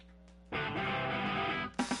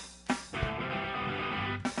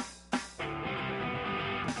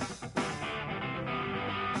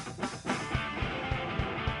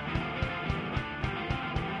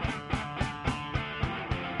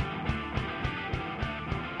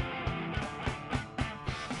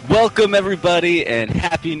Welcome, everybody, and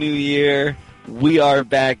Happy New Year. We are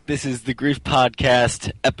back. This is the Grief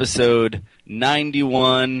Podcast, episode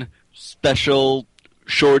 91, special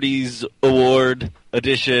Shorties Award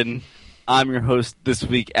edition. I'm your host this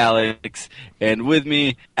week, Alex, and with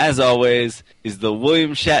me, as always, is the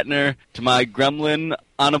William Shatner to my gremlin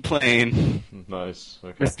on a plane. Nice.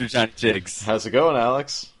 Okay. Mr. Johnny Jiggs. How's it going,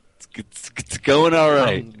 Alex? It's going all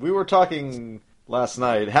right. We were talking last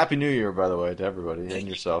night. Happy New Year, by the way, to everybody and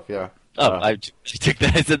yourself. Yeah. Oh, I took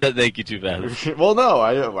that. I said that. Thank you too fast. Well,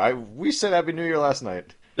 no, we said Happy New Year last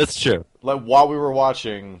night. That's true. Like while we were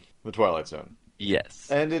watching The Twilight Zone. Yes.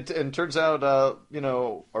 And it turns out,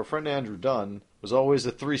 our friend Andrew Dunn was always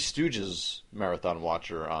a Three Stooges marathon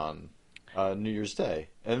watcher on New Year's Day,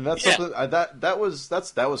 and that's something that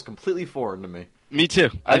was completely foreign to me. Me too.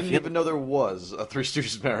 I didn't even know there was a Three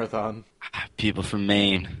Stooges marathon. People from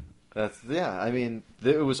Maine. I mean,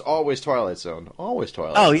 it was always Twilight Zone. Always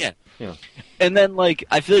Twilight Oh, Zone. yeah. And then,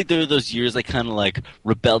 I feel like there were those years I kind of,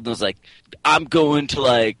 rebelled and was like, I'm going to,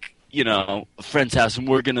 a friend's house and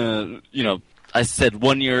we're going to, I said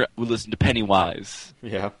 1 year we listened to Pennywise.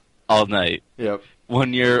 Yeah. All night. Yep.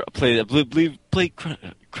 1 year play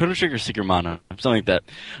Chrono Trigger Sigurmana, something like that,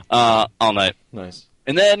 all night. Nice.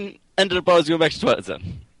 And then ended up always going back to Twilight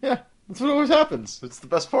Zone. Yeah, that's what always happens. It's the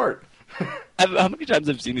best part. How many times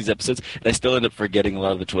I've seen these episodes and I still end up forgetting a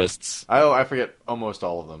lot of the twists. I forget almost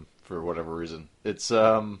all of them for whatever reason. It's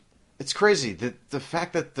crazy the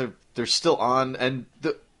fact that they're still on, and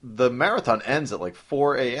the marathon ends at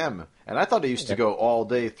 4 a.m. and I thought it used to go all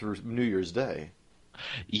day through New Year's Day.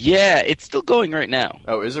 Yeah, it's still going right now.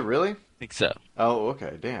 Oh, is it really? I think so. Oh,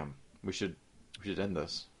 okay. Damn. We should end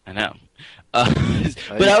this. I know. But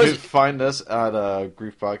you could find us at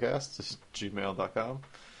griefpodcast@gmail.com.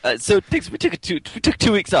 So we took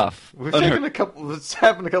 2 weeks off. We've taken a couple. It's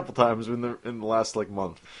happened a couple times in the last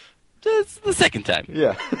month. That's the second time.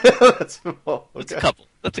 Yeah, that's a couple. That's a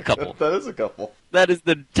couple. That is a couple. That is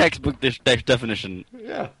the textbook definition.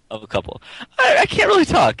 Yeah. Of a couple. I can't really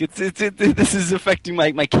talk. This is affecting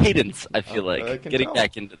my cadence. I feel like getting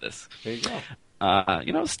back into this. There you go.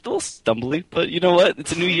 Still stumbly, but you know what?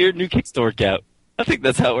 It's a new year, new kicks to work out. I think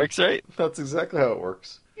that's how it works, right? That's exactly how it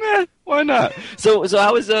works. Why not? So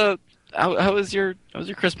how was your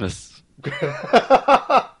Christmas?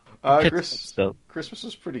 Christmas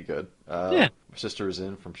was pretty good. Yeah. My sister was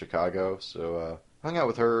in from Chicago, so hung out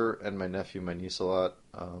with her and my nephew, my niece a lot.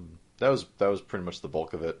 That was pretty much the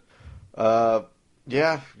bulk of it.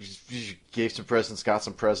 Yeah, gave some presents, got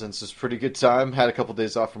some presents. It was a pretty good time. Had a couple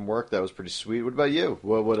days off from work. That was pretty sweet. What about you? You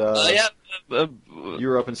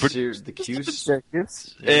were up in the Q's?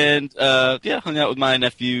 And hung out with my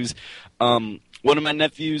nephews. One of my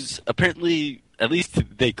nephews, apparently, at least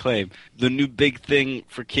they claim, the new big thing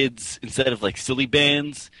for kids instead of silly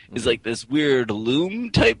bands is this weird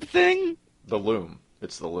loom type thing. The loom.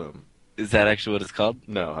 It's the loom. Is that actually what it's called?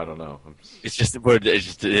 No, I don't know. It is just a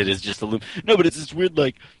loom. No, but it's this weird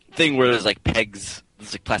thing where there's pegs,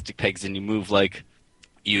 there's plastic pegs, and you move I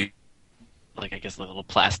guess little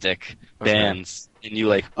plastic bands, and you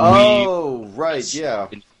weave. Oh, right, yeah.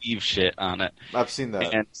 And weave shit on it. I've seen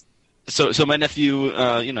that. And so my nephew,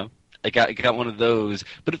 I got one of those,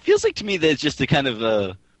 but it feels like to me that it's just a kind of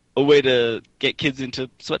a way to get kids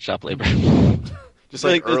into sweatshop labor. Just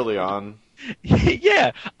early on.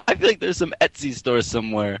 Yeah, I feel like there's some Etsy store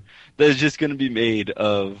somewhere that's just going to be made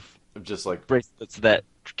of just bracelets that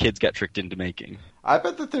kids got tricked into making. I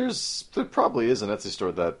bet that there probably is an Etsy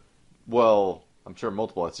store that, well, I'm sure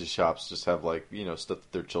multiple Etsy shops just have stuff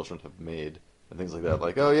that their children have made and things like that.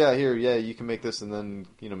 You can make this and then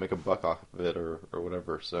make a buck off of it or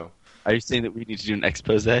whatever. So, are you saying that we need to do an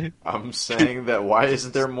expose? I'm saying that why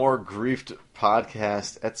isn't there more Griefed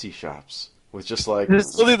podcast Etsy shops? With just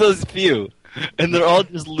there's only those few, and they're all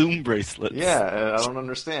just loom bracelets. Yeah, I don't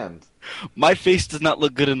understand. My face does not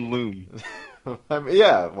look good in loom. No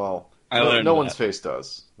one's that. face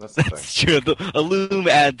does. That's the That's true. A loom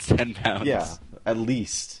adds 10 pounds. Yeah, at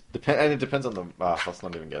least. And it depends on the. Let's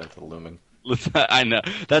not even get into the looming. I know.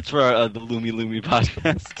 That's for the Loomy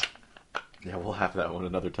podcast. Yeah, we'll have that one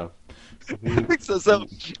another time. So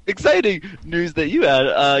exciting news that you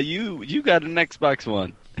had. You got an Xbox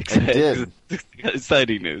One. I did.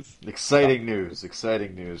 Exciting news. Exciting news.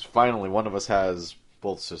 Finally, one of us has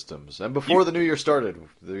both systems. And before the new year started,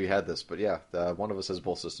 we had this. But yeah, one of us has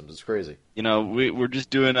both systems. It's crazy. We're just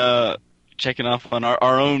doing checking off on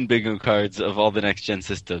our own bingo cards of all the next gen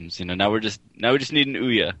systems. Now we just need an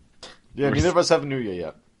Ouya. Yeah, neither of us have an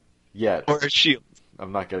Ouya yet. Or a Shield.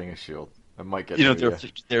 I'm not getting a Shield. I might get.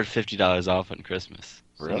 They're $50 off on Christmas.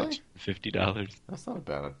 Really? $50. That's not a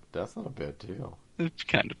bad. That's not a bad deal. It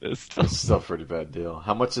kind of is. That's still a pretty bad deal.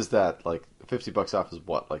 How much is that? Like $50 off is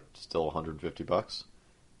what? Like still $150?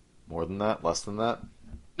 More than that? Less than that?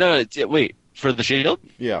 No, wait, for the Shield,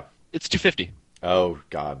 Yeah. it's $250. Oh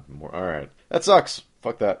God, more. All right, that sucks.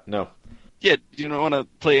 Fuck that. No. Yeah, do you not want to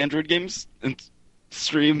play Android games and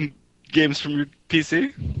stream games from your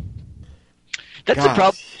PC? That's the God,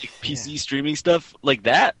 problem. Like, PC streaming stuff like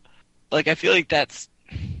that. Like, I feel like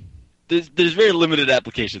there's very limited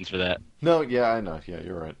applications for that. No. Yeah, I know. Yeah,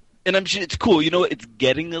 you're right. And I'm sure it's cool. You know what? It's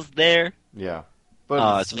getting us there. Yeah,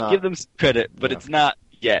 but it's So not. give them some credit, but Yeah. it's not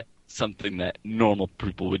yet something that normal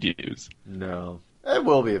people would use. No. It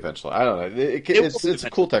will be eventually. I don't know. will It's be a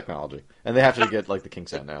cool technology, and they have to get like the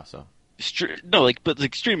kinks out now. So No, but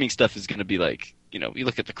streaming stuff is going to be like, you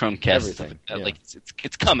look at the Chromecast, Everything, stuff like that, yeah. like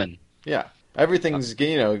it's coming. yeah, everything's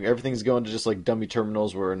everything's going to just like dummy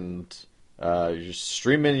terminals where you're just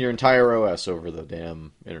streaming your entire OS over the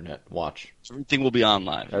damn internet. Watch. Everything will be on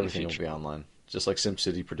live. in the Everything will future. be online, just like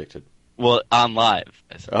SimCity predicted. Well, on live.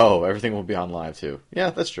 I said. Oh, everything will be on live too.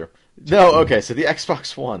 Yeah, that's true. No, okay. So the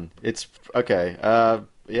Xbox One, it's okay.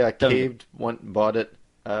 Yeah, caved, went and bought it.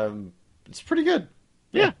 It's pretty good.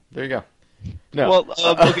 Yeah. There you go. No. Well,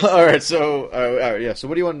 okay. all right. So, all right. Yeah. So,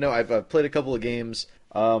 what do you want to know? I've played a couple of games.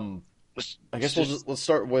 I guess let's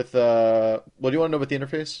start with. What do you want to know about the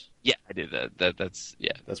interface? Yeah, I did that. That's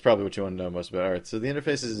yeah. That's probably what you want to know most about. All right. So the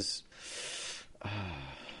interface is.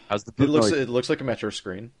 How's the It looks. noise? It looks like a Metro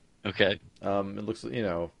screen. Okay. It looks.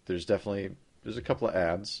 There's a couple of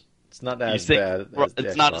ads. It's not You as think bad. As the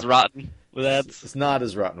it's not Xbox. as rotten with ads? It's not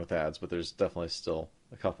as rotten with ads, but there's definitely still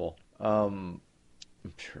a couple. I'm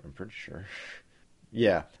pretty sure.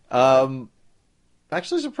 Yeah.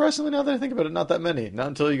 Actually, surprisingly, now that I think about it, not that many. Not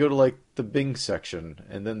until you go to like the Bing section,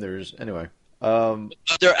 and then there's anyway. There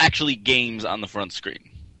are actually games on the front screen.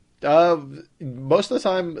 Most of the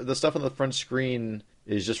time, the stuff on the front screen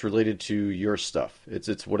is just related to your stuff.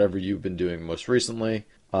 It's whatever you've been doing most recently,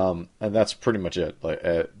 and that's pretty much it. Like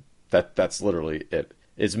that's literally it.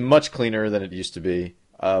 It's much cleaner than it used to be,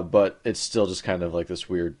 but it's still just kind of like this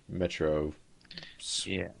weird Metro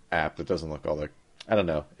Yeah. app that doesn't look all that. I don't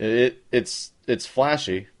know. It's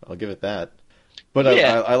flashy. I'll give it that. But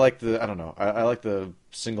Yeah. I like the I don't know. I like the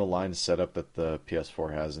single line setup that the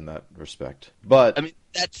PS4 has in that respect. But I mean,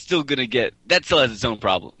 that still has its own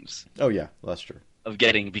problems oh yeah, that's true. of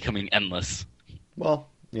becoming endless. Well,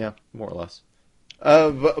 yeah, more or less.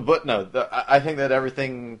 But no, I think that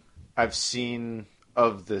everything I've seen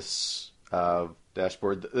of this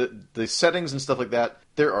dashboard, the settings and stuff like that,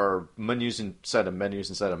 there are menus inside of menus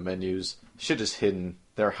inside of menus. Shit is hidden.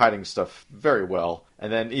 They're hiding stuff very well.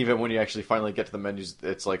 And then even when you actually finally get to the menus,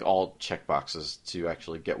 it's like all checkboxes to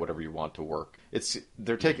actually get whatever you want to work. They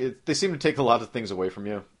seem to take a lot of things away from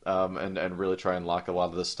you, and really try and lock a lot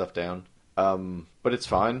of this stuff down. But it's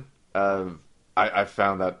fine. I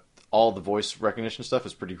found that all the voice recognition stuff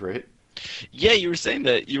is pretty great. Yeah, you were saying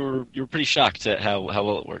that you were pretty shocked at how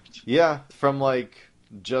well it worked. Yeah, from like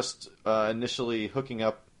just initially hooking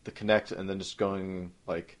up the Kinect and then just going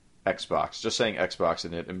like Xbox, just saying Xbox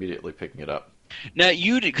and it immediately picking it up. Now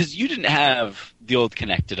because you didn't have the old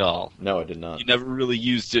Kinect at all. No, I did not. You never really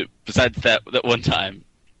used it besides that one time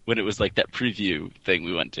when it was like that preview thing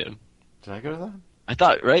we went to. Did I go to that? I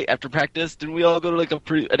thought, right after practice, didn't we all go to like an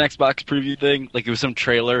Xbox preview thing? Like it was some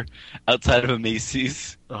trailer outside of a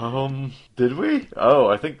Macy's. Did we? Oh,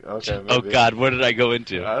 I think okay. Maybe. Oh God, what did I go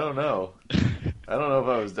into? I don't know. I don't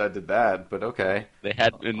know if I did that, but okay. They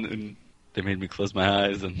had and they made me close my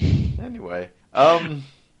eyes and. Anyway, I'm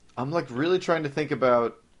like really trying to think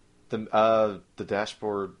about the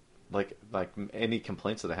dashboard, like any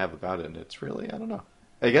complaints that I have about it, and it's really I don't know.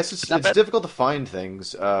 I guess it's difficult to find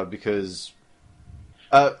things because.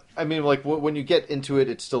 I mean, like when you get into it,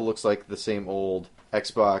 it still looks like the same old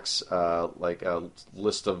Xbox, like a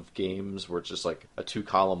list of games where it's just like a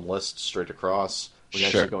 2-column list straight across. When you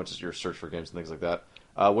actually go into your search for games and things like that.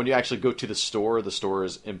 When you actually go to the store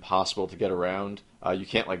is impossible to get around. You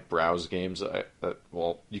can't like browse games.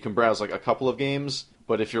 Well, you can browse like a couple of games,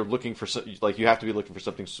 but if you're looking for you have to be looking for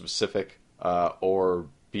something specific, or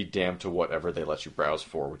be damned to whatever they let you browse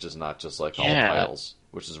for, which is not just like all titles,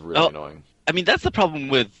 which is really annoying. I mean, that's the problem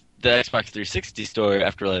with the Xbox 360 store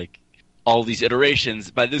after like all these iterations.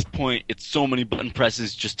 By this point, it's so many button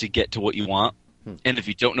presses just to get to what you want. And if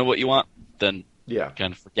you don't know what you want, then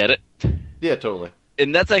kind of forget it. Yeah, totally.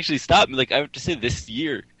 And that's actually stopped me. Like I have to say, this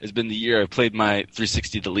year has been the year I played my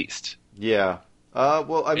 360 the least. Yeah.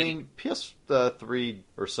 Well, I mean, PS3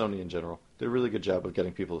 or Sony in general did a really good job of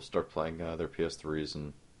getting people to start playing their PS3s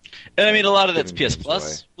and I mean, a lot of that's giving PS games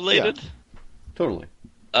Plus away. related. Yeah, totally.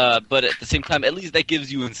 But at the same time, at least that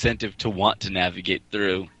gives you incentive to want to navigate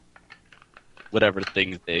through whatever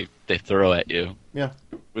things they throw at you. Yeah.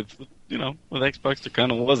 With Xbox, there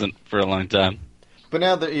kind of wasn't for a long time. But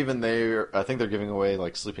now I think they're giving away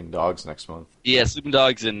like Sleeping Dogs next month. Yeah, Sleeping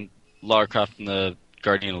Dogs and Lara Croft and the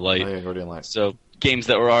Guardian of Light. Oh, yeah, Guardian Light. So games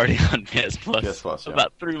that were already on PS Plus, yeah.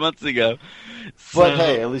 about 3 months ago. But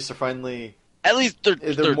hey, at least they're finally... At least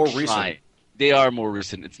they're more trying. recent. They are more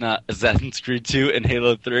recent. It's not Assassin's Creed 2 and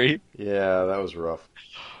Halo 3. Yeah, that was rough.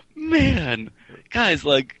 Man, guys,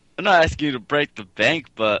 like, I'm not asking you to break the bank,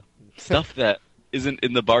 but stuff that isn't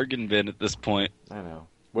in the bargain bin at this point I know.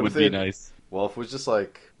 would be nice. Well, if it was just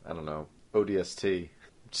like, I don't know, ODST,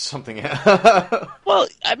 something. Well,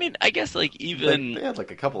 I mean, I guess like even they had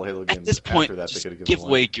like a couple of Halo games at this point, after that. just they could have give given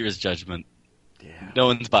away Gears Judgment. Yeah. No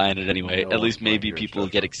one's buying it anyway. No At least one's buying maybe Gears people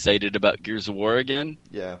Judgment. get excited about Gears of War again.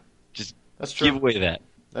 Yeah. Just That's true. give away that.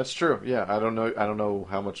 That's true. Yeah, I don't know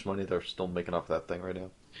how much money they're still making off that thing right now.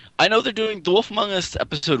 I know they're doing The Wolf Among Us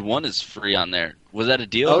Episode 1 is free on there. Was that a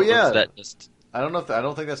deal? Oh, or yeah. was that just... I don't know. I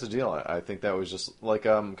don't think that's a deal. I think that was just like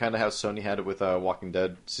kind of how Sony had it with Walking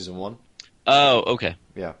Dead Season 1. Oh, okay.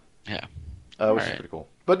 Yeah. Yeah. Which is pretty cool.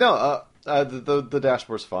 But no, the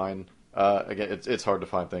dashboard's fine. Again, it's hard to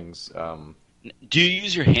find things. Do you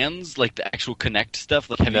use your hands, like the actual Kinect stuff?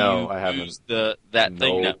 Like, have No, you I haven't. used that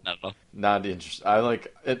thing? No, not at all. Not interested. I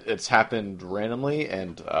like it. It's happened randomly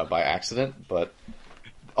and by accident, but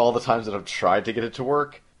all the times that I've tried to get it to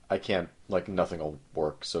work, I can't. Like nothing will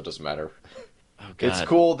work, so it doesn't matter. Oh, God. It's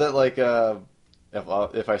cool that like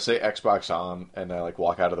if I say Xbox on and I like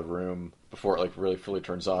walk out of the room before it like really fully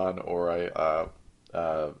turns on, or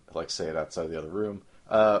I like say it outside the other room.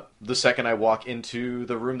 The second I walk into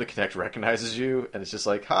the room, the Kinect recognizes you, and it's just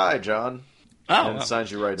like, "Hi, John," and wow.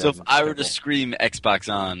 signs you right in. So if I were to Simple. scream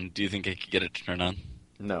Xbox on, do you think I could get it to turn on?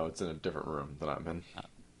 No, it's in a different room than I'm in,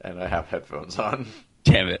 and I have headphones on.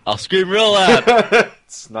 Damn it! I'll scream real loud.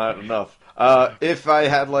 It's not enough.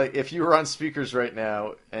 If you were on speakers right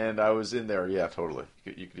now and I was in there, yeah, totally,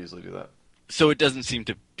 you could easily do that. So it doesn't seem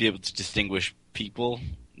to be able to distinguish people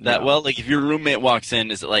that No. well. Like if your roommate walks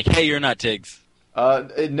in, is it like, "Hey, you're not Tiggs"?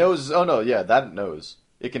 It knows. Oh no, yeah, that it knows.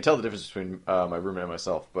 It can tell the difference between my roommate and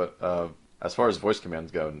myself. But as far as voice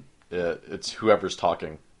commands go, it's whoever's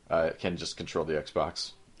talking can just control the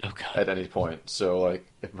Xbox Oh God. at any point. So like,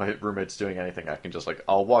 if my roommate's doing anything, I can just like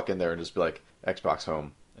I'll walk in there and just be like Xbox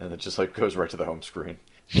home, and it just like goes right to the home screen.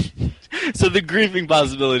 So the griefing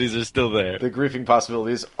possibilities are still there. The griefing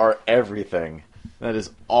possibilities are everything. That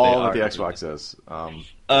is all that the Xbox is.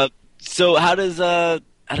 So how does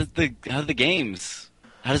the games?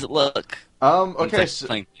 How does it look? Okay, It's like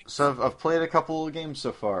playing- so I've played a couple of games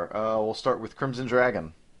so far. We'll start with Crimson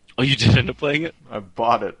Dragon. Oh, you did end up playing it? I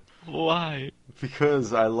bought it Why?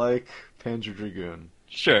 because I like Panzer Dragoon.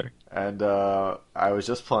 Sure. And I was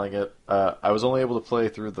just playing it. I was only able to play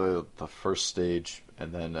through the first stage,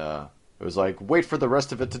 and then it was like, wait for the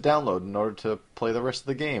rest of it to download in order to play the rest of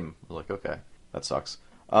the game. I was like, okay, that sucks.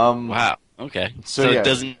 Wow. Okay. So yeah, it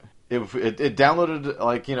doesn't. It downloaded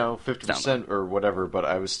like 50% or whatever, but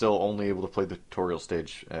I was still only able to play the tutorial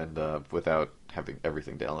stage and without having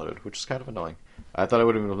everything downloaded, which is kind of annoying. I thought I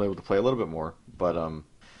would have been able to play a little bit more, but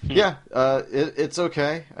yeah, it's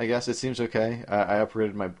okay. I guess it seems okay. I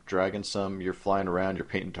upgraded my dragon some. You're flying around, you're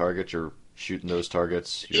painting targets, you're shooting those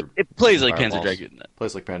targets. It plays like Panzer fireballs. Dragoon.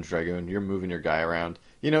 Plays like Panzer Dragoon. You're moving your guy around.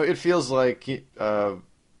 It feels like, for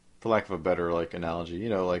lack of a better like analogy,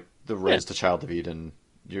 like the Res to Child of Eden.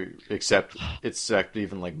 Except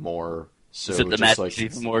even like more. So Is it the just magic's like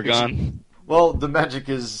even more gone? Well, the magic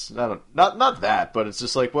is not that, but it's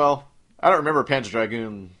just like, well, I don't remember Panzer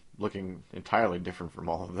Dragoon looking entirely different from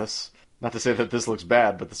all of this. Not to say that this looks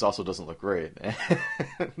bad, but this also doesn't look great.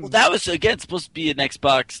 Well, that was again supposed to be an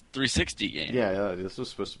Xbox 360 game. Yeah, this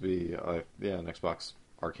was supposed to be an Xbox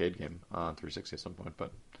arcade game on 360 at some point,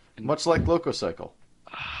 but much like Loco Cycle,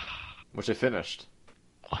 which I finished.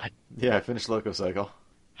 What? Yeah, I finished Loco Cycle.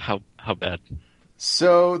 How bad?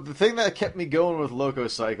 So the thing that kept me going with Loco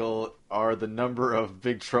Cycle are the number of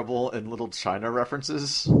Big Trouble and Little China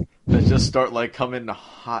references that just start like coming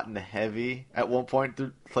hot and heavy at one point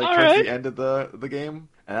towards the end of the game,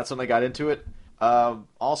 and that's when I got into it.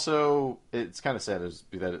 Also, it's kind of sad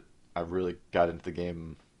that I really got into the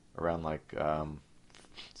game around like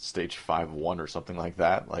stage 5-1 or something like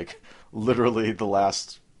that, like literally the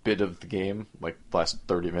last bit of the game, like last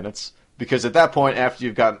 30 minutes. Because at that point, after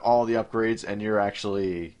you've gotten all the upgrades and you're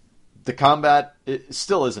actually... The combat, it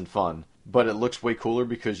still isn't fun, but it looks way cooler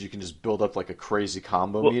because you can just build up like a crazy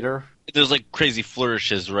combo meter. There's like crazy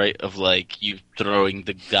flourishes, right? Of like you throwing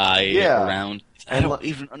the guy around. I don't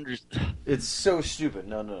even understand. It's so stupid.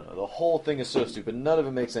 No. The whole thing is so stupid. None of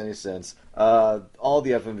it makes any sense. All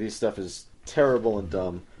the FMV stuff is terrible and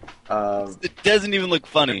dumb. It doesn't even look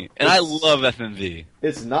funny, and I love FMV.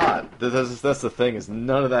 It's not. That's the thing. Is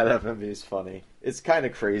none of that FMV is funny. It's kind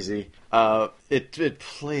of crazy. It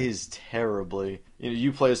plays terribly.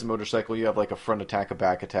 You play as a motorcycle. You have like a front attack, a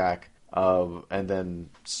back attack. And then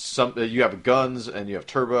you have guns and you have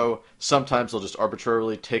turbo. Sometimes they'll just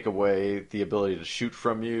arbitrarily take away the ability to shoot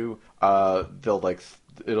from you.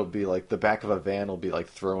 It'll be like the back of a van will be like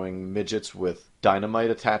throwing midgets with dynamite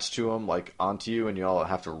attached to them like onto you, and you all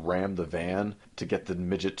have to ram the van to get the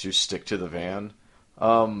midget to stick to the van.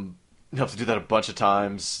 You have to do that a bunch of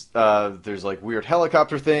times. There's like weird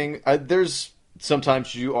helicopter thing. There's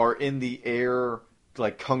sometimes you are in the air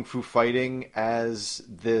like kung fu fighting as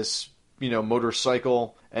this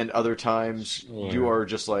motorcycle, and other times you are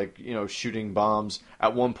just like shooting bombs.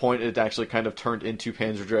 At one point it actually kind of turned into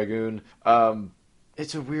Panzer Dragoon.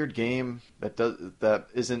 It's a weird game that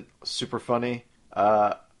isn't super funny,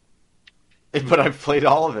 but I've played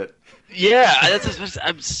all of it. Yeah,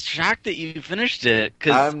 I'm shocked that you finished it,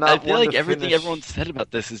 because I feel like everything everyone said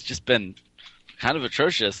about this has just been kind of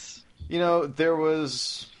atrocious. There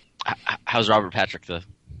was... How's Robert Patrick, though?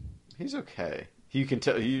 He's okay. You can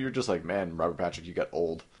tell you're just like, man, Robert Patrick, you got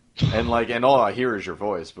old, and all I hear is your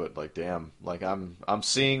voice. But like, damn, like I'm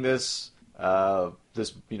seeing this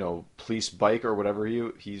police bike or whatever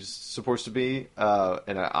he's supposed to be,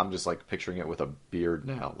 and I'm just like picturing it with a beard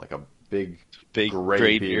now, like a big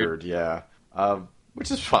gray beard. Yeah,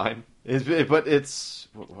 which is fine. But it's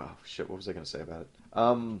wow, shit. What was I going to say about it?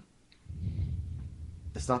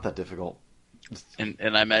 It's not that difficult. And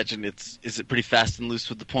I imagine is it pretty fast and loose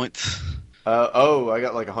with the points? I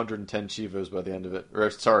got like 110 Chivos by the end of it. Or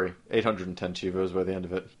sorry, 810 Chivos by the end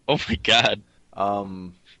of it. Oh my god.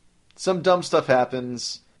 Some dumb stuff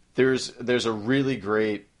happens. There's a really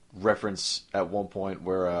great reference at one point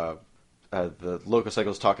where the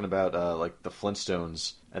Lococycle's talking about like the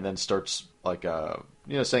Flintstones, and then starts like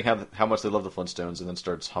saying how much they love the Flintstones, and then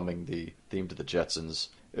starts humming the theme to the Jetsons.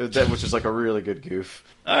 Which is like a really good goof.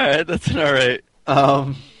 All right, that's an all right.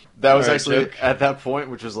 That was actually joke. At that point,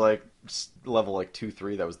 which was like level like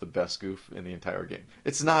 2-3. That was the best goof in the entire game.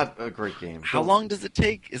 It's not a great game. How long does it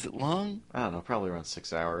take? Is it long? I don't know, probably around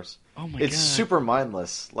 6 hours. Oh my god! It's super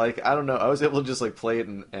mindless. Like I don't know. I was able to just like play it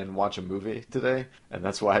and watch a movie today, and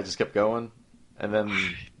that's why I just kept going. And then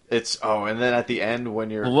and then at the end when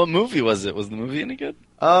you're... Well, what movie was it? Was the movie any good?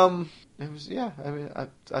 It was, yeah. I mean,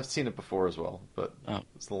 I've seen it before as well, but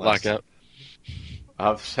it's the last. Lockout.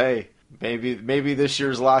 Hey, maybe this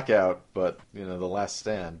year's Lockout, but The Last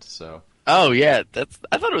Stand. So. Oh yeah, I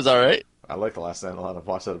thought it was all right. I like The Last Stand a lot. I've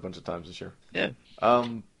watched that a bunch of times this year. Yeah.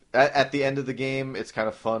 At the end of the game, it's kind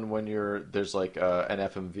of fun when there's like an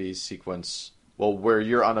FMV sequence. Well, where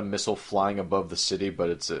you're on a missile flying above the city, but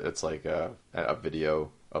it's like a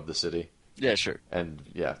video of the city. Yeah, sure. And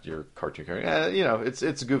yeah, your cartoon character.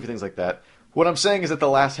 It's goofy things like that. What I'm saying is that the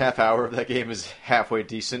last half hour of that game is halfway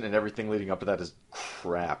decent, and everything leading up to that is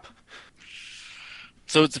crap.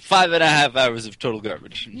 So it's 5.5 hours of total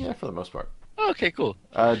garbage. Yeah, for the most part. Okay, cool.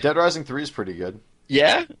 Dead Rising 3 is pretty good.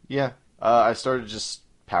 Yeah? Yeah. I started just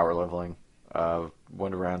power leveling.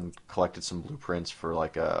 Went around, collected some blueprints for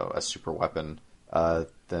like a super weapon.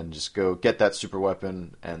 Then just go get that super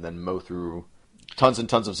weapon, and then mow through tons and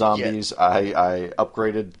tons of zombies. Yeah. I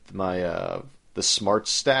upgraded my the smart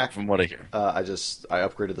stat. From what I hear, I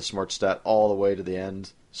upgraded the smart stat all the way to the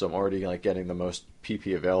end, so I'm already like getting the most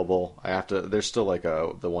PP available. There's still like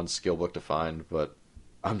the one skill book to find, but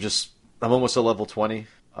I'm almost at level 20.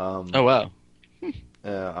 Oh wow.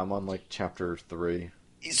 I'm on like chapter 3.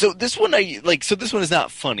 So this one this one is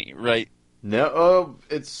not funny, right? No,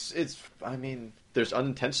 it's. I mean, there's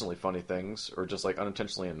unintentionally funny things, or just like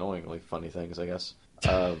unintentionally annoyingly funny things, I guess.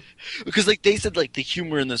 Because like they said, like the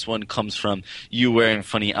humor in this one comes from you wearing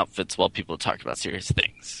funny outfits while people talk about serious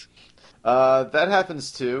things. That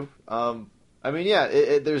happens too. I mean,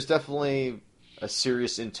 yeah, there's definitely a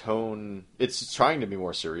serious in tone. It's trying to be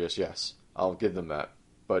more serious, yes. I'll give them that.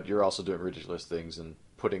 But you're also doing ridiculous things and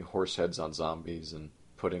putting horse heads on zombies and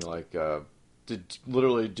putting like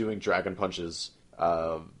literally doing dragon punches,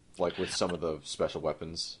 like with some of the special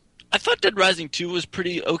weapons. I thought Dead Rising 2 was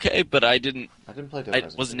pretty okay, but I didn't play Dead Rising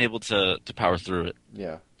 2. I wasn't able to power through it.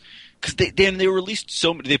 Yeah. Because they released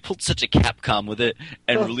so many, they pulled such a Capcom with it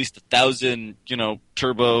and released 1,000,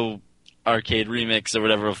 Turbo Arcade remix or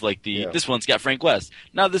whatever of like this one's got Frank West.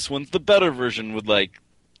 Now this one's the better version with like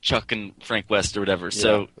Chuck and Frank West or whatever.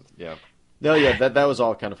 So yeah. No, yeah, that was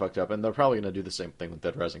all kind of fucked up, and they're probably going to do the same thing with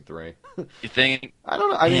Dead Rising 3. you think? I don't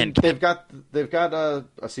know. I Man, mean, they've got a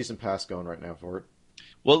season pass going right now for it.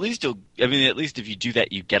 well, at least at least if you do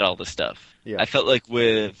that, you get all the stuff. Yeah. I felt like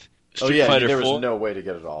with Street yeah, Fighter there 4, was no way to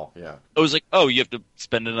get it all. Yeah. it was like, oh, you have to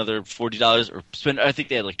spend another $40 or spend. I think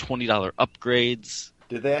they had like $20 upgrades.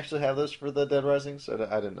 Did they actually have those for the Dead Risings? I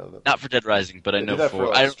didn't know that. Not for Dead Rising, but I They know did that for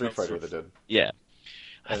like, I don't Street know Fighter. for- They did, Yeah,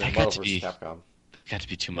 and then that Marvel vs. Capcom. got to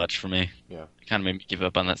be too much for me. Yeah. It kind of made me give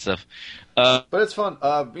up on that stuff. But it's fun.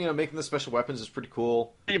 Making the special weapons is pretty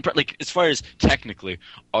cool. Like as far as technically,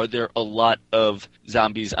 are there a lot of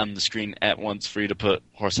zombies on the screen at once for you to put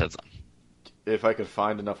horse heads on? If I could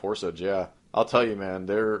find enough horse heads, yeah. I'll tell you, man,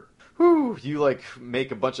 you like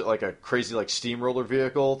make a bunch of like a crazy like steamroller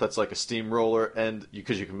vehicle that's like a steamroller, and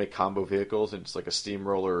because you can make combo vehicles, and it's like a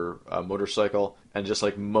steamroller motorcycle, and just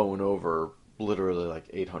like mown over literally like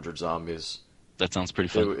 800 zombies. That sounds pretty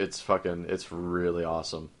fun. It's really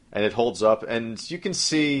awesome, and it holds up, and you can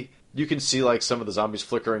see like some of the zombies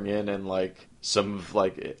flickering in, and like some of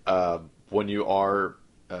like when you are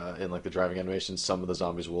in like the driving animation, some of the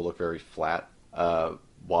zombies will look very flat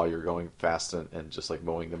while you're going fast and just like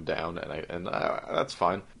mowing them down, and that's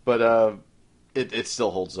fine, but it still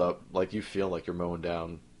holds up. Like you feel like you're mowing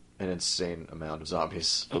down an insane amount of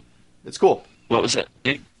zombies. Oh. It's cool. What was that?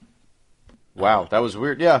 Wow, that was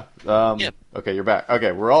weird. Yeah. Yeah. Okay, you're back.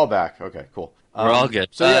 Okay, we're all back. Okay, cool. We're all good.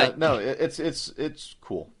 So yeah, no, it's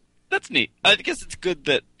cool. That's neat. I guess it's good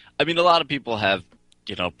that a lot of people have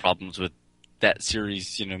problems with that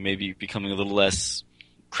series. Maybe becoming a little less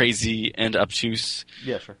crazy and obtuse.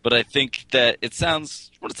 Yeah, sure. But I think that it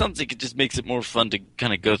sounds like it just makes it more fun to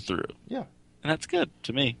kind of go through. Yeah. And that's good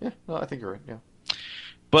to me. Yeah, no, I think you're right. Yeah.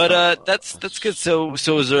 But that's good. So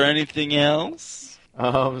is there anything else?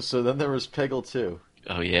 So then there was Peggle 2.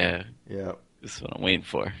 Oh yeah. Yeah. This is what I'm waiting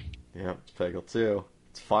for. Yeah, Peggle 2.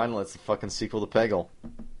 It's final. It's the fucking sequel to Peggle.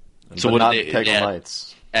 So but what not did they Peggle add?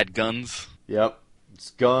 Knights. Add guns? Yep.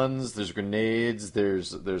 It's guns. There's grenades.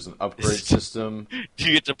 There's an upgrade system. Do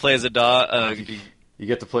you get to play as a dog? You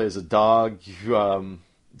get to play as a dog.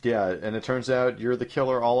 Yeah, and it turns out you're the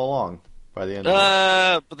killer all along by the end of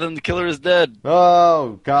it. But then the killer is dead.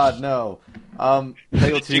 Oh God, no.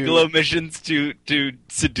 Peggle 2. Gigolo missions to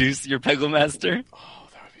seduce your Peggle master. Oh,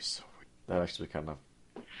 that would be so weird. That'd actually be kind of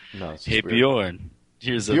nuts. Hey Bjorn,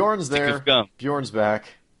 here's a Bjorn's stick there. of gum. Bjorn's back.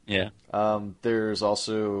 Yeah. There's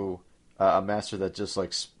also a master that just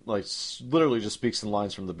literally just speaks in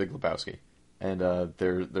lines from The Big Lebowski, and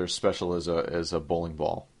their special is a bowling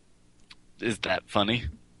ball. Is that funny?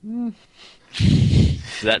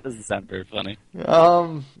 That doesn't sound very funny. I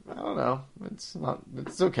don't know. It's not.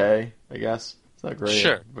 It's okay, I guess. It's not great.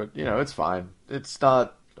 Sure. But it's fine. It's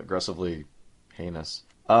not aggressively heinous.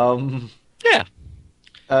 Yeah.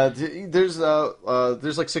 There's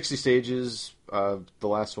like 60 stages. The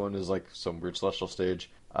last one is like some weird celestial stage.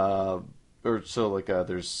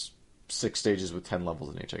 There's 6 stages with 10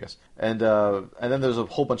 levels in each, I guess. And then there's a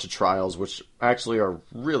whole bunch of trials, which actually are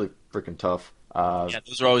really freaking tough. Yeah,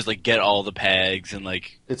 those are always like get all the pegs and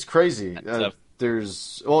like it's crazy.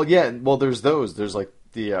 There's those. There's like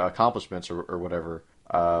the accomplishments or whatever.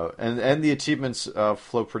 And the achievements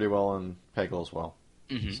flow pretty well in Peggle as well.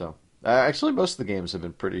 Mm-hmm. So actually, most of the games have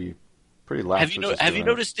been pretty lax. Have you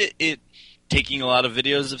noticed it taking a lot of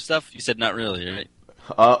videos of stuff? You said not really, right?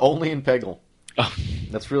 Only in Peggle. Oh.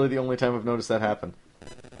 That's really the only time I've noticed that happen.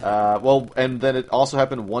 And then it also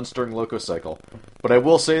happened once during Loco Cycle. But I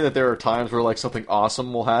will say that there are times where like something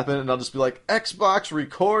awesome will happen, and I'll just be like, Xbox,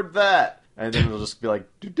 record that, and then it'll just be like,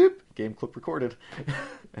 doop doop, game clip recorded,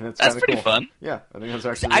 and that's pretty cool. fun. Yeah, I think that's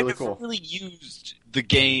actually really cool. I've never really used the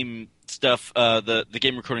game stuff, the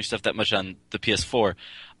game recording stuff that much on the PS4.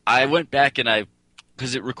 I went back and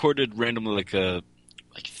because it recorded randomly the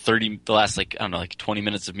last 20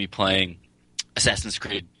 minutes of me playing Assassin's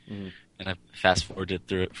Creed. Mm-hmm. And I fast forwarded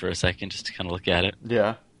through it for a second just to kind of look at it.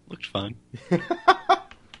 Yeah. Looked fun.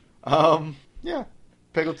 Yeah.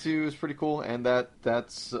 Peggle 2 is pretty cool, and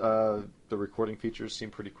that's the recording features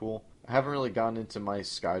seem pretty cool. I haven't really gone into my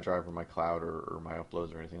SkyDrive or my cloud or my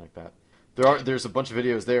uploads or anything like that. There's a bunch of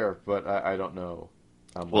videos there, but I don't know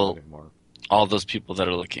anymore. All those people that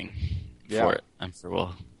are looking Yeah. for it, I'm sure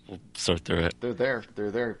we'll sort through it. They're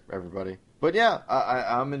there, everybody. But yeah,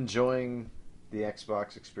 I'm enjoying the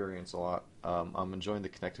Xbox experience a lot. I'm enjoying the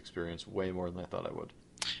Kinect experience way more than I thought I would.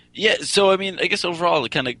 Yeah, so I guess overall,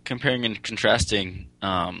 kind of comparing and contrasting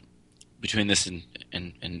between this and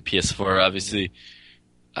PS4, obviously,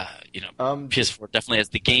 PS4 definitely has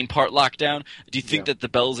the game part locked down. Do you think Yeah. that the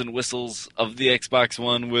bells and whistles of the Xbox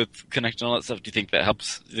One with Kinect and all that stuff, do you think that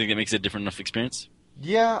helps? Do you think that makes it a different enough experience?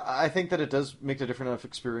 Yeah, I think that it does make a different enough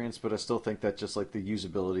experience, but I still think that just like the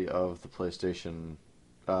usability of the PlayStation,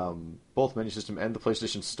 both menu system and the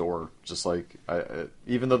PlayStation Store, just like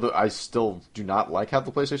even though I still do not like how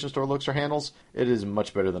the PlayStation Store looks or handles, it is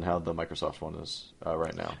much better than how the Microsoft one is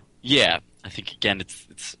right now. Yeah, I think again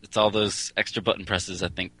it's all those extra button presses. I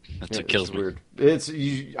think that's what kills It's me.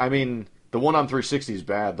 weird. I mean, the one on 360 is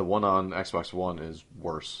bad. The one on Xbox One is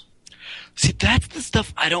worse. See, that's the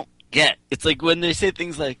stuff I don't get. It's like when they say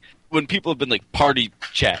things like when people have been like party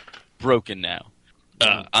chat broken now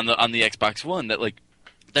on the Xbox One,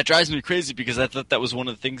 that drives me crazy because I thought that was one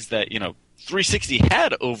of the things that 360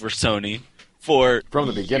 had over Sony for From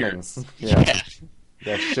the years. beginnings. Yeah.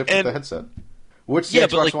 Yeah, shipped And- with the headset. Which the Yeah,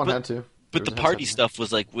 but, Xbox like, One had too. But the There was a party headset. stuff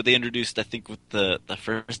was like what they introduced, I think, with the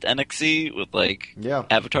first NXE with like Yeah.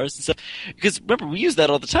 avatars and stuff. Because remember, we used that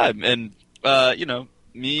all the time, and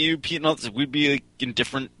me, you, Pete, and all this, we'd be like in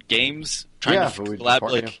different games trying Yeah, to but we'd collab,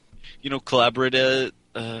 party, collaborate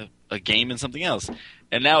a game and something else.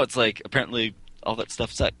 And now it's like apparently all that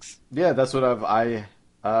stuff sucks. Yeah, that's what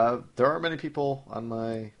there aren't many people on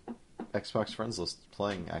my Xbox friends list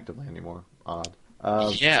playing actively anymore. Odd.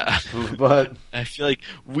 Yeah, But I feel like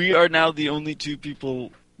we are now the only two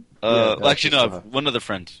people. Yeah, Well, actually, no, still I have have- one other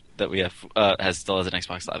friend that we have still has an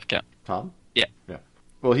Xbox Live account. Tom? Yeah. Yeah.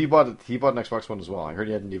 Well, he bought an Xbox One as well. I heard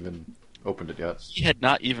he hadn't even opened it yet. He had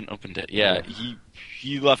not even opened it. Yeah,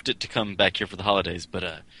 he left it to come back here for the holidays,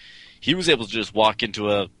 but he was able to just walk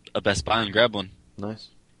into a Best Buy and grab one. Nice.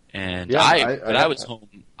 And Yeah, when I was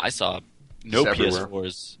home, I saw no Just everywhere.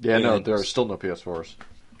 PS4s. Yeah, no, and- there are still no PS4s,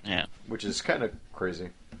 Yeah, which is kind of crazy.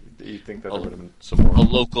 You think that A- there would have been some more? a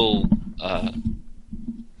local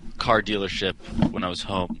car dealership when I was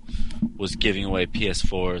home was giving away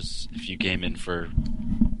PS4s if you came in for,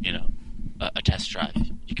 a test drive.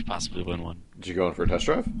 You could possibly win one. Did you go in for a test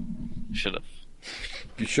drive? Should have.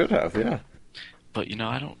 You should have, yeah. But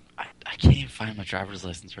I can't even find my driver's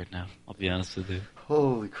license right now. I'll be honest with you.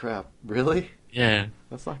 Holy crap! Really? Yeah,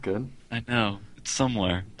 That's not good. I know. It's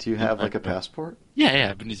somewhere. Do you have like a passport? Yeah,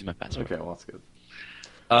 I've been using my passport. Okay, well that's good.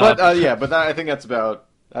 But I think that's about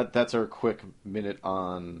that's our quick minute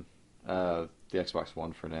on the Xbox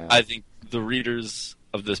One for now. I think the readers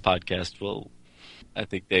of this podcast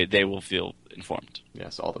they will feel informed.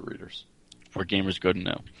 Yes, all the readers. Where gamers go to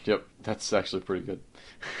know. Yep, that's actually pretty good.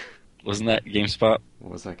 Wasn't that GameSpot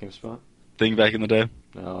What was that GameSpot? thing back in the day?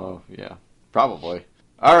 Oh, yeah. Probably.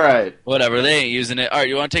 All right. Whatever, they ain't using it. All right,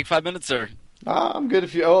 you want to take 5 minutes, or I'm good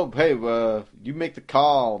if you... Oh, hey, you make the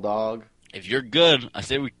call, dog. if you're good, I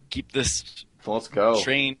say we keep this So let's go.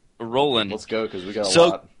 train rolling. Let's go, because we got a So-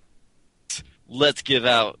 lot. Let's give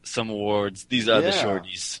out some awards. These are the Yeah.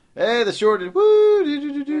 shorties. Hey, the shorty. Woo!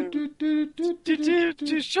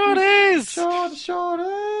 Shorties!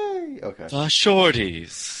 Shorty. Okay. The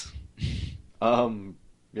shorties.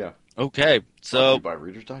 Yeah. Okay, Brought to so you by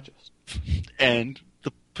Reader's Digest. and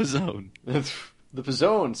the Pizzone. The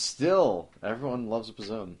Pizzone, still. Everyone loves a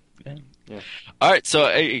Pizzone. Yeah. All right, so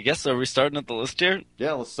I guess are we starting at the list here?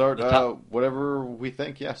 Yeah, let's start The top. whatever we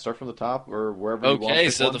think. Yeah, start from the top or wherever you want. Okay,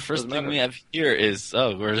 Pick so one. the first Doesn't thing matter. we have here is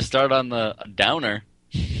we're going to start on the downer.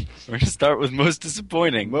 We're going to start with most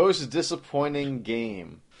disappointing. Most disappointing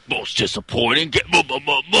game. Most disappointing.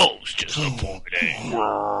 Most disappointing.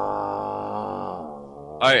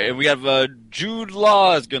 All right, and we have Jude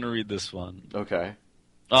Law is going to read this one. Okay.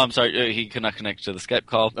 Oh, I'm sorry, he cannot connect to the Skype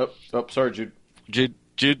call. Oh, sorry, Jude. Jude,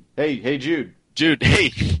 Hey, Jude.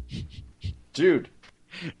 hey, Jude.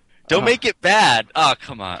 don't make it bad. Oh,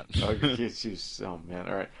 come on. Oh, man.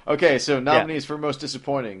 All right. Okay, so nominees for most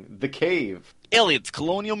disappointing: The Cave, Aliens,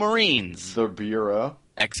 Colonial Marines, The Bureau.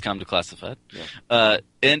 XCOM Declassified, Yeah.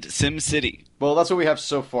 and SimCity. Well, that's what we have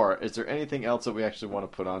so far. Is there anything else that we actually want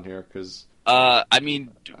to put on here? Because I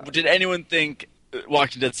mean, did anyone think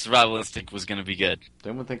Walking Dead Survival Instinct was going to be good? did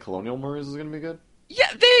anyone think Colonial Marines is going to be good? Yeah,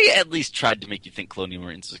 they at least tried to make you think Colonial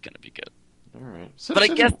Marines was going to be good. All right. But I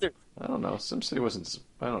SimCity- guess they're... I don't know. SimCity wasn't.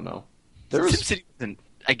 I don't know. There was. SimCity wasn't,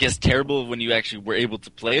 I guess, terrible when you actually were able to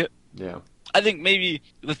play it. Yeah. I think maybe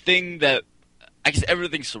the thing that... I guess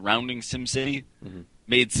everything surrounding SimCity Mhm.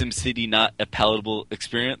 made SimCity not a palatable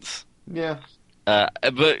experience. Yeah. But,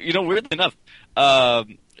 weirdly enough, Tom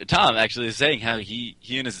actually is saying how he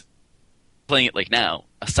and his... playing it like now,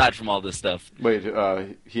 aside from all this stuff. Wait.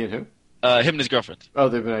 He and who? Him and his girlfriend. Oh,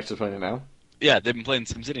 they've been actually playing it now. Yeah, they've been playing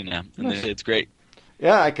SimCity now, and Nice. it's great.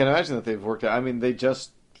 Yeah, I can imagine that they've worked out. I mean, they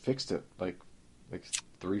just fixed it like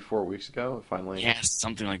 3-4 weeks ago. Finally, Yeah,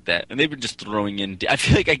 something like that. And they've been just throwing in. I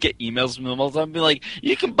feel like I get emails from them all the time, being like,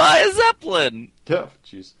 "You can buy a Zeppelin." yeah,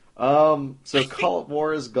 jeez. So Call of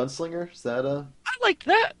War is Gunslinger. Is that I like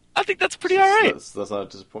that. I think that's pretty all right. that's not a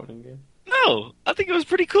disappointing game? No, I think it was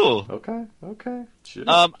pretty cool. Okay, sure.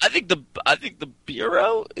 I think the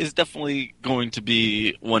Bureau is definitely going to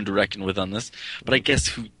be one to reckon with on this. But I guess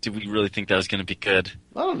who did we really think that was going to be good?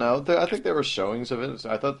 I don't know. I think there were showings of it. So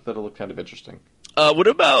I thought that it looked kind of interesting. What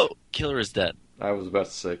about Killer is Dead? I was about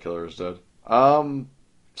to say Killer is Dead.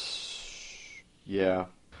 Yeah,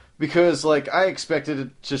 because like I expected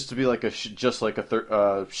it just to be like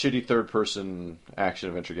shitty third-person action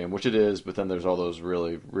adventure game, which it is. But then there's all those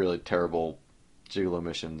really really terrible Gigolo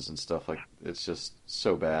missions and stuff. Like it's just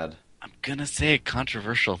so bad. I'm gonna say a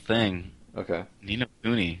controversial thing. Okay, Ni no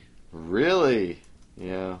Kuni. really?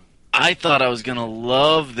 Yeah. I thought I was gonna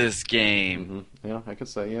love this game, Yeah, I could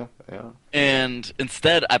say yeah. and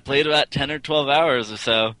instead I played about 10 or 12 hours or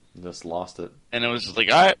so, Just lost it. and it was just like,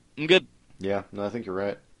 all right, I'm good. Yeah, no, I think you're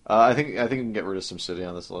right. I think we can get rid of SimCity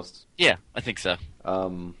on this list. Yeah, I think so. I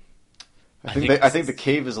think the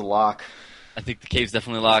cave is a lock. I think the cave's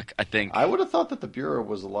definitely a lock. I would have thought that the Bureau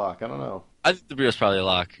was a lock. I don't know. I think the Bureau's probably a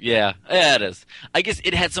lock. Yeah, it is. I guess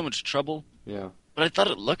it had so much trouble, Yeah, but I thought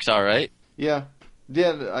it looked all right. yeah.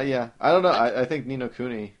 I don't know. I think Ni no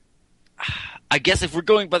Kuni. I guess if we're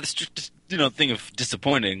going by the strict, thing of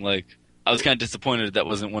disappointing, like I was kind of disappointed that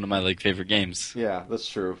wasn't one of my favorite games. Yeah, that's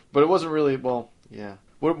true. But it wasn't really. Well, yeah.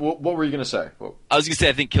 What were you gonna say? I was gonna say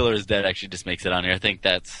I think Killer is Dead actually just makes it on here. I think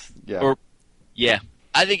that's Yeah.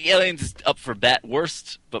 I think Aliens is up for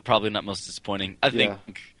worst, but probably not most disappointing. I think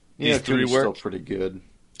these three Kuni's work. still pretty good.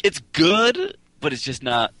 It's good, but it's just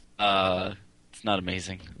not. It's not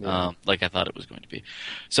amazing, like I thought it was going to be.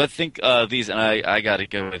 So I think these, and I gotta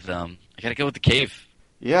go with the Cave.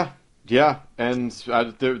 Yeah, and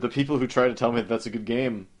the people who try to tell me that's a good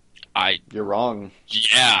game, you're wrong.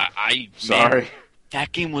 Sorry. Man,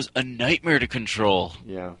 that game was a nightmare to control.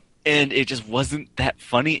 Yeah. And it just wasn't that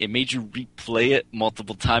funny. It made you replay it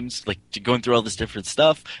multiple times, like going through all this different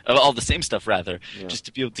stuff, all the same stuff rather, just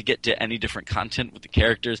to be able to get to any different content with the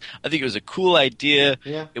characters. I think it was a cool idea.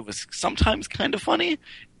 Yeah. It was sometimes kind of funny,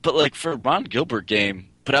 but like for a Ron Gilbert game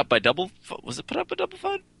put out by was it put out by Double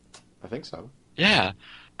Fine? I think so. Yeah,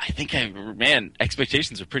 I think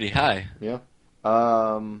expectations are pretty high. Yeah.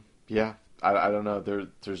 Yeah. I don't know.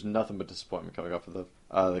 There's nothing but disappointment coming off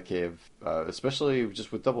of the Cave, especially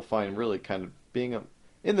just with Double Fine really kind of being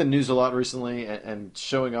in the news a lot recently and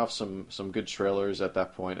showing off some good trailers at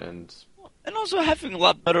that point, and also having a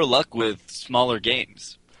lot better luck with smaller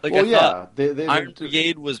games. Like Iron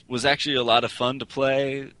Brigade was actually a lot of fun to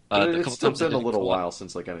play. It's still been a little while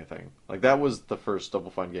since anything. Like that was the first Double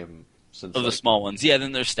Fine game since the small ones. Yeah,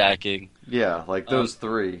 then they're stacking. Yeah, like those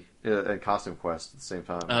three. And Costume Quest at the same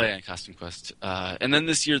time. Oh, yeah, Costume Quest. And then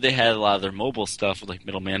this year they had a lot of their mobile stuff with,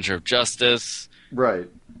 Middle Manager of Justice. Right.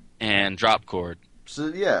 And Drop Chord. So,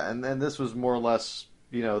 yeah, and this was more or less,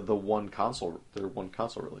 their one console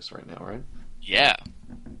release right now, right? Yeah.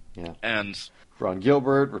 Yeah. And Ron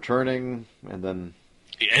Gilbert returning, and then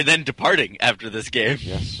departing after this game.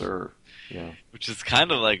 Yes, sir. Yeah. Which is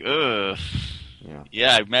kind of like, ugh. Yeah.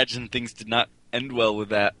 Yeah, I imagine things did not end well with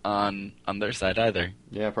that on their side either.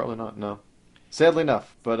 Yeah, probably not. No, sadly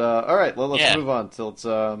enough. But all right, let's move on till it's.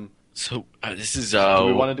 So this is. Do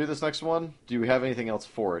we want to do this next one? Do we have anything else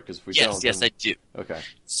for it? Because if we don't, yes, I do. Okay.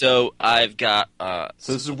 So I've got.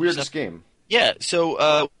 So this is Weirdest Game. Yeah.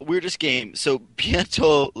 So Weirdest Game. So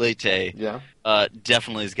Bientôt l'été. Yeah.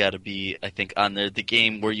 Definitely has got to be, I think, on there. The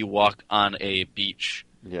game where you walk on a beach.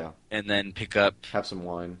 Yeah. And then have some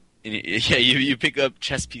wine. Yeah, you pick up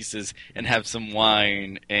chess pieces and have some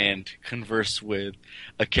wine and converse with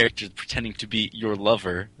a character pretending to be your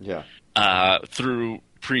lover. Yeah. Through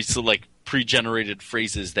pre-generated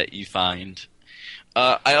phrases that you find.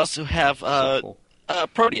 I also have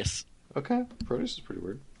Proteus. Okay, Proteus is pretty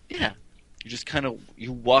weird. Yeah, you just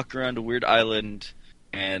you walk around a weird island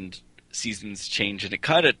and seasons change, and it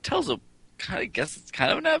kind of tells I guess it's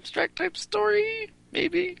kind of an abstract type story,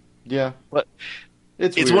 maybe. Yeah, but.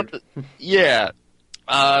 It's weird. Yeah.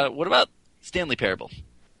 What about Stanley Parable?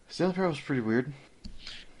 Stanley Parable's pretty weird.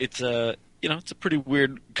 It's it's a pretty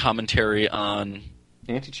weird commentary on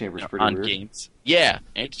Antichamber's pretty weird. Games. Yeah,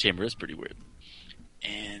 Antichamber is pretty weird.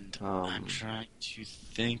 And I'm trying to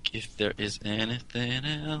think if there is anything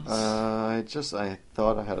else. I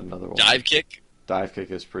thought I had another one. Dive Kick. Dive Kick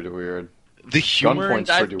is pretty weird. The humor Gunpoint's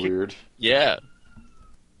pretty weird. Yeah.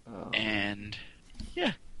 And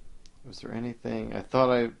yeah. Was there anything? I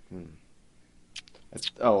thought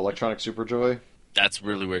Electronic Superjoy. That's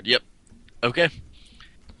really weird. Yep. Okay.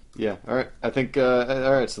 Yeah. All right. I think. All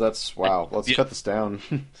right. So that's wow. Let's cut this down.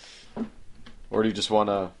 Or do you just want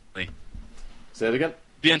to say it again?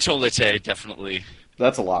 Bianciolite, definitely.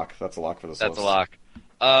 That's a lock. That's a lock for this That's a list.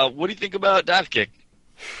 lock. What do you think about Dive Kick?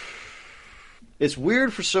 It's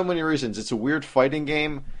weird for so many reasons. It's a weird fighting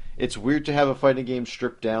game. It's weird to have a fighting game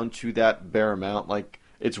stripped down to that bare amount. Like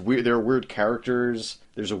it's weird. There are weird characters.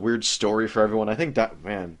 There's a weird story for everyone. I think that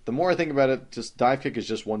man. The more I think about it, just Dive Kick is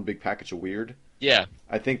just one big package of weird. Yeah.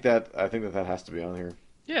 I think that that has to be on here.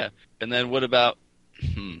 Yeah. And then what about...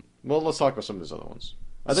 Well, let's talk about some of these other ones.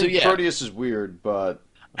 I So, think yeah. Proteus is weird, but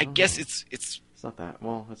I don't guess know. it's It's not that.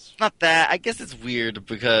 Well, it's not that. I guess it's weird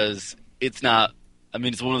because it's not... I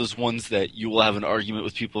mean, it's one of those ones that you will have an argument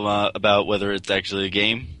with people about whether it's actually a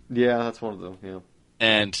game. yeah, that's one of them. Yeah,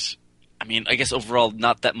 And, I mean, I guess overall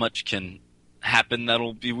not that much can happen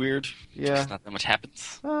that'll be weird. yeah. Because not that much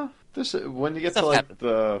happens. This when you get Stuff to like happens.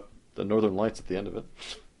 the Northern Lights at the end of it.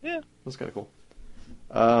 Yeah. That's kind of cool.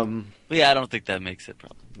 But yeah, I don't think that makes it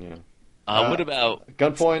probably. Yeah. What about...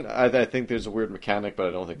 Gunpoint? I think there's a weird mechanic, but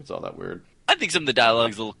I don't think it's all that weird. I think some of the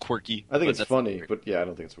dialogue is a little quirky. I think but it's that's funny, weird. but yeah, I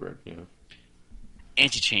don't think it's weird. Yeah.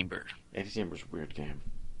 Antechamber. Antechamber's a weird game.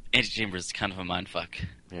 Antechamber is kind of a mindfuck.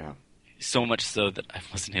 Yeah. So much so that I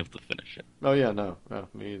wasn't able to finish it. Oh yeah, no,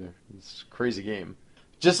 me either. It's a crazy game.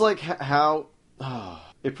 Just like how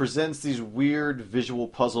it presents these weird visual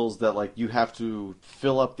puzzles that like you have to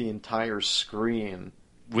fill up the entire screen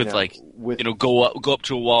With with go up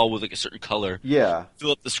to a wall with like a certain color, yeah,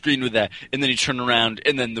 fill up the screen with that, and then you turn around,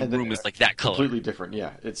 and then the And then, room is like that color. completely different.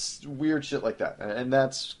 Yeah, it's weird shit like that, and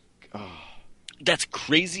that's That's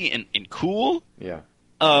crazy and cool. yeah.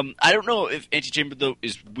 I don't know if Antechamber though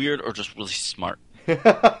is weird or just really smart,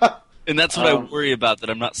 and that's what I worry about.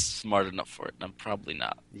 That I'm not smart enough for it, and I'm probably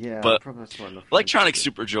not. Yeah, But I'm probably not smart enough for Electronic it.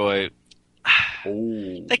 Superjoy,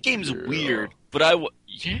 Oh, that game's yeah. weird. But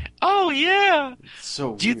yeah, oh yeah. It's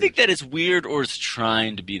so Do you weird. think that it's weird or it's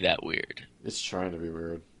trying to be that weird? It's trying to be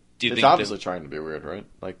weird? Do you It's think obviously trying to be weird, right?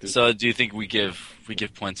 Like, there's- So do you think we give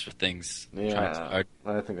points for things trying too yeah, hard?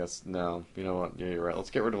 I think that's no. You know what? Yeah, you're right.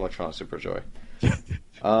 Let's get rid of Electronic Superjoy.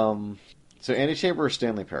 So Antechamber or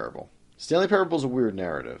Stanley Parable? Stanley Parable is a weird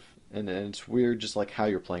narrative, and it's weird just like how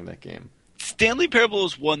you're playing that game. Stanley Parable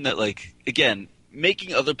is one that, like, again,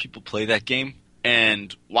 making other people play that game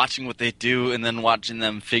and watching what they do and then watching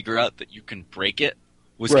them figure out that you can break it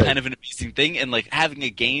was Right. kind of an amazing thing. And, like, having a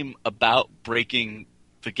game about breaking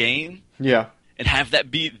the game Yeah, and have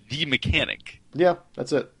that be the mechanic yeah,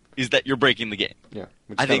 that's it. is that you're breaking the game. Yeah,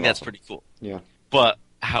 which I is think kinda that's awesome. pretty cool. Yeah, But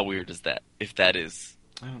how weird is that, if that is...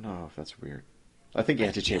 I don't know if that's weird. I think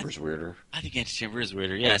Antechamber's weirder. I think Antechamber is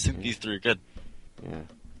weirder. Yeah, I think these three are good. Yeah.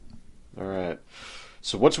 All right.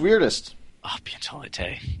 So what's weirdest? Oh,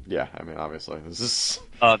 Bianciolite. Yeah, I mean, obviously, this is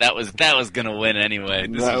Oh, that was gonna win anyway.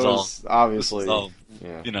 This that was all, was obviously this was all,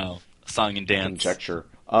 yeah, you know, song and dance. conjecture.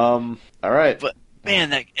 All right. But man,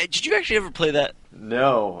 did you actually ever play that?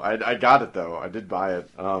 No, I got it though. I did buy it.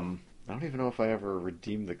 I don't even know if I ever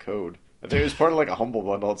redeemed the code. I think it was part of like a Humble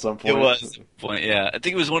Bundle at some point. It was. Point, yeah. I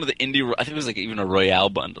think it was one of the indie. I think it was like even a Royale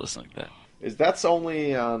bundle or something like that. That's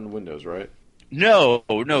only on Windows, right? No.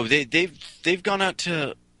 They've gone out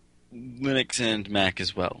to Linux and Mac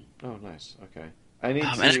as well. Oh, nice. Okay. I need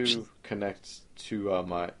and to actually- connect to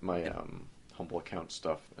my Humble account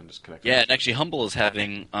stuff and just connect. Yeah, it. and actually, Humble is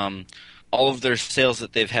having all of their sales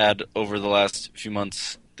that they've had over the last few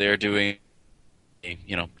months. They're doing,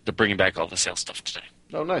 they're bringing back all the sales stuff today.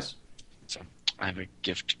 Oh, nice. So I have a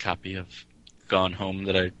gift copy of Gone Home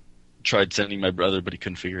that I tried sending my brother, but he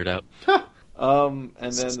couldn't figure it out. And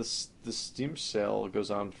then the Steam sale goes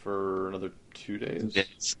on for another 2 days.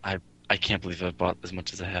 I can't believe I bought as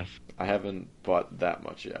much as I have. I haven't bought that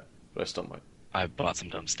much yet, but I still might. I bought some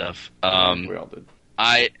dumb stuff. We all did.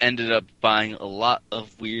 I ended up buying a lot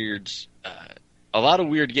of weird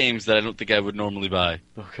games that I don't think I would normally buy.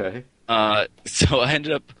 Okay. So I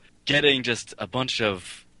ended up getting just a bunch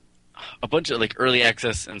of like early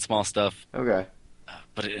access and small stuff, Okay.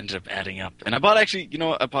 but it ended up adding up. And I bought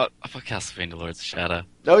I bought Castlevania Lords of Shadow.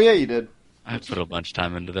 Oh yeah, you did. I put a bunch of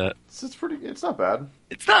time into that. It's pretty. It's not bad.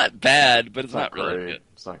 It's not bad, but it's not really great. good.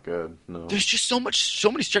 It's not good. No. There's just so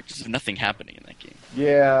many stretches of nothing happening in that game.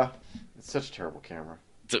 Yeah. It's such a terrible camera.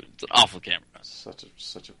 It's an awful camera. Such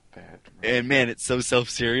a bad camera. And man, it's so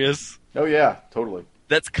self-serious. Oh yeah, totally.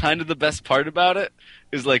 That's kind of the best part about it,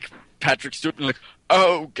 is like Patrick Stewart being like,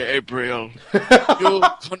 "Oh, Gabriel, you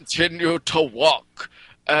continue to walk,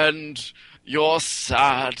 and you're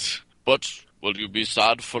sad, but will you be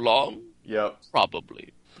sad for long? Yep.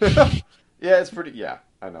 Probably." Yeah, it's pretty. Yeah,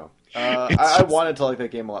 I know. I wanted to like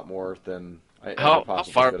that game a lot more than I How ever how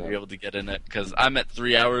possibly far could were you have. able to get in it? Because I'm at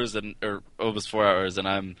 3 hours or almost 4 hours, and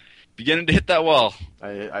I'm beginning to hit that wall.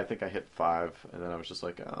 I think I hit 5, and then I was just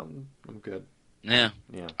like, I'm good. Yeah,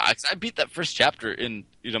 Yeah. I beat that first chapter in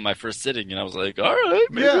my first sitting, and I was like, all right,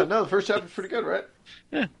 Yeah, maybe. no, the first chapter's pretty good, right?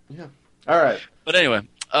 Yeah. Yeah. All right. But anyway,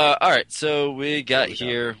 all right. So we What got do we got?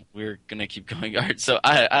 here. We're gonna keep going. All right. So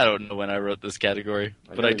I don't know when I wrote this category,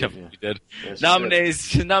 I but know I you- definitely did. Yes,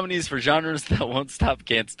 you did. Nominees for genres that won't stop,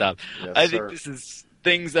 can't stop. Yes, I think sir. this is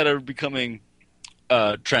things that are becoming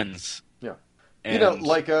trends. Yeah. And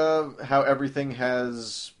Like how everything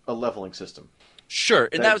has a leveling system. sure,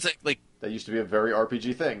 and that- that was like That used to be a very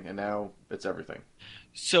RPG thing, and now it's everything.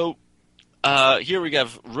 so. Here we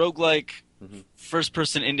have roguelike, Mhm.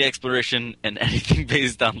 first-person indie exploration, and anything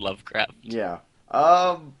based on Lovecraft. Yeah.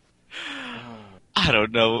 I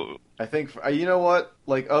don't know. I think you know what?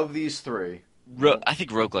 Like of these three, I think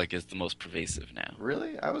roguelike is the most pervasive now.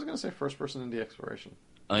 really, I was gonna say first-person indie exploration.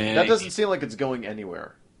 I- That doesn't seem like it's going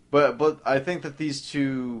anywhere. But I think that these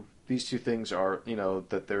two things are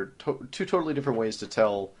that they're two totally different ways to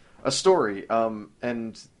tell a story.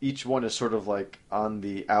 And each one is sort of like on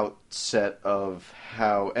the outset of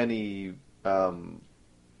how any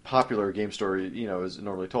popular game story is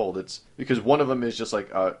normally told. It's because one of them is just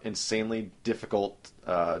like insanely difficult.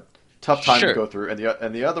 Tough time Sure. to go through,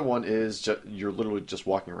 and the other one is you're literally just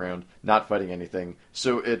walking around, not fighting anything.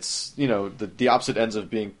 So it's the opposite ends of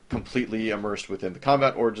being completely immersed within the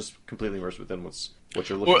combat, or just completely immersed within what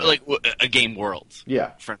you're looking Or at. like a game world,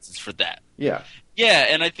 Yeah, for instance, for that. yeah, Yeah,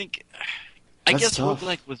 and I think, I That's guess tough.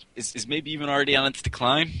 roguelike is maybe even already on its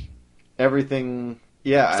decline. everything.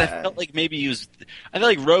 Yeah, 'Cause I felt like I feel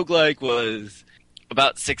like roguelike was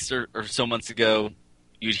about 6 or so months ago.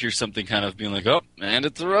 You'd hear something kind of being like, "Oh, and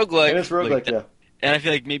it's a roguelike." and it's roguelike. Like, Yeah, and I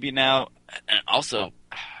feel like maybe now, and also,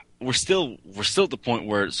 we're still at the point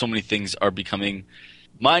where so many things are becoming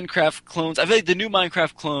Minecraft clones. I feel like the new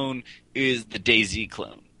Minecraft clone is the DayZ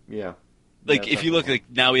clone. yeah. Like Yeah, if you look, definitely.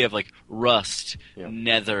 like now we have like Rust, Yeah.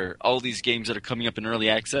 Nether, all these games that are coming up in early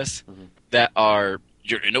access Mhm. that are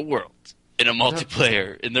you're in a world, in a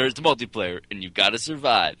multiplayer, and there's a multiplayer, and you got to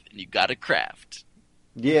survive, and you got to craft.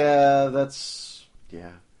 Yeah,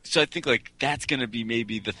 yeah. So I think like that's gonna be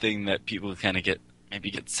maybe the thing that people kind of get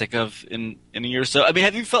sick of in a year or so. I mean,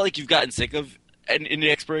 have you felt like you've gotten sick of in the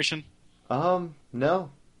exploration? No,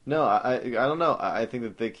 I don't know. I think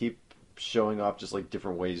that they keep showing off just like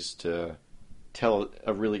different ways to tell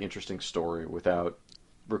a really interesting story without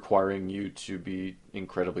requiring you to be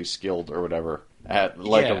incredibly skilled or whatever at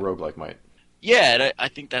like Yeah. a roguelike might. Yeah, and I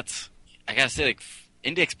think that's I gotta say like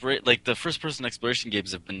indie exploration, like the first person exploration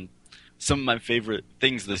games have been some of my favorite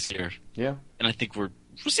things this year. Yeah. And I think we're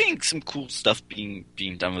seeing some cool stuff being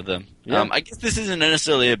done with them. Yeah. I guess this isn't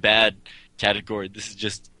necessarily a bad category. This is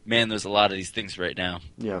just man, there's a lot of these things right now.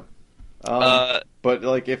 Yeah. But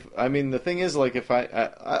like the thing is like if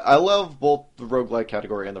I love both the roguelike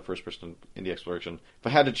category and the first person indie exploration. If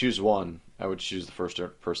I had to choose one, I would choose the first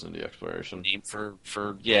person indie exploration. Name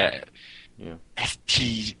for yeah. Yeah.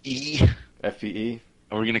 FPE. FPE?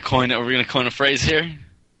 Are we gonna coin a phrase here?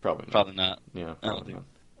 Probably not. Probably not. Yeah. I don't Probably think-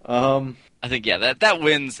 not. I think that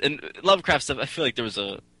wins. And Lovecraft stuff, I feel like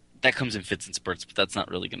that comes in fits and spurts, but that's not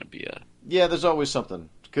really gonna be a. Yeah, there's always something.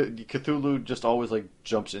 Cthulhu just always like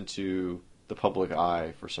jumps into the public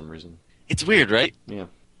eye for some reason. It's weird, right? Yeah,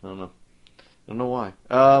 I don't know. I don't know why.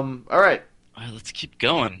 All right. All right, let's keep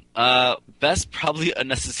going. Best probably a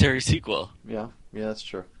necessary sequel. Yeah, that's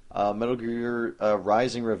true. Metal Gear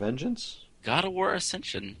Rising: Revengeance, God of War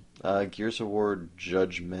Ascension. Gears of War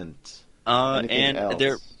Judgment. Anything And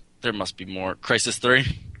else? there must be more. Crisis 3.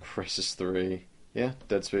 Crisis 3. Yeah,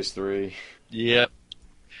 Dead Space 3. Yep.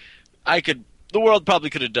 The world probably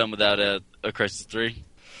could have done without a Crisis 3.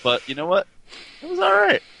 But you know what? It was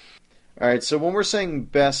alright. All right, so when we're saying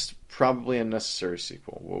best, probably a necessary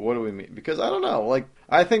sequel, what do we mean? Because I don't know. Like,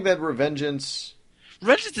 I think that Revengeance.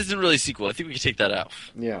 Revengeance isn't really a sequel. I think we can take that out.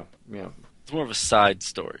 Yeah, It's more of a side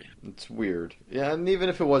story. it's weird. Yeah, and even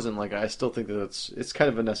if it wasn't, like, I still think that it's kind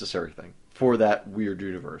of a necessary thing for that weird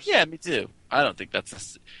universe. Yeah, me too. I don't think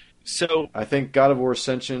that's so. I think God of War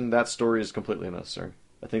Ascension, that story is completely unnecessary.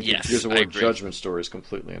 I think Yes, the Gears of I War agree. Judgment story is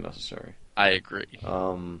completely unnecessary. I agree.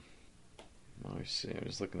 Let me see. I'm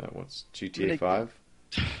just looking at what's GTA 5.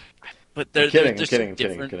 But they're kidding, they're I'm kidding, so I'm kidding, I'm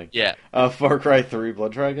different. kidding. Yeah, Far Cry 3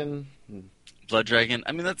 Blood Dragon. Blood Dragon.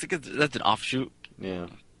 I mean, that's an offshoot. Yeah.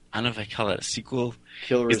 I don't know if I call that a sequel.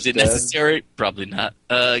 Killer Is is it Dead. necessary? Probably not.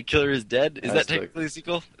 Killer is Dead. Is That's that technically a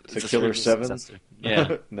sequel? To It's a Killer spiritual 7. successor.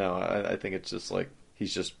 Yeah. No, I think it's just like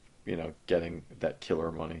he's just getting that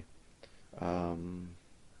killer money.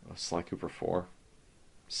 Sly Cooper 4.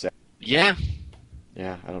 Yeah.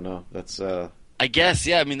 Yeah, I don't know. That's I guess,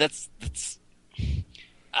 yeah. I mean, that's.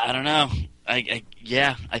 I don't know.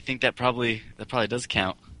 Yeah. I think that probably does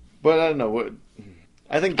count. But I don't know what.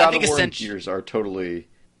 I think I God think of War and Gears are totally.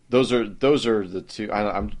 Those are the two.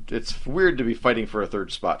 I'm. It's weird to be fighting for a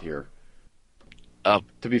third spot here.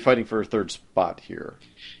 To be fighting for a third spot here.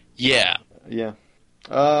 Yeah. Yeah.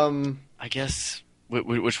 I guess.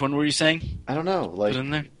 Which one were you saying? I don't know. Like, Put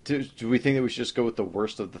in there. do we think that we should just go with the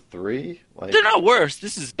worst of the three? Like, They're not worse.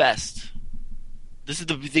 This is best. This is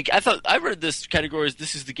the. I thought I read this category as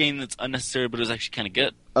this is the game that's unnecessary, but it was actually kind of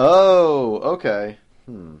good. oh, okay.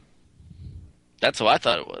 That's how I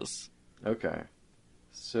thought it was. Okay.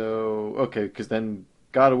 So, okay, because then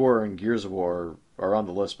God of War and Gears of War are on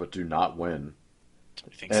the list, but do not win. Do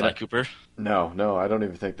you think Sly Cooper? No, I don't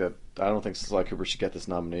even think that. I don't think Sly Cooper should get this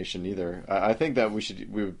nomination either. I think that we should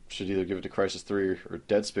either give it to Crysis 3 or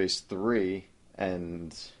Dead Space 3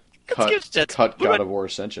 and cut God of War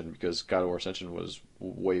Ascension, because God of War Ascension was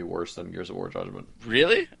way worse than Gears of War Judgment.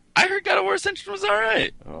 Really? I heard God of War Ascension was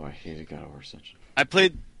alright. Oh, I hated God of War Ascension. I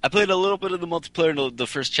played a little bit of the multiplayer in the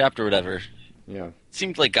first chapter or whatever. Yeah. It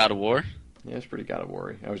seemed like God of War. Yeah, it's pretty God of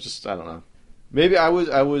War-y. I don't know. Maybe I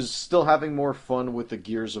was still having more fun with the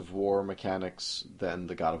Gears of War mechanics than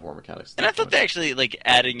the God of War mechanics. And I thought they actually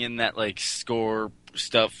adding in that score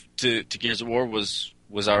stuff to Gears of War was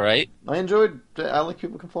alright. I enjoyed. I like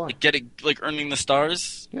People Can Fly. Earning the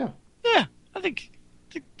stars. Yeah. Yeah, I think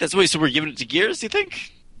that's the way. So we're giving it to Gears. Do you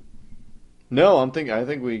think? No, I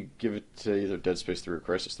think we give it to either Dead Space 3 or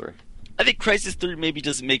Crysis 3. I think Crysis 3 maybe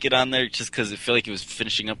doesn't make it on there just because I feel like it was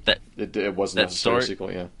finishing up that. It wasn't that necessary story.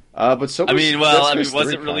 Sequel, yeah. But so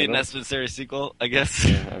was it really a necessary sequel? I guess.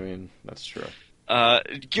 Yeah, I mean that's true.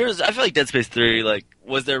 Gears. I feel like Dead Space 3.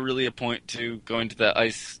 Was there really a point to going to that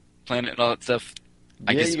ice planet and all that stuff?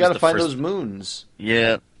 I guess you got to find those moons.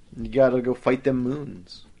 Yeah, you got to go fight them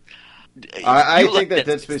moons. I think that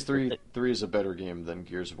Dead Space 3 is a better game than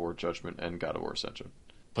Gears of War Judgment and God of War Ascension.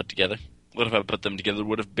 Put together. What if I put them together?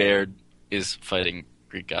 What if Baird is fighting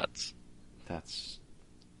Greek gods? That's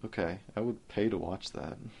okay. I would pay to watch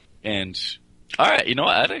that. And all right, you know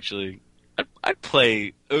what? I'd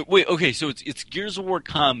play. Wait, okay. So it's Gears of War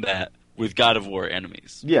combat with God of War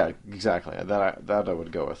enemies. Yeah, exactly. That I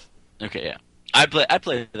would go with. Okay, yeah. I'd play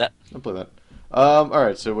that. I'd play that. All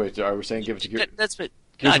right. So wait, are we saying give it to Gears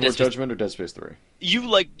of War Judgment or Dead Space 3?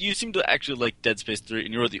 You seem to actually like Dead Space 3,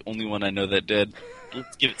 and you're the only one I know that did.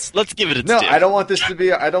 Let's give it its No, due. I don't want this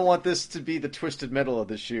to be the Twisted Metal of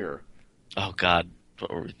this year. Oh God,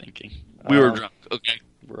 what were we thinking? We were drunk. Okay.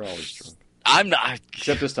 We're always drunk. I'm not.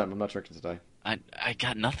 Except this time, I'm not drinking today. I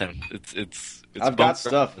got nothing. It's I've got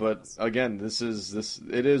stuff, but again, it is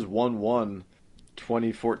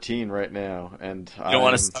 1/1/2014 right now, and you don't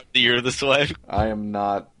want to start the year this way. I am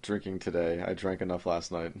not drinking today. I drank enough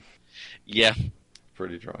last night. Yeah,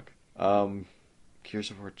 pretty drunk.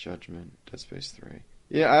 Gears of War Judgment, Dead Space 3.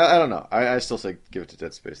 Yeah, I don't know. I still say give it to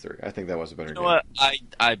Dead Space 3. I think that was a better game. What?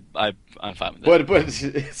 I'm fine with that. But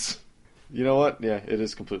it's you know what? Yeah, it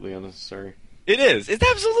is completely unnecessary. It is. It's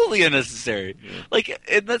absolutely unnecessary. Yeah.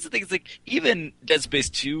 And that's the thing. It's even Dead Space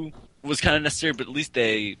 2 was kind of necessary, but at least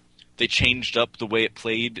they changed up the way it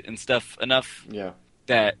played and stuff enough. Yeah.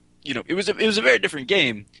 That it was a very different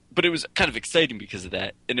game, but it was kind of exciting because of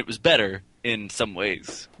that, and it was better in some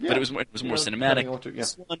ways. Yeah. But it was more cinematic.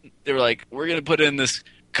 This one, they were like, we're gonna put in this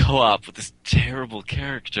co-op with this terrible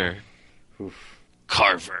character,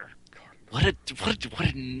 Carver. What a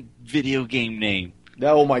video game name.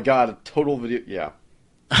 Oh my God, a total video. Yeah.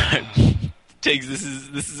 Tiggs, this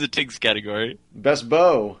is a Tiggs category. Best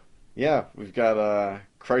bow. Yeah, we've got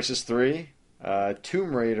Crysis 3,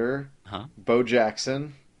 Tomb Raider, Bo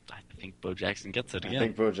Jackson. I think Bo Jackson gets it again. I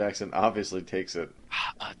think Bo Jackson obviously takes it.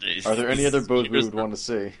 Are there any other bows we would want to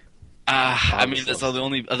see? I mean, that's all the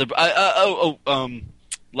only other.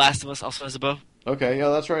 Last of Us also has a bow. Okay, yeah,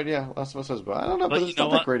 that's right. Yeah, Last of Us has a bow. I don't know, but it's not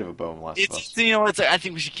that great of a bow in Last of Us. I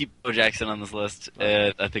think we should keep Bo Jackson on this list.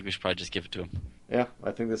 I think we should probably just give it to him. Yeah, I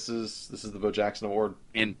think this is the Bo Jackson Award.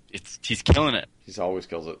 And he's killing it. He always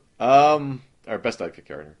kills it. Our best dive kick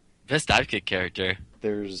character. Best dive kick character.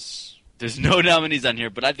 There's no nominees on here,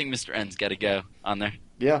 but I think Mr. N's got to go on there.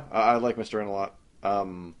 Yeah, I like Mr. N a lot.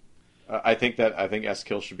 I think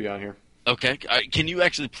S-Kill should be on here. Okay, can you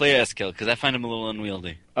actually play S-Kill? Because I find him a little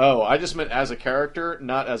unwieldy. Oh, I just meant as a character,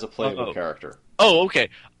 not as a playable character. Oh, okay.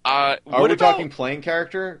 Are we talking playing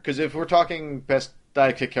character? Because if we're talking best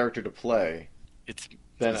dive kick character to play,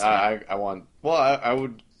 I want. Well, I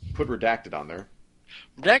would put Redacted on there.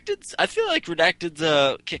 I feel like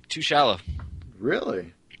Redacted's kick too shallow.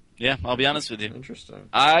 Really? Yeah, I'll be honest with you. Interesting.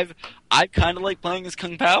 I kind of like playing as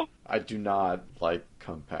Kung Pao. I do not like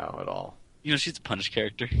Kung Pao at all. You know, she's a punish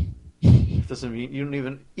character. It doesn't mean you don't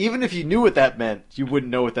even if you knew what that meant, you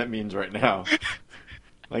wouldn't know what that means right now.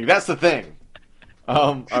 Like that's the thing.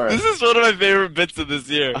 All right. This is one of my favorite bits of this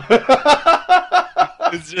year.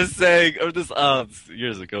 It's just saying, or this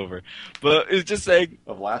years ago over, but it's just saying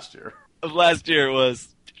of last year. Of last year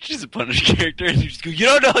was she's a punish character, and you just go, you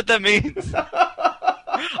don't know what that means.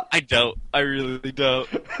 I don't. I really don't.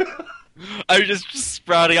 I'm just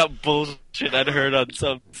sprouting out bullshit I'd heard on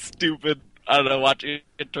some stupid, I don't know, watching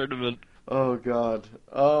a tournament. Oh God.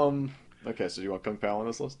 Okay, so you want Kung Pao on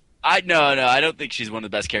this list? No, I don't think she's one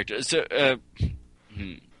of the best characters. So,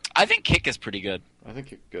 I think Kick is pretty good. I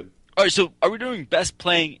think you're good. All right, so are we doing best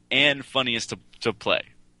playing and funniest to play?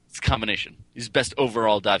 It's a combination. He's best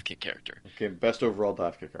overall dive kick character. Okay, best overall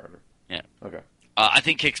dive kick character. Yeah. Okay. I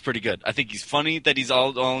think Kick's pretty good. I think he's funny that he's all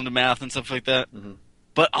into math and stuff like that. Mm-hmm.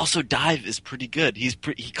 But also Dive is pretty good. He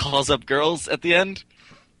calls up girls at the end,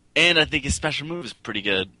 and I think his special move is pretty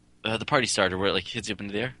good. The party starter where it like hits you up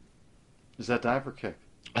into the air. Is that dive or kick?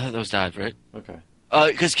 I thought that was Dive, right? Okay.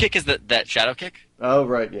 Because Kick is that shadow kick. Oh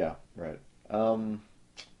right, yeah, right.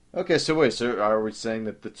 Okay, so wait, so are we saying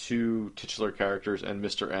that the two titular characters and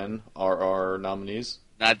Mr. N are our nominees?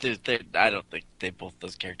 I don't think both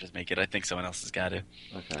those characters make it. I think someone else has got to.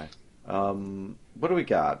 Okay. What do we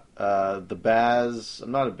got? The Baz.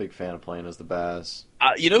 I'm not a big fan of playing as the Baz.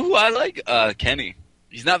 You know who I like? Kenny.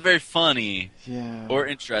 He's not very funny or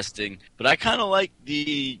interesting, but I kind of like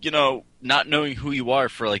the, not knowing who you are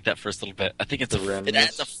for like that first little bit. I think it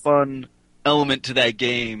adds a fun element to that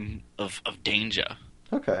game of danger.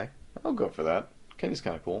 Okay, I'll go for that. Kenny's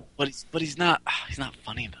kind of cool, but he's not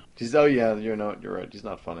funny though. You're right. He's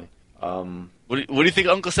not funny. What do you think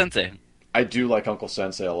of Uncle Sensei? I do like Uncle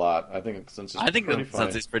Sensei a lot. I think Uncle Sensei's pretty funny.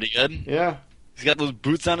 Sensei's pretty good. Yeah, he's got those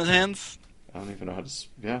boots on his hands. I don't even know how to.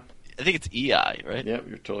 Yeah, I think it's EI, right? Yeah,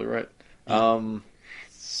 you're totally right.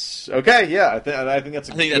 Okay, yeah, I think that's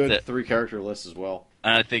a good three-character list as well.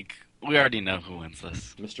 And I think we already know who wins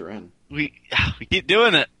this. Mr. N. We keep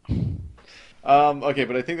doing it. Okay,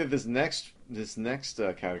 but I think that this next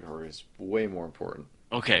category is way more important.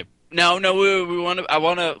 Okay. No, I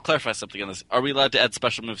want to clarify something on this. Are we allowed to add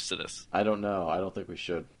special moves to this? I don't know. I don't think we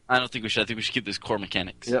should. I don't think we should. I think we should keep this core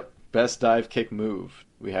mechanics. Yep. Best dive kick move.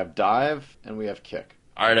 We have dive and we have kick.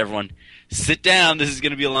 All right, everyone. Sit down. This is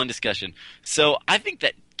going to be a long discussion. So I think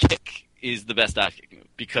that kick is the best dive kick move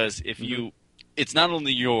because if it's not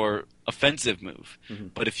only your offensive move,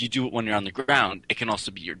 but if you do it when you're on the ground, it can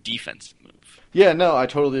also be your defensive move. Yeah, no, I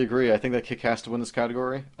totally agree. I think that kick has to win this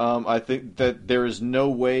category. I think that there is no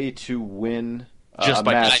way to win a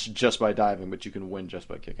match just by diving, but you can win just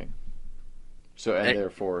by kicking. So,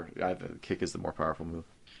 therefore, I think kick is the more powerful move.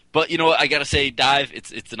 But you know what? I gotta say, dive.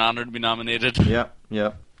 It's an honor to be nominated. Yeah.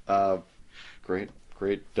 Great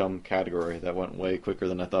dumb category that went way quicker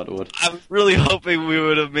than I thought it would. I was really hoping we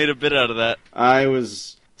would have made a bit out of that. I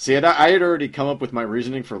had already come up with my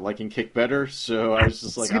reasoning for liking kick better, so I was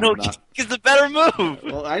just like, kick is the better move.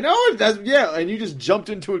 Well, I know it. And you just jumped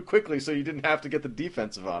into it quickly, so you didn't have to get the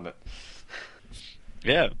defensive on it.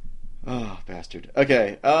 Yeah. Oh, bastard.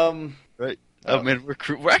 Okay. Right. Oh man,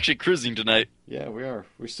 we're actually cruising tonight. Yeah, we are.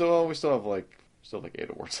 We still have like 8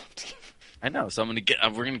 awards left to give. I know. So we're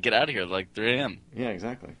gonna get out of here at like 3 a.m. Yeah,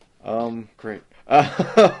 exactly. Great.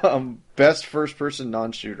 Best first-person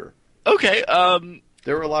non-shooter. Okay.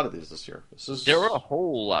 There were a lot of these this year. There were a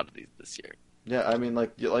whole lot of these this year. Yeah, I mean,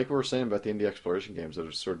 like we were saying about the indie exploration games that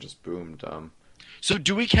have sort of just boomed. So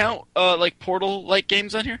do we count like Portal-like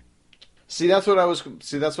games on here? See, that's what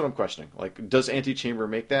I'm questioning. Like, does Antichamber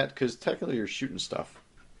make that? Because technically, you're shooting stuff.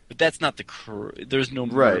 But that's not the there's no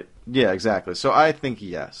right. Yeah, exactly. So I think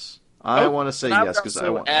yes. I want to say yes because I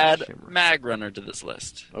want to add Mag Runner to this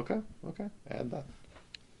list. Okay, add that.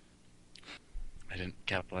 I didn't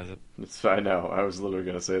capitalize it. I know. I was literally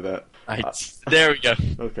going to say that. There we go.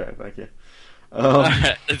 Okay, thank you.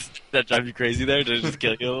 Does that drive you crazy there? Did it just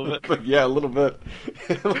kill you a little bit? Yeah, a little bit.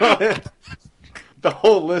 The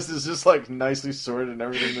whole list is just like nicely sorted and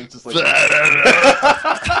everything. That's just like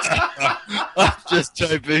I'm just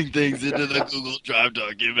typing things into the Google Drive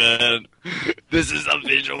document. This is a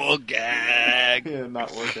visual gag. Yeah,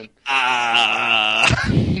 not working.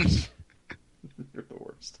 You're the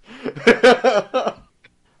worst.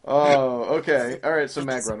 Oh, okay. All right. So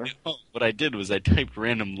Mag Runner. What I did was I typed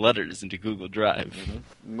random letters into Google Drive.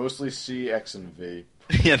 Mostly C, X, and V.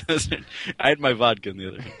 Yeah, I had my vodka in the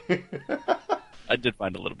other hand. I did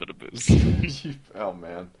find a little bit of booze. Oh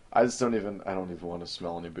man, I don't even want to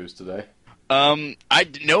smell any booze today.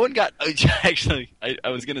 No one got actually. I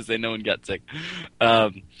was gonna say no one got sick.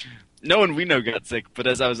 No one we know got sick. But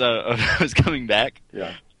as I was I was coming back,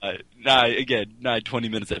 Yeah. 20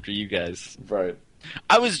 minutes after you guys. Right.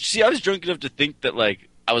 I was drunk enough to think that like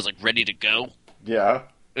I was like ready to go, Yeah.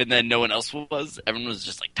 and then no one else was. Everyone was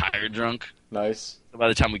just like tired drunk. Nice. By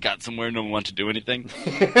the time we got somewhere, no one wanted to do anything.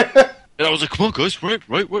 And I was like, "Come on, guys, right,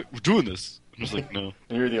 we're doing this." And I was like, "No."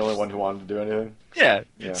 And you're the only one who wanted to do anything? Yeah.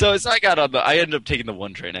 Yeah. So I got on I ended up taking the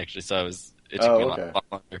one train actually. So it took me a lot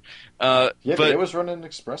longer. Yeah, but it was running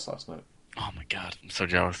express last night. oh my god, I'm so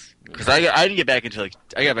jealous because I didn't get back until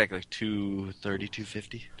I got back like 2:30,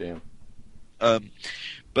 2:50. Damn.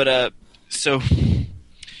 So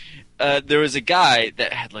there was a guy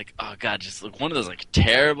that had like, oh god, just like one of those like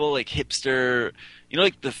terrible like hipster,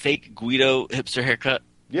 like the fake Guido hipster haircut,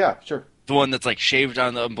 Yeah, sure. the one that's like shaved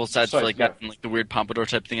on both sides for like yeah. that and like the weird pompadour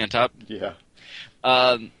type thing on top. Yeah.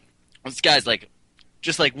 This guy's like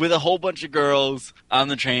just like with a whole bunch of girls on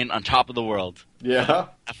the train on top of the world. Yeah.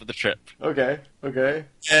 Half of the trip. Okay.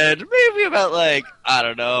 And maybe about like, I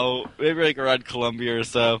don't know, maybe like around Columbia or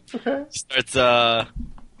so. Okay.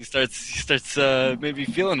 He starts maybe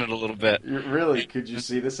feeling it a little bit. Really? Could you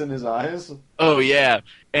see this in his eyes? Oh yeah.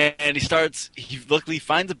 And he luckily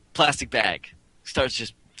finds a plastic bag. Starts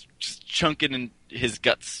just chunking in his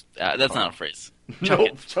guts. That's not a phrase.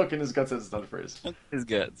 Nope. Chunking his guts is not a phrase. Chunking his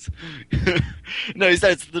guts. No, he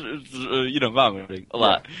starts vomiting a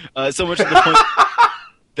lot. So much to the point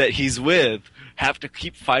that he's with have to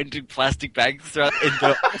keep finding plastic bags throughout and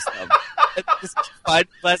don't force them. And just find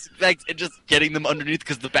plastic bags and just getting them underneath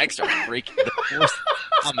because the bag starts breaking. The force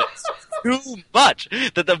vomits too much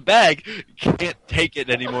that the bag can't take it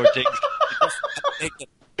anymore.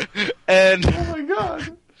 And Oh my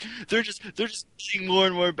god. they're just getting more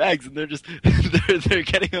and more bags, and they're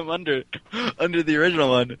getting them under the original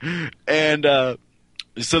one, and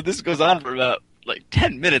so this goes on for about like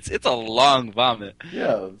 10 minutes. It's a long vomit.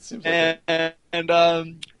 Yeah, it seems like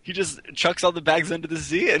and he just chucks all the bags into the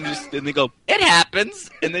sea, and they go, "It happens,"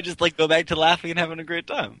 and they just like go back to laughing and having a great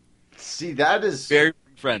time. See, that is Very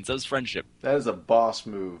friends. That was friendship. That is a boss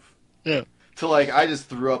move. Yeah. To like, I just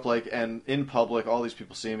threw up like, and in public, all these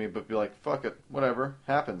people see me, but be like, "Fuck it, whatever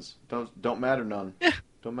happens. Don't matter none. Yeah.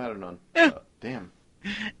 Don't matter none." Yeah. Damn.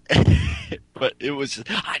 But it was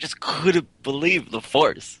I just couldn't believe the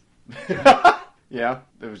force. Yeah,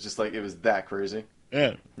 it was just like it was that crazy.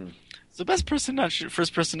 Yeah. It's the best first person not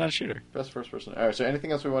shooter. Best first person. All right. So,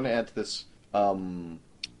 anything else we want to add to this?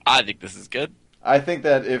 I think this is good. I think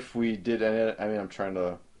that if we did, I'm trying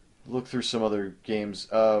to look through some other games.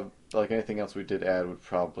 Like anything else we did add would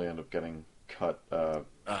probably end up getting cut.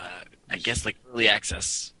 I guess like early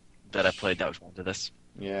access that I played that was into this.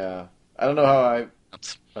 Yeah, I don't know how I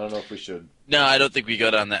don't know if we should. No, I don't think we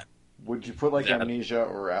go down that. Would you put like Yeah. Amnesia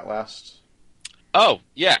or Outlast? Oh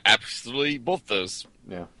yeah, absolutely, both those.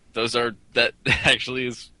 Yeah. Those are that actually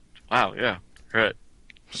is. Wow, yeah, right.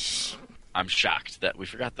 I'm shocked that we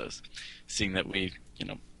forgot those, seeing that we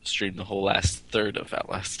streamed the whole last third of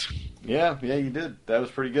Outlast. Yeah, you did. That was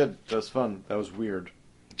pretty good. That was fun. That was weird.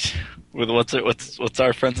 With what's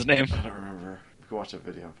our friend's name? I don't remember. We can watch that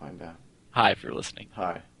video and find out. Hi, if you're listening.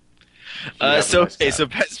 Hi. You have a So nice cat.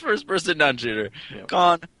 best first person non-shooter. Yep.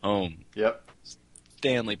 Gone Home. Yep.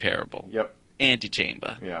 Stanley Parable. Yep.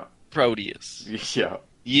 Antichamber. Yeah. Proteus. Yeah.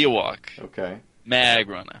 Ewok. Okay. Mag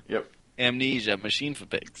Runner. Yep. Amnesia. Machine for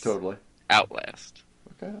Pigs. Totally. Outlast.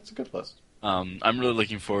 Okay, that's a good list. I'm really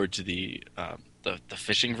looking forward to the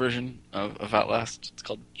fishing version of Outlast. It's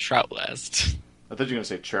called Troutlast. I thought you were going to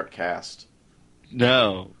say Troutcast.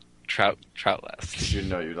 No, Troutlast. You didn't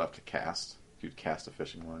know you'd have to cast. You'd cast a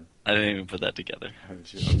fishing line. I didn't even put that together. How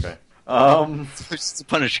did you? Okay. It's just a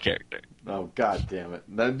Punished character. Oh, god damn it.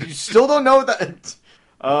 You still don't know that.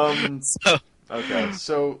 So Okay,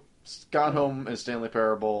 so Gone Home and Stanley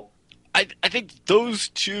Parable I think those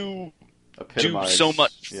two do epitomize. so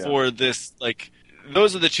much Yeah. for this. Like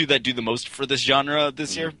those are the two that do the most for this genre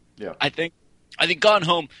this year. Yeah. I think Gone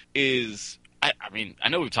Home is. I mean, I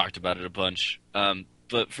know we've talked about it a bunch,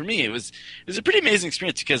 but for me, it was a pretty amazing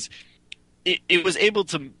experience because it was able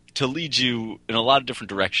to lead you in a lot of different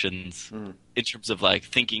directions in terms of like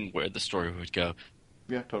thinking where the story would go.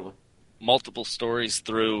 Yeah, totally. Multiple stories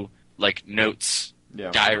through like notes,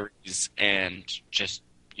 Yeah. diaries, and just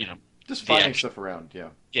Just the finding action. stuff around, yeah.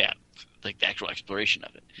 Yeah, like the actual exploration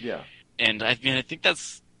of it. Yeah. And I mean, I think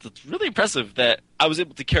that's really impressive that I was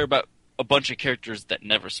able to care about a bunch of characters that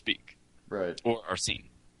never speak Right. or are seen.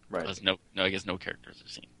 Right. Because I guess no characters are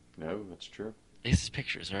seen. No, that's true. It's just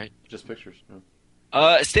pictures, right? Just pictures.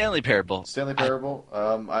 No. Stanley Parable. Stanley Parable.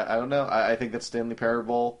 I don't know. I think that Stanley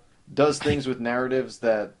Parable does things with narratives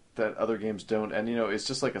that other games don't, and it's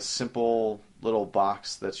just like a simple little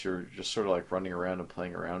box that you're just sort of like running around and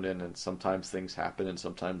playing around in, and sometimes things happen and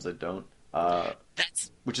sometimes they don't.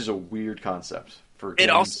 That's Which is a weird concept for it.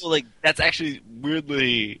 games. Also, like that's actually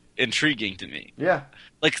weirdly intriguing to me. Yeah,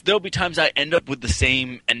 Like there'll be times I end up with the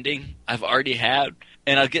same ending I've already had,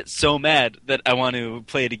 and I'll get so mad that I want to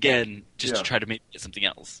play it again just to Yeah. try to maybe get something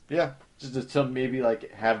else. yeah. Just to maybe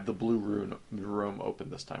like have the blue room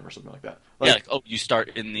open this time or something like that. Yeah, like, oh, you start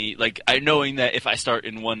in the I knowing that if I start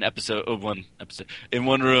in one episode in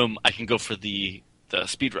one room, I can go for the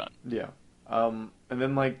speed run. Yeah. And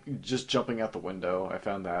then like just jumping out the window, I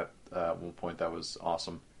found that at one point that was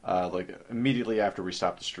awesome. Like immediately after we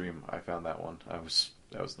stopped the stream, I found that one. That was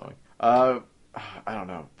annoying. I don't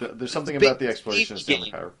know. There's something about the exploration that's baby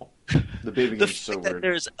really powerful. The baby The game's so fact that weird.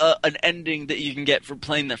 there's an ending that you can get for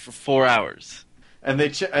playing that for 4 hours. And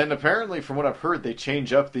and apparently, from what I've heard, they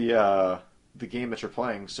change up the game that you're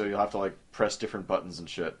playing, so you'll have to like press different buttons and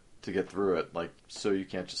shit to get through it. Like, so you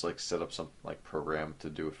can't just like set up some like program to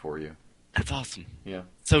do it for you. That's awesome. Yeah,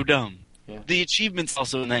 So dumb. Yeah. The achievements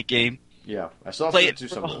also in that game. yeah. I still have Play to it do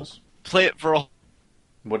for some a of whole- those. Play it for a.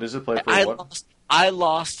 What is it? Play for I what?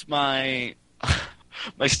 lost my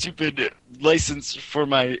my stupid license for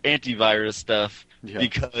my antivirus stuff Yeah.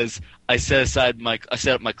 because I set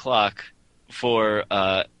up my clock for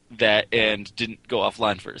that and didn't go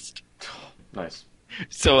offline first. Nice.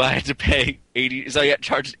 So I had to pay $80. So I got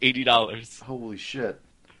charged $80 Holy shit.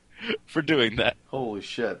 for doing that. Holy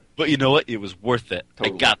shit. But you know what? It was worth it.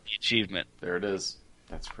 Totally. I got the achievement. There it is.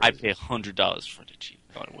 That's I crazy. pay $100 for the achievement.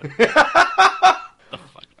 The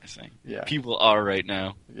fuck am I saying? Yeah. People are right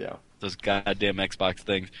now. Yeah. Those goddamn Xbox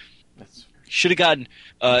things. That's Should have gotten.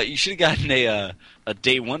 You should have gotten a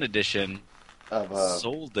day one edition. of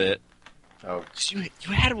Sold it. oh 'Cause you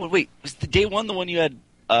had one. Wait, was the day one the one you had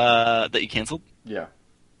that you canceled? yeah.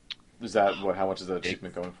 Is that what? How much is that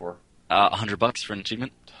achievement going for? $100 for an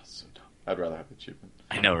achievement. That's so dumb. I'd rather have the achievement.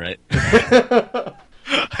 I know, right?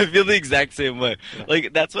 I feel the exact same way. Yeah.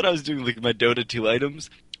 Like that's what I was doing. Like my Dota 2 items.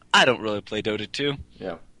 I don't really play Dota 2,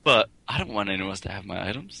 Yeah. but I don't want anyone else to have my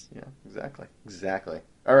items. Yeah. Exactly.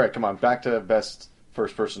 All right, come on. Back to best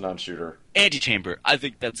first-person non-shooter. Antichamber. I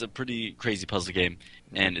think that's a pretty crazy puzzle game,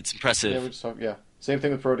 and it's impressive. Yeah, we just talked. Yeah. Same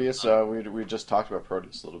thing with Proteus. We just talked about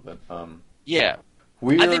Proteus a little bit. Yeah. I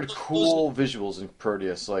Weird, think cool visuals in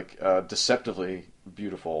Proteus, like deceptively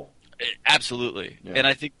beautiful. Absolutely. Yeah. And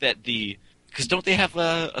I think that because don't they have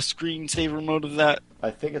a screensaver mode of that? I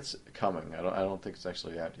think it's coming. I don't think it's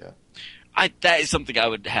actually out yet. That is something I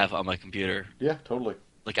would have on my computer. Yeah, totally.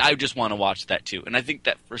 Like I just want to watch that too. And I think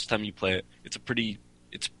that first time you play it, it's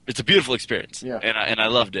a beautiful experience. Yeah. And I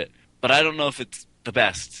loved it. But I don't know if it's the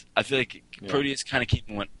best. I feel like Yeah. Proteus kind of came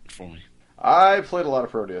and went for me. I played a lot of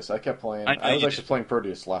Proteus. I kept playing. I know I was you actually playing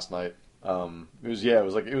Proteus last night. It was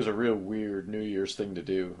a real weird New Year's thing to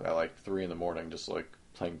do at like 3 a.m, just like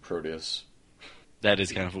playing Proteus. That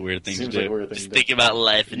is kind of a weird thing Seems to do. like a weird thing Just to do. thinking about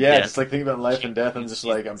life and Yeah, death. just like thinking about life and death. I'm just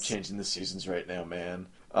like, I'm Seasons. changing the seasons right now, man.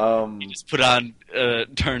 You just put on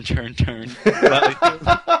turn. For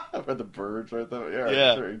the birds, right there. Yeah,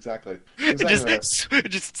 Yeah. sure, exactly.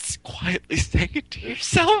 just quietly saying it to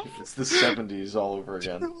yourself. It's the 70s all over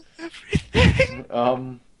again. Everything.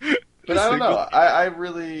 But I don't know. I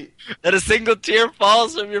really That a single tear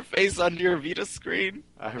falls from your face onto your Vita screen.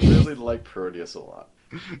 like Proteus a lot.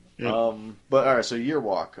 Yeah. But all right, so Year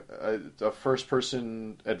Walk, a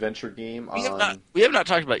first-person adventure game on. We have not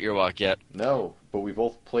talked about Earwalk yet. No, but we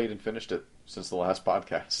both played and finished it since the last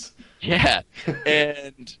podcast. Yeah,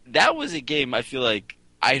 and that was a game I feel like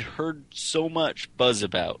I'd heard so much buzz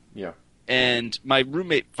about. Yeah. And my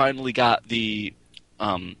roommate finally got the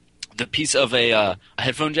piece of a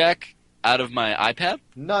headphone jack out of my iPad.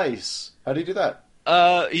 Nice. How do you do that?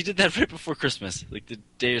 He did that right before Christmas, like the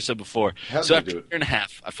day or so before. How So did after he a do year and a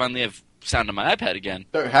half, I finally have sound on my iPad again.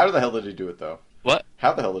 How the hell did he do it, though? What?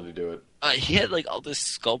 How the hell did he do it? He had like all these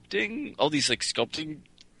sculpting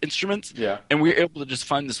instruments, Yeah. and we were able to just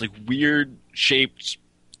find this like weird shaped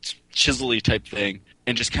chisel-y type thing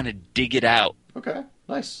and just kind of dig it out. Okay.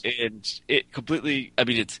 Nice. And it completely, I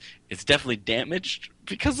mean, it's definitely damaged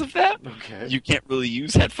because of that. Okay. You can't really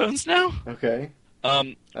use headphones now. Okay.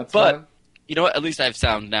 That's But fine. you know what? At least I have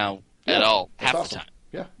sound now at Yeah, all, that's half awesome. the time.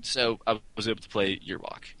 Yeah. So I was able to play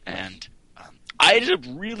Yearwalk, and I ended up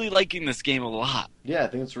really liking this game a lot. Yeah, I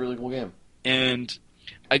think it's a really cool game. And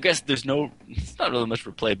I guess it's not really much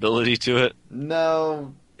replayability to it,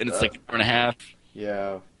 No. and it's like an hour and a half.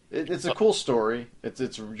 Yeah. It's a cool story.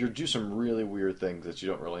 You do some really weird things that you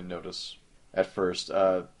don't really notice at first.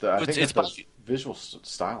 I think It's that the visual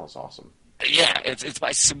style is awesome. Yeah, it's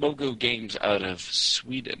by Simogo Games out of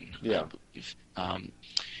Sweden, Yeah. I believe.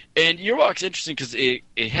 And Earwalk's interesting because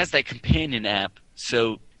it has that companion app.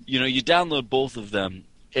 So, you download both of them,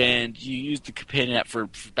 and you use the companion app for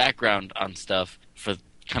background on stuff for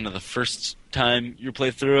kind of the first time you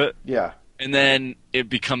play through it. Yeah. And then it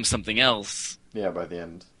becomes something else Yeah, by the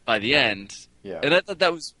end. Yeah. And I thought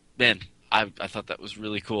that was, man, I thought that was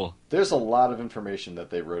really cool. There's a lot of information that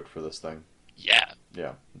they wrote for this thing. Yeah.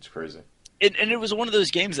 Yeah, it's crazy. And it was one of those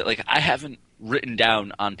games that, like, I haven't written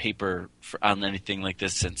down on paper on anything like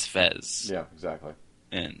this since Fez. Yeah, exactly.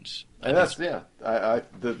 And that's,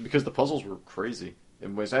 because the puzzles were crazy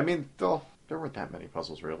in ways. I mean, there weren't that many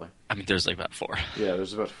puzzles, really. I mean, there's like about 4. Yeah,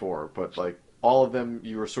 there's about 4, but, like, all of them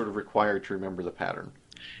you were sort of required to remember the pattern.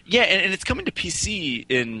 Yeah, and it's coming to PC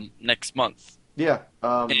in next month. Yeah,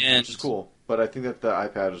 which is cool. But I think that the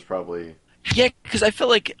iPad is probably... Yeah, because I felt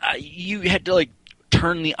like you had to, like,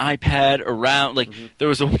 turn the iPad around. Like, there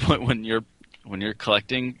was a point when you're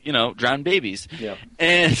collecting, drowned babies. Yeah.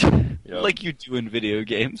 And like you do in video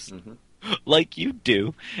games. Like you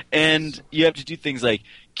do. And you have to do things like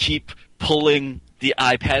keep pulling the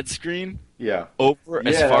iPad screen over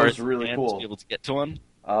as far as really you cool. to be able to get to one.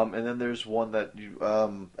 And then there's one that you,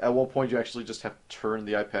 at one point you actually just have to turn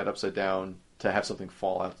the iPad upside down to have something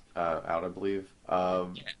fall out, I believe.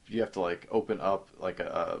 You have to, like, open up, like,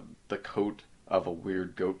 the coat of a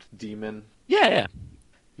weird goat demon. Yeah.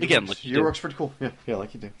 Again, Earwalk's pretty cool. Yeah,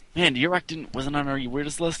 like you do. Man, Earwalk wasn't on our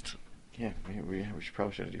weirdest list. Yeah, we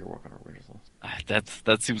probably should have Earwalk on our weirdest list.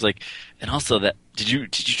 That seems like, and also that did you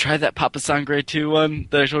try that Papa Sangre 2 one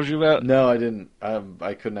that I told you about? No, I didn't.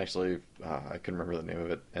 I couldn't actually. I couldn't remember the name of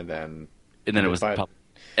it, and then it was I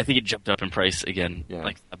think it jumped up in price again,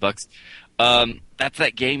 like $5. That's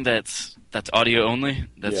that game that's audio only.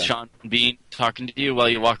 That's Sean Bean talking to you while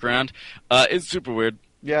you walk around. It's super weird.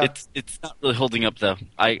 Yeah, it's not really holding up though.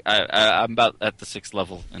 I'm about at the 6th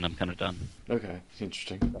level and I'm kind of done. Okay,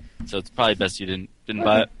 interesting. So it's probably best you didn't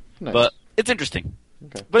buy it, but it's interesting.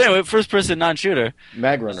 Okay. But anyway, first person non-shooter.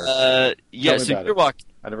 Mag Runner. So Earwalk.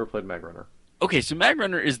 I never played Mag Runner. Okay, so Mag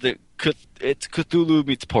Runner is it's Cthulhu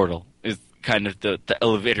meets Portal is kind of the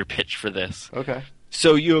elevator pitch for this. Okay.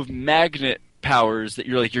 So you have magnet powers that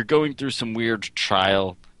you're going through some weird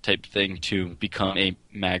trial type thing to become a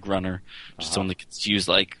mag runner. Just someone that can use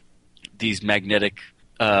like these magnetic,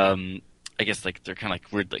 I guess like they're kind of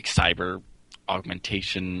like weird like cyber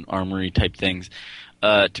augmentation armory type things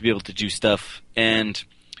to be able to do stuff. And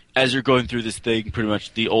as you're going through this thing, pretty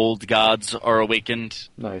much the old gods are awakened.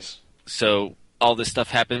 Nice. So all this stuff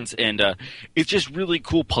happens, and it's just really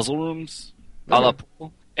cool puzzle rooms. A la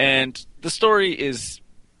Portal. And the story is,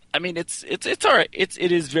 I mean, it's all right.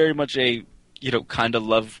 It is very much a kind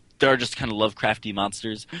of there are just kind of Lovecrafty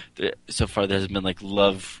monsters. So far, there has been like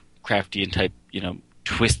Lovecraftian type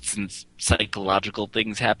twists and psychological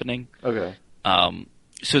things happening. Okay.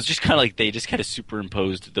 So it's just kind of like they just kind of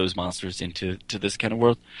superimposed those monsters into this kind of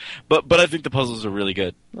world. But I think the puzzles are really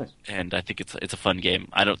good. Nice. And I think it's a fun game.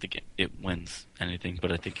 I don't think it wins anything,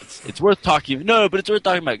 but I think it's worth talking. No, but it's worth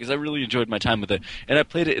talking about because I really enjoyed my time with it, and I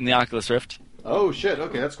played it in the Oculus Rift. Oh shit!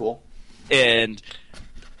 Okay, that's cool. And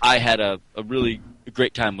I had a really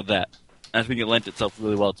great time with that. I think it lent itself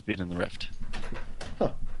really well to being in the Rift.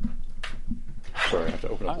 Huh. Sorry, I have to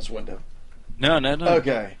open up this window. No.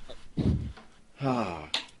 Okay.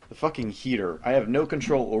 The fucking heater. I have no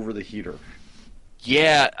control over the heater.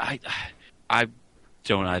 Yeah, I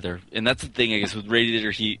don't either. And that's the thing, I guess, with radiator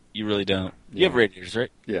heat, you really don't. You have radiators,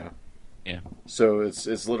 right? Yeah. Yeah. So it's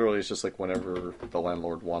just like whenever the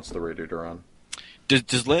landlord wants the radiator on.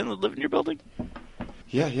 Does landlord live in your building?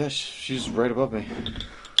 Yeah, she's right above me.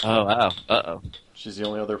 Oh, wow. Uh-oh. She's the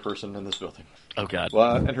only other person in this building. Oh, God.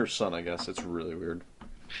 Well, and her son, I guess. It's really weird.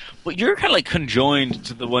 But you're kind of like conjoined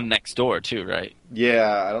to the one next door, too, right?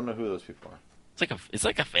 Yeah, I don't know who those people are. It's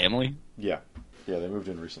like a family. Yeah, they moved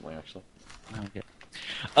in recently, actually. Okay.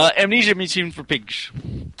 Amnesia Machine for Pigs.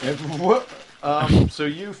 And what? So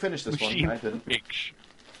you finished this one. I didn't. Pigs.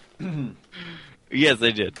 Yes,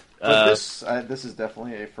 I did. But this is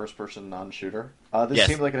definitely a first-person non-shooter. This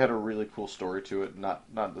seemed like it had a really cool story to it. Not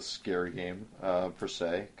the scary game per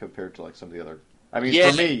se, compared to like some of the other. I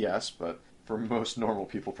mean, for me, yes, but for most normal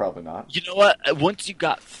people, probably not. You know what? Once you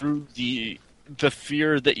got through the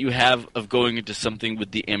fear that you have of going into something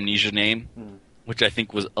with the Amnesia name, which I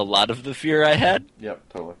think was a lot of the fear I had. Yep,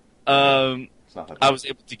 totally. It's not that bad. I was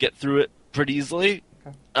able to get through it pretty easily.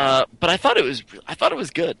 Okay. But I thought it was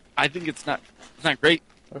good. I think it's not great.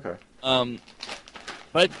 Okay.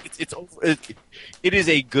 But it is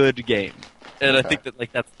a good game, and I think that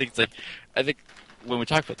like that's things like I think when we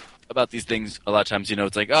talk about about these things, a lot of times,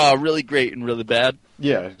 it's like, oh, really great and really bad.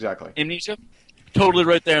 Yeah, exactly. Amnesia, totally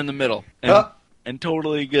right there in the middle, and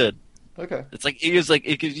totally good. Okay. It's like it gives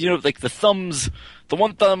like the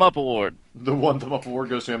one thumb up award. The one thumb up award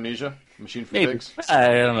goes to Amnesia, Machine for Maybe. Pigs. I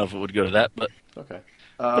don't know if it would go to that, but Okay.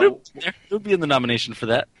 it would be in the nomination for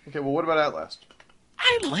that. Okay. Well, what about Outlast?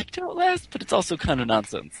 I liked Outlast, but it's also kind of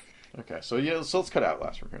nonsense. Okay, so let's cut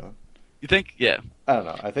Outlast from here then. You think? Yeah. I don't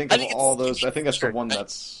know. I think of all those, I think that's the one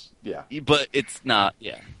that's But it's not.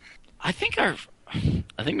 Yeah. I think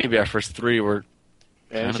maybe our first three were.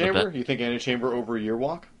 Antechamber? You think Antechamber over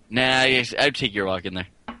Yearwalk? Nah, I'd take Yearwalk in there.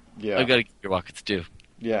 Yeah. I gotta give Yearwalk its due.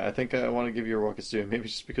 Yeah, I think I want to give Yearwalk its due. Maybe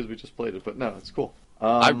just because we just played it, but no, it's cool.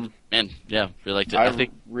 Really liked it. I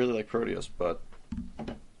really like Proteus, but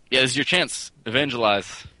yeah, this is your chance.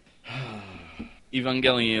 Evangelize.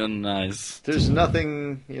 Evangelionize. There's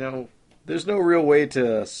nothing, there's no real way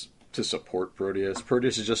to support Proteus.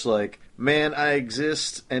 Proteus is just like, man, I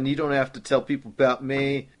exist, and you don't have to tell people about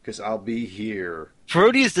me, because I'll be here.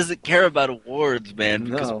 Proteus doesn't care about awards, man,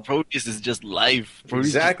 because No. Proteus is just life. Proteus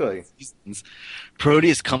Exactly.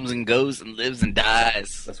 Proteus comes and goes and lives and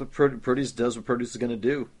dies. That's what Proteus does, what Proteus is going to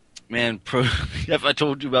do. Man, have I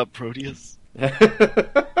told you about Proteus? Have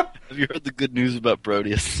you heard the good news about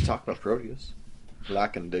Proteus? Talk about Proteus. I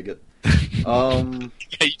can dig it. Yeah,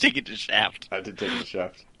 you take it to Shaft. I did take it to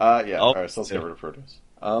Shaft. Yeah, Oh, alright, so let's get rid of Proteus.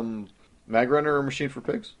 Magrunner or Machine for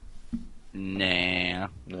Pigs? Nah.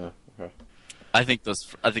 No, okay. I think those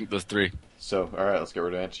three. So, alright, let's get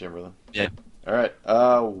rid of Antechamber then. Yeah. Alright,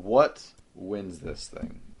 what wins this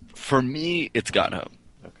thing? For me, it's Gone Home.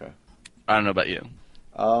 Okay. I don't know about you.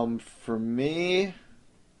 For me,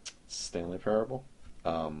 Stanley Parable.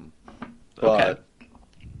 But Okay.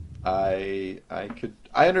 I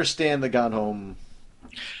understand the Gone Home.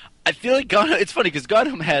 I feel like Gone Home, it's funny because Gone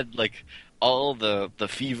Home had like all the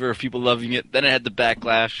fever of people loving it. Then it had the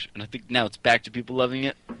backlash, and I think now it's back to people loving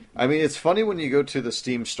it. I mean, it's funny when you go to the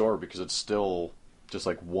Steam store because it's still just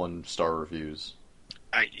like 1-star reviews.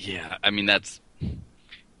 I mean that's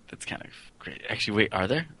kind of great. Actually, wait, are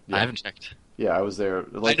there? Yeah. I haven't checked. Yeah, I was there.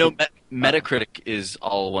 I know Metacritic is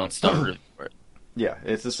all 1-star review for it. Yeah,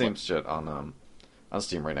 it's the same shit on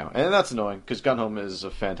Steam right now, and that's annoying because Gone Home is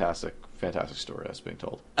a fantastic story that's being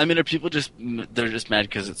told. I mean, are people they're just mad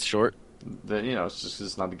because it's short? That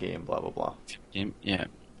it's not a game, blah blah blah. Game, yeah.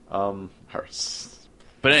 Hurts.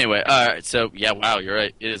 But anyway, all right. So yeah, wow, you're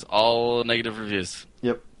right. It is all negative reviews.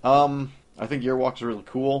 Yep. I think Yearwalk's really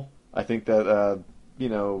cool. I think that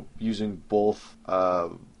using both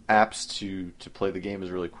apps to play the game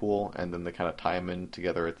is really cool, and then they kind of tie them in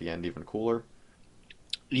together at the end even cooler.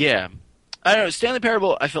 Yeah, I don't know. Stanley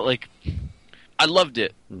Parable, I felt like I loved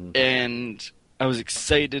it, Mhm. and I was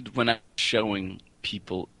excited when I was showing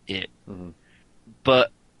people it. Mm-hmm.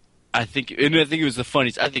 But I think it was the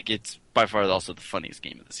funniest. I think it's by far also the funniest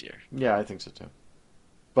game of this year. Yeah, I think so too.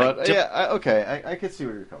 But I could see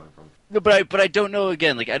where you're coming from. No, but I don't know.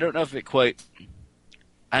 Again, like I don't know if it quite.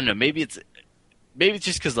 I don't know. Maybe it's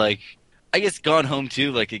just because like I guess Gone Home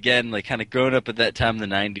too. Like again, like kind of growing up at that time in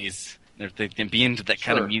the '90s and everything, and being into that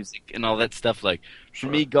kind of Sure. music and all that stuff. Like for Sure.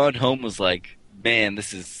 me, Gone Home was like, man,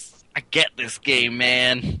 I get this game,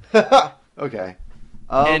 man. Okay.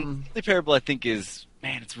 And the Parable, I think, is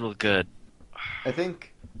man, it's real good. I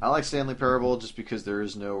think I like Stanley Parable just because there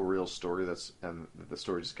is no real story and the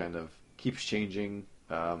story just kind of keeps changing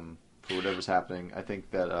for whatever's happening. I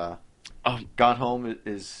think that Gone Home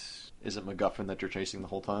is a MacGuffin that you're chasing the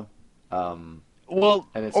whole time. Well,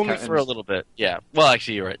 And it's only kind- for a little bit. Yeah. Well,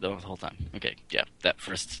 actually, you're right the whole time. Okay. Yeah. That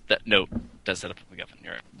note does set up a MacGuffin.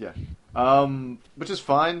 You're right. Yeah. Which is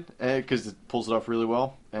fine because it pulls it off really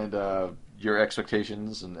well, and your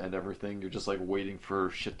expectations and everything, you're just like waiting for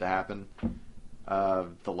shit to happen. The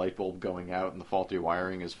light bulb going out and the faulty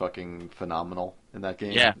wiring is fucking phenomenal in that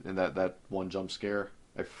game. Yeah. And that one jump scare,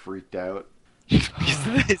 I freaked out.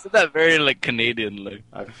 Isn't that very like Canadian? Like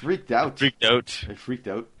I freaked out. freaked out. I freaked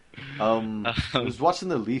out. I was watching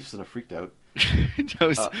the Leafs and I freaked out. That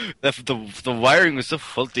was, the wiring was so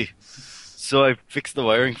faulty, so I fixed the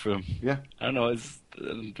wiring for him. Yeah. I don't know. I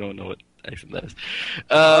don't know what accent that is.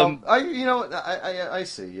 I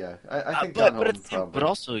see. Yeah, I think Gone Home probably. But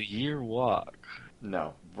also Yearwalk.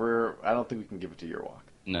 No, I don't think we can give it to Yearwalk.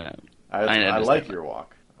 No. I understand like that. Yearwalk.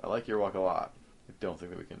 I like Yearwalk a lot. I don't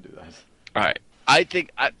think that we can do that. All right. I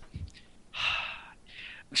think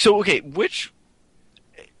So okay, which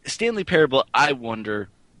Stanley Parable? I wonder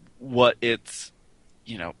what it's.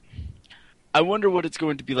 I wonder what it's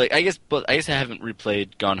going to be like. I guess I haven't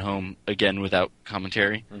replayed Gone Home again without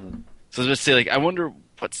commentary. Mm-hmm. So I was just say, like, I wonder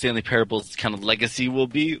what Stanley Parable's kind of legacy will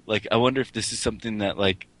be. Like, I wonder if this is something that,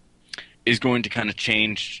 like, is going to kind of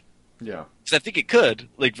change. Yeah. Because I think it could,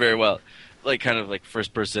 like, very well. Like, kind of like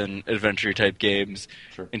first-person adventure type games.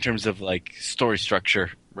 Sure. In terms of, like, story structure.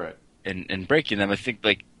 Right. And breaking them. I think,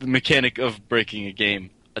 like, the mechanic of breaking a game,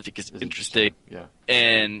 I think is interesting. Yeah.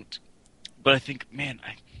 But I think, man,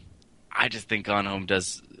 I just think Gone Home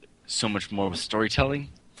does so much more with storytelling.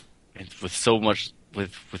 And with so much,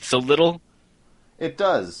 with so little. It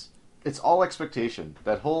does. It's all expectation.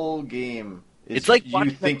 That whole game is It's like you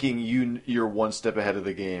thinking you're one step ahead of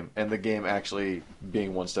the game, and the game actually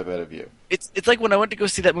being one step ahead of you. It's like when I went to go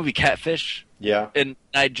see that movie Catfish, Yeah. and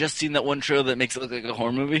I'd just seen that one trailer that makes it look like a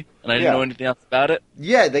horror movie, and I didn't Yeah. know anything else about it.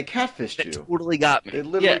 Yeah, they catfished It you. totally got me. They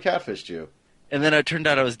literally catfished you. And then it turned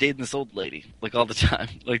out I was dating this old lady, like, all the time.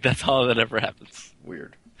 Like, that's all that ever happens.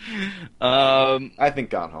 Weird. Um, I think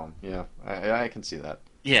Gone Home. Yeah, I can see that.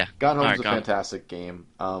 yeah. Gone Home All is right, a fantastic game.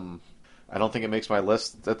 I don't think it makes my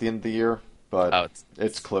list at the end of the year, but Oh,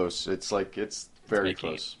 it's close. It's very making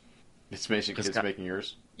close. It's making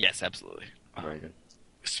yours. Yes, absolutely. Very good.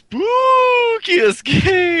 Spookiest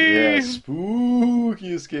game! Yeah,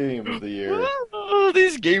 spookiest game of the year. Oh,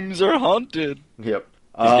 these games are haunted. Yep.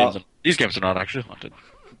 These games are not actually haunted.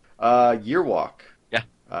 Year Walk. Yeah.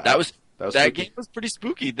 That That spooky. game was pretty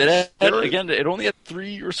spooky. Again, it only had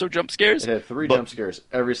 3 or so jump scares. It had 3 but jump scares.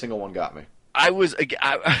 Every single one got me. I was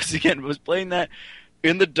playing that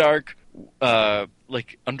in the dark,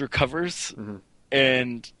 like under covers, Mhm.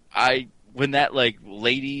 and when that like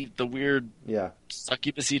lady, the weird Yeah.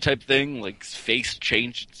 succubusy type thing, like face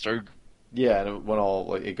changed, and started Yeah, and it went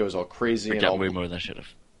all it goes all crazy and all. way more than I should have.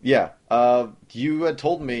 Yeah. You had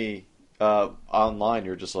told me online,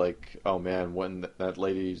 you're just like, oh man, when that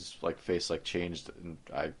lady's like face like changed, and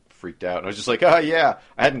I freaked out. And I was just like, oh yeah,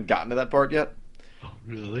 I hadn't gotten to that part yet. Oh,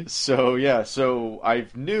 really? So yeah, so I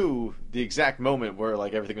knew the exact moment where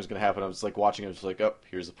like everything was going to happen. I was like watching it, I was like, oh,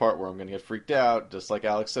 here's the part where I'm going to get freaked out, just like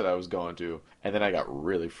Alex said I was going to. And then I got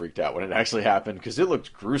really freaked out when it actually happened because it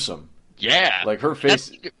looked gruesome. Yeah. Like her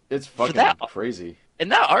face, it's fucking that- crazy.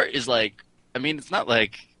 And that art is like, I mean, it's not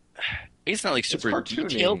like super cartoony,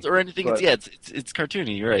 detailed or anything. but- It's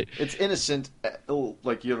cartoony. You're right. It's innocent,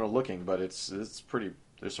 like looking, but it's pretty.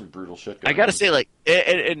 There's some brutal shit going I gotta on. say, like,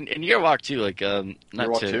 and Year Walk too, like, not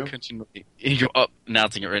Walk to 2? continue. You're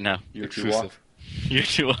announcing it right now. Year 2 Exclusive. walk. Year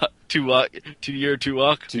 2 walk. 2-year 2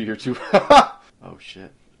 walk. 2 year 2. Oh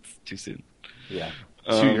shit. It's too soon. Yeah.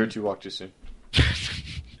 Um, 2 year 2 walk too soon.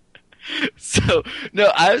 So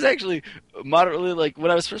no, I was actually moderately like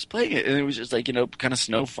when I was first playing it, and it was just like kind of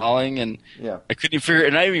snow falling, and Yeah. I couldn't even figure,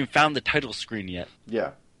 and I haven't even found the title screen yet.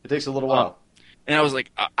 Yeah. It takes a little while. And I was like,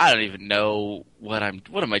 I don't even know what am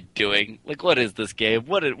I doing? Like, what is this game?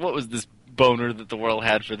 What was this boner that the world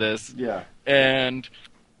had for this? Yeah. And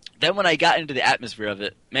then when I got into the atmosphere of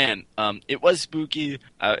it, man, it was spooky,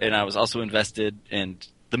 and I was also invested, and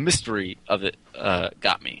the mystery of it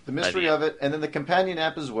got me. The mystery of it, and then the companion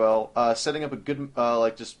app as well, setting up a good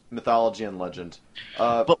like just mythology and legend.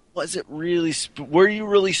 But was it really? Were you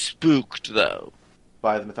really spooked though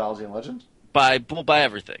By the mythology and legend, by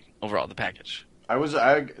everything overall, the package?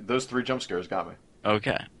 those 3 jump scares got me.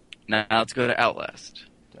 Okay, now let's go to Outlast.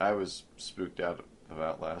 I was spooked out of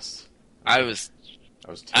Outlast. I was.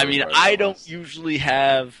 I was. I mean, terrified of I don't Outlast. usually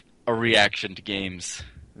have a reaction to games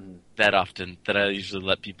Mhm. that often. That I usually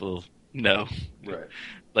let people know Right.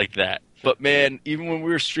 like that. But man, even when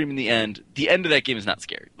we were streaming the end of that game is not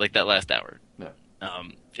scary. Like that last hour. No.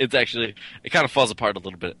 It's actually it kind of falls apart a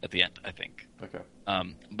little bit at the end, I think. Okay.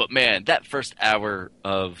 But man, that first hour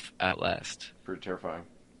of Outlast, Pretty terrifying.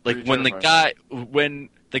 like Pretty when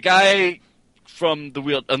the guy from the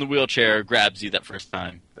wheelchair grabs you that first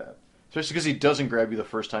time. That. Especially because he doesn't grab you the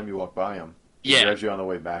first time you walk by him. He Yeah. grabs you on the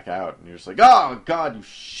way back out, and you're just like, oh, God, you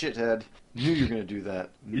shithead. Knew you were going to do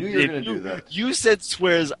that. Knew you were going to do that. You said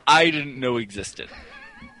swears I didn't know existed.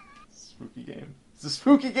 Spooky game. It's a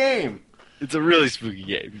spooky game! It's a really spooky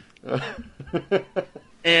game.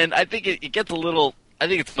 And I think it gets a little... I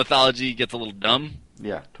think its mythology gets a little dumb.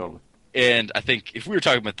 Yeah, totally. And I think if we were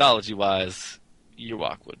talking mythology-wise, Year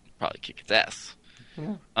Walk would probably kick its ass.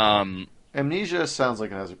 Yeah. Amnesia sounds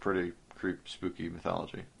like it has a pretty spooky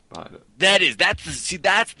mythology behind it.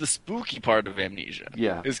 That's the spooky part of Amnesia.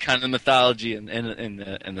 Yeah. Is kind of the mythology and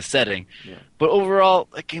the setting. Yeah. But overall,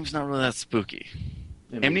 that game's not really that spooky.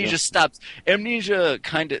 Amnesia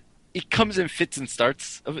kind of... It comes in fits and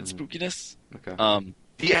starts of its spookiness. Okay.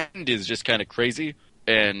 The end is just kind of crazy,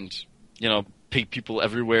 and people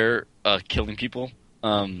everywhere killing people.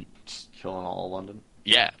 Just killing all of London.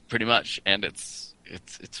 Yeah, pretty much, and it's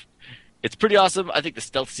pretty awesome. I think the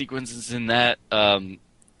stealth sequences in that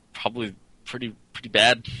probably pretty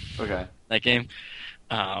bad. Okay. That game,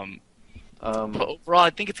 But overall, I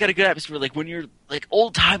think it's got a good atmosphere. Like when you're like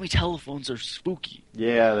old-timey telephones are spooky.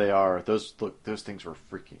 Yeah, they are. Those things were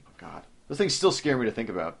freaky. Oh God, those things still scare me to think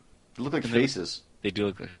about. They look like faces. They do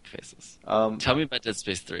look like faces. Tell me about Dead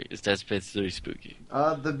Space 3. Is Dead Space 3 spooky?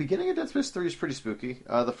 The beginning of Dead Space 3 is pretty spooky.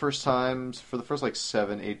 The first times, for the first like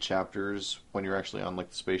 7-8 chapters, when you're actually on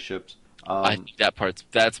like the spaceships. I think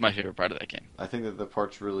that's my favorite part of that game. I think that the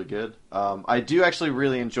part's really good. I do actually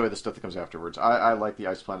really enjoy the stuff that comes afterwards. I like the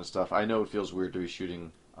Ice Planet stuff. I know it feels weird to be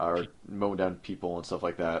shooting or mowing down people and stuff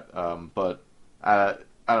like that, but I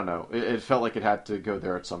don't know. It felt like it had to go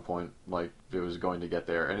there at some point, like it was going to get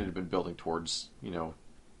there, and it had been building towards,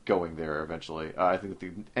 going there eventually. I think that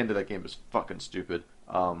the end of that game is fucking stupid.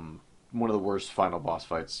 One of the worst final boss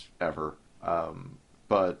fights ever.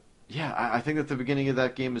 But yeah, I think that the beginning of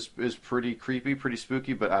that game is pretty creepy, pretty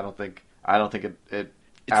spooky, but I don't think it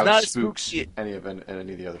outspooks any of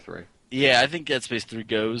the other three. Yeah, I think Dead Space 3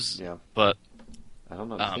 goes. Yeah, but I don't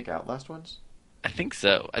know. Do you think Outlast wins? I think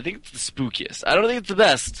so. I think it's the spookiest. I don't think it's the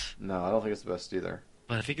best. No, I don't think it's the best either.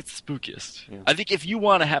 But I think it's the spookiest. Yeah. I think if you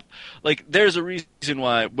want to have... Like, there's a reason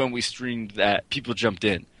why when we streamed that, people jumped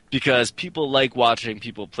in. Because people like watching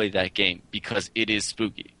people play that game. Because it is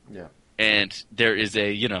spooky. Yeah. And there is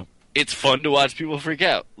it's fun to watch people freak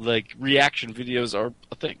out. Like, reaction videos are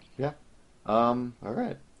a thing. Yeah. All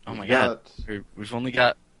right. Oh my God. We've only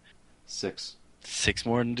got... 6. 6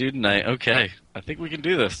 more to do tonight. Okay. I think we can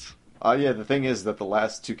do this. Yeah, the thing is that the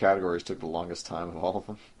last 2 categories took the longest time of all of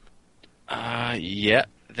them. Yeah,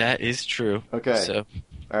 that is true. Okay. So,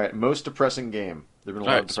 all right, most depressing game. There have been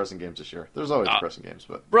a lot of depressing games this year. There's always depressing games,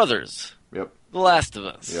 but... Brothers. Yep. The Last of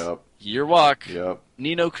Us. Yep. Year Walk. Yep.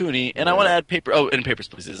 Ni no Kuni. And I want to add Paper... Oh, and Papers,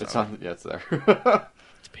 Please. It's on... Yeah, it's there.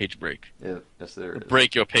 It's a page break. Yeah, yes, there it is.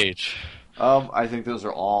 Break your page. I think those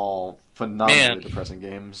are all phenomenally depressing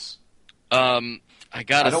games. I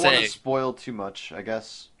gotta say... I don't want to spoil too much, I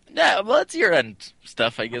guess. Yeah, well, it's year-end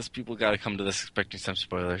stuff. I guess people gotta come to this expecting some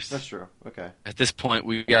spoilers. That's true. Okay. At this point,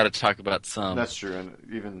 we gotta talk about some... That's true, and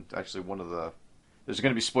even, actually, one of the... There's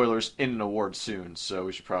going to be spoilers in an award soon, so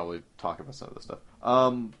we should probably talk about some of this stuff.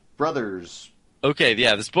 Brothers. Okay,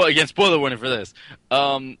 yeah, again, spoiler warning for this.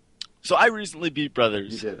 So I recently beat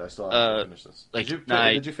Brothers. You did. I still have to finish this. Like,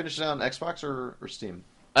 did you finish it on Xbox or Steam?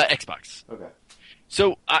 Xbox. Okay.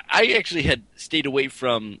 So I actually had stayed away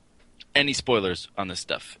from any spoilers on this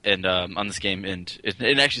stuff and on this game, and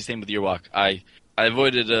actually same with Year Walk. I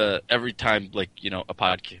avoided every time a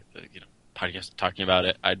podcast talking about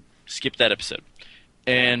it. I'd skip that episode,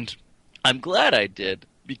 and I'm glad I did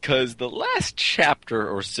because the last chapter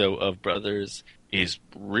or so of Brothers is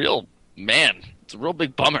real. Man, it's a real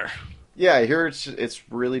big bummer. Yeah, I hear it's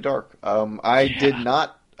really dark. I did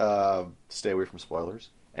not stay away from spoilers,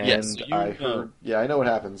 and yes, I heard. Yeah, I know what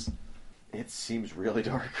happens. It seems really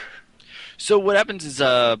dark. So what happens is,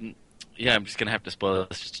 I'm just gonna have to spoil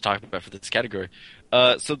this just to talk about for this category.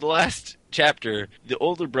 So the last chapter, the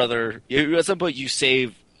older brother, at some point you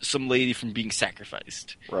save some lady from being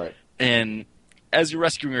sacrificed, right? And as you're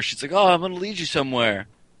rescuing her, she's like, "Oh, I'm gonna lead you somewhere."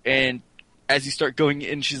 And as you start going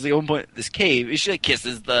in, she's like, "At one point, this cave." And she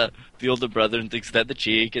kisses the older brother and thinks that the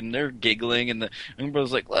cheek, and they're giggling, and the younger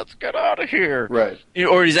brother's like, "Let's get out of here!" Right?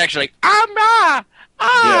 Or he's actually like, "Ah!"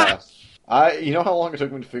 Yeah. You know how long it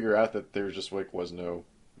took me to figure out that there just was no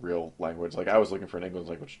real language. Like I was looking for an English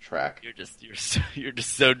language track. You're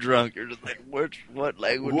just so drunk. You're just like, what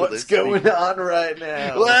language? What's going on right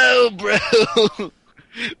now? Whoa, bro!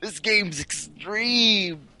 This game's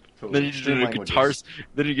extreme. Totally. Then you just do a guitar.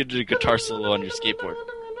 Then you get to do a guitar solo on your skateboard.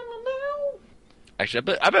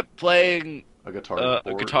 Actually, I bet playing a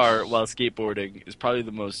guitar while skateboarding is probably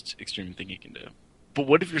the most extreme thing you can do. But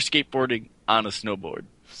what if you're skateboarding on a snowboard?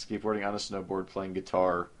 Skateboarding on a snowboard, playing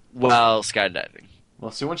guitar while skydiving.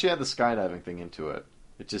 Well, see, once you add the skydiving thing into it,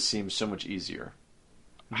 it just seems so much easier.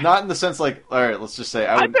 Not in the sense like, all right, let's just say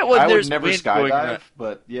I would never skydive,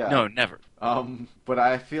 but yeah, no, never. But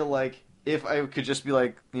I feel like if I could just be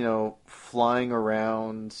like, flying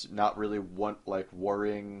around, not really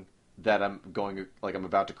worrying that I'm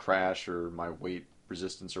about to crash or my weight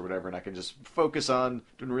resistance or whatever, and I can just focus on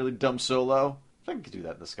doing a really dumb solo. I think I could do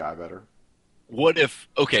that in the sky better. What if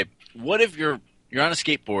you're on a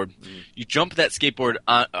skateboard, you jump that skateboard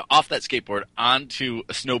off that skateboard onto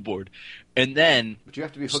a snowboard, and then... But you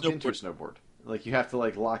have to be hooked into a snowboard. Like, you have to,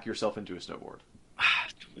 lock yourself into a snowboard.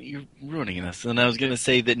 You're ruining this. And I was going to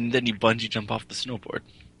say that then you bungee jump off the snowboard.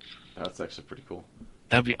 That's actually pretty cool.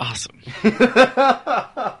 That'd be awesome.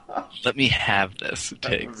 Let me have this,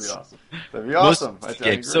 Tiggs. That'd be awesome. I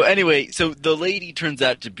agree. So anyway, the lady turns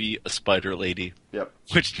out to be a spider lady. Yep.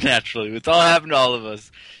 Which naturally, it's all happened to all of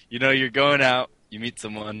us. You're going out, You meet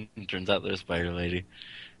someone, and turns out they're a spider lady,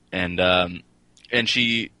 and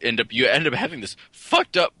you end up having this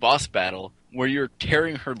fucked up boss battle where you're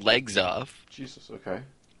tearing her legs off, Jesus. Okay.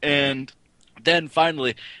 and then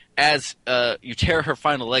finally, as you tear her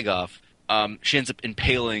final leg off, she ends up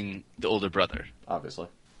impaling the older brother. Obviously.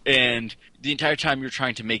 And the entire time you're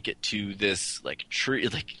trying to make it to this like tree,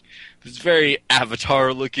 like this very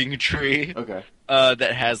Avatar-looking tree Okay.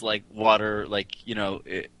 that has like water, like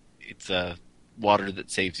it's water that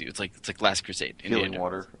saves you. It's like Last Crusade. Healing Indiana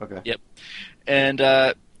water. Okay. Yep.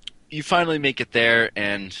 And you finally make it there,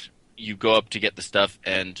 and you go up to get the stuff,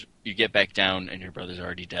 and you get back down, and your brother's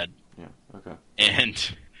already dead. Yeah. Okay.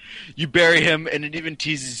 And you bury him, and it even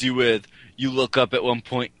teases you with, you look up at one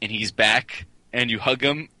point, and he's back, and you hug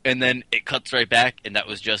him, and then it cuts right back, and that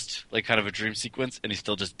was just like kind of a dream sequence, and he's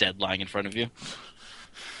still just dead lying in front of you.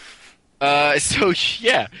 So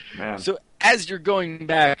yeah. Man. So as you're going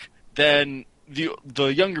back, then the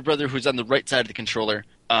younger brother who's on the right side of the controller,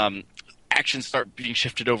 actions start being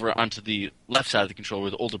shifted over onto the left side of the controller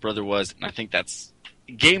where the older brother was, and I think that's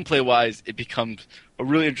gameplay wise, it becomes a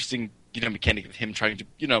really interesting mechanic of him trying to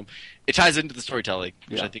it ties into the storytelling,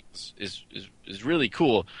 which I think is really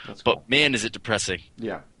cool. That's but cool. man, is it depressing.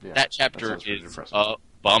 Yeah. That chapter sounds pretty is depressing. a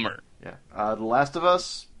bummer. Yeah. The Last of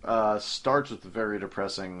Us starts with a very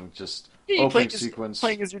depressing, just Yeah, opening sequence.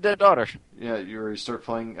 Playing as your dead daughter. Yeah, you start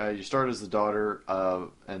playing. You start as the daughter,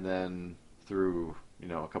 and then through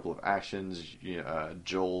a couple of actions,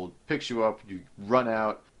 Joel picks you up. You run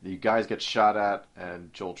out. You guys get shot at,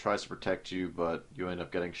 and Joel tries to protect you, but you end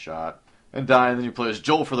up getting shot and die. And then you play as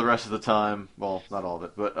Joel for the rest of the time. Well, not all of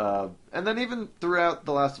it, but and then even throughout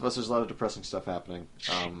The Last of Us, there's a lot of depressing stuff happening.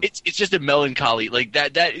 It's just a melancholy like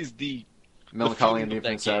that. That is the Melancholy and feeling of that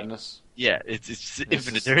infinite game. sadness. Yeah, it's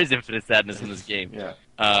infinite. There is infinite sadness in this game.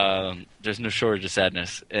 Yeah. There's no shortage of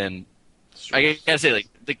sadness, and I gotta say,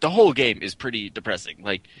 like the whole game is pretty depressing.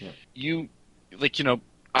 Like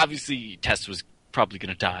obviously Tess was probably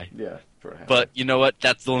gonna die, Yeah. Sure it but you know what?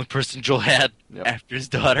 That's the only person Joel had Yep. after his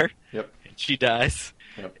daughter. Yep. And she dies,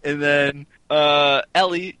 Yep. and then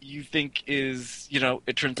Ellie, you think is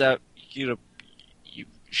it turns out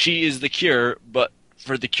she is the cure, but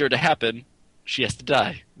for the cure to happen, she has to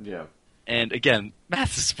die. Yeah. And again,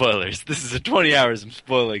 massive spoilers. This is a 20 hours I'm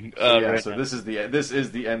spoiling. Right So now. this is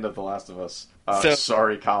the end of The Last of Us. So-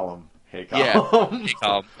 Sorry, Column. Hey, Yeah. Column. Hey,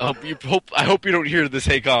 Calm. I hope you don't hear this.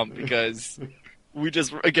 Hey, Calm, because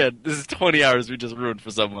this is 20 hours we just ruined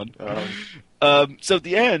for someone. So at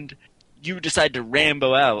the end, you decide to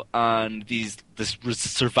Rambo out on this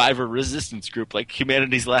survivor resistance group, like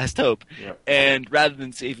humanity's last hope. Yep. And rather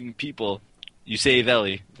than saving people, you save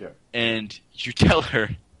Ellie, Yep. and you tell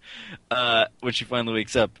her when she finally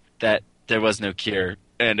wakes up that there was no cure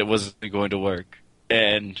and it wasn't going to work.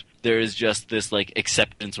 And there is just this like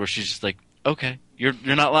acceptance where she's just like, "Okay, you're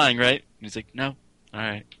not lying, right?" And he's like, "No, all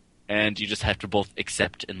right." And you just have to both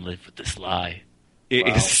accept and live with this lie. It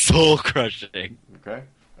Wow. is soul crushing. Okay.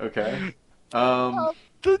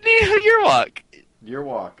 The Year Walk. Your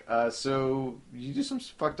walk. So you do some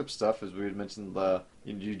fucked up stuff, as we had mentioned.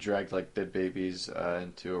 You dragged like dead babies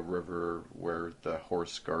into a river where the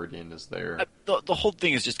horse guardian is there. The whole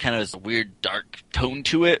thing is just kind of this weird dark tone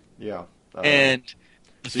to it, Yeah. and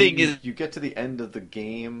the So thing you, is, you get to the end of the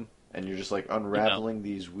game, and you're just like unraveling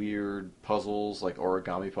these weird puzzles, like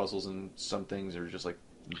origami puzzles, and some things are just like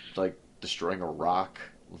destroying a rock.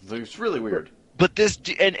 It's really weird. but this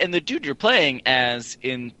and the dude you're playing as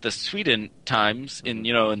in the Sweden times, in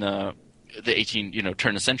in the 18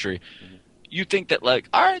 turn of century, you think that like,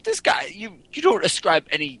 all right, this guy, you don't ascribe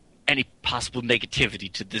any possible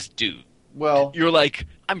negativity to this dude. Well, You're like,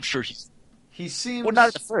 I'm sure he seems not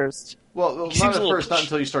at the first. Well, He not seems a at little first, not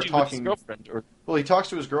until you start pushy with his talking. girlfriend, or Well, he talks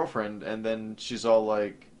to his girlfriend, and then she's all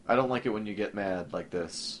like, "I don't like it when you get mad like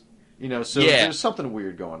this." So Yeah. there's something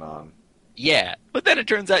weird going on. yeah, but then it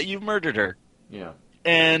turns out you murdered her. Yeah.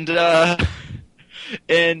 And the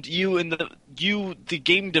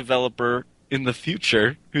game developer in the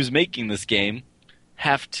future who's making this game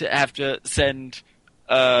have to send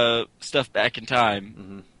stuff back in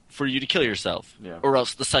time for you to kill yourself, Yeah. or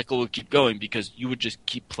else the cycle would keep going because you would just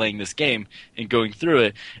keep playing this game and going through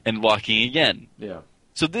it and walking again. Yeah.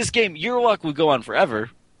 So this game, your walk would go on forever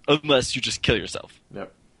unless you just kill yourself.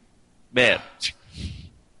 Yep. Man,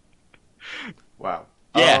 Wow.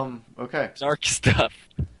 Yeah. Okay. dark stuff.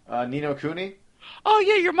 Nino Cooney. Oh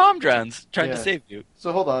yeah, your mom drowns trying to Yeah. save you.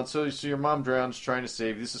 So hold on. So your mom drowns trying to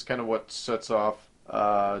save you. This is kind of what sets off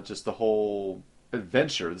just the whole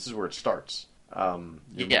adventure. This is where it starts. Your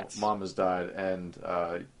Yes. mom has died, and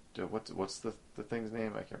what's the thing's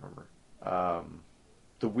name? I can't remember.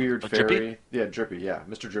 the weird Drippy? fairy. Yeah, Drippy. Yeah,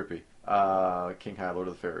 Mr. Drippy. King High, Lord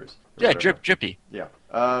of the Fairies. Or Yeah, whatever. Drippy. Yeah.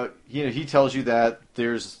 He tells you that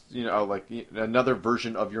there's, like another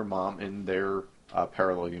version of your mom in their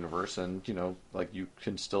parallel universe, and like you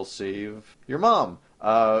can still save your mom.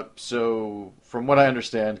 So from what I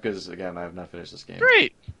understand, because again, I have not finished this game.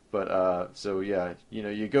 Great. But so yeah,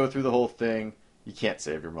 you go through the whole thing. You can't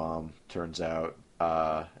save your mom, turns out,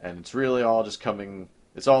 and it's really all just coming.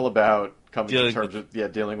 It's all about coming to terms with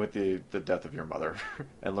dealing with the death of your mother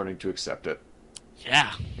and learning to accept it.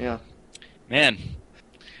 Yeah. Yeah. Man.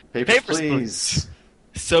 Papers, please.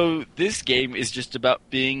 So this game is just about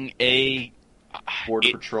being a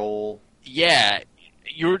Border Patrol. Yeah,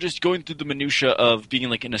 you're just going through the minutia of being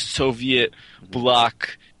like in a Soviet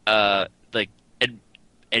bloc, like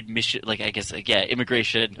admission, like I guess,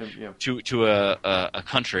 immigration to a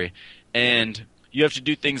country, and you have to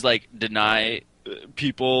do things like deny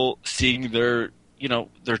people seeing their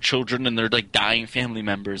children and their like dying family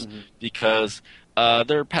members because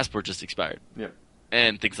their passport just expired. Yeah.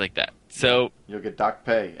 And things like that. So you'll get doc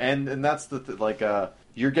pay, and that's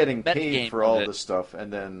you're getting paid for all this stuff,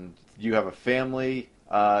 and then you have a family.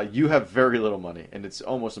 You have very little money, and it's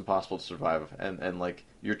almost impossible to survive. And like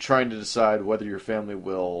you're trying to decide whether your family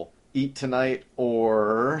will eat tonight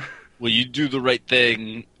or will you do the right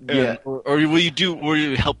thing, or will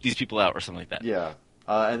you help these people out or something like that? Yeah.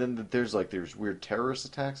 And then there's weird terrorist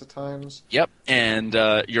attacks at times. Yep. And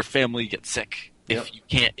your family gets sick. If you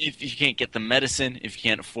can't get the medicine, if you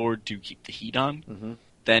can't afford to keep the heat on,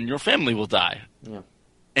 then your family will die. Yeah.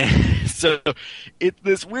 And so it's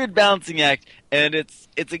this weird balancing act, and it's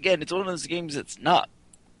one of those games that's not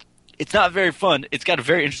very fun. It's got a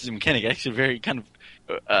very interesting mechanic, actually very kind of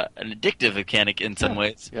an addictive mechanic in some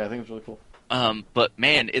ways. Yeah, I think it's really cool. But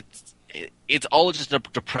man, it's all just a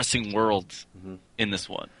depressing world in this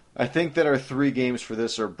one. I think that our 3 games for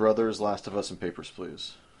this are Brothers, Last of Us, and Papers,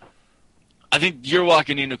 Please. I think You're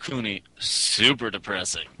Walking Ni no Kuni, super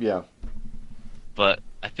depressing. Yeah. But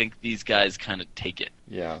I think these guys kind of take it.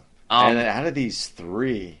 Yeah. And out of these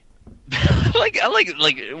 3...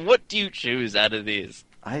 what do you choose out of these?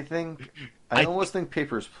 I almost think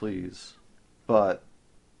Papers, Please. But...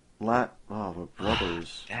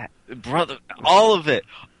 Brothers. All of it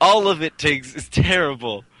is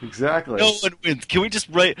terrible. Exactly. No one wins. Can we just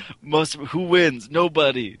write who wins?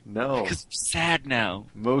 Nobody. No. Because I'm sad now.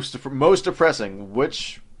 Most depressing.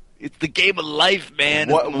 It's the game of life,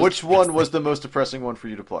 man. Which one was the most depressing one for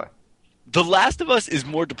you to play? The Last of Us is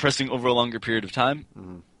more depressing over a longer period of time.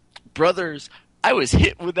 Brothers, I was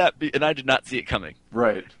hit with that, and I did not see it coming.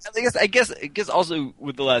 Right. I guess also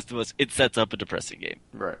with The Last of Us, it sets up a depressing game.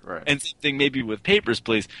 Right. And same thing maybe with Papers,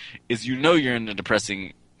 Please, is you're in a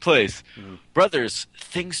depressing place. Brothers,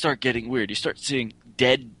 things start getting weird. You start seeing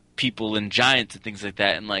dead people and giants and things like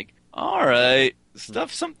that, and like, all right,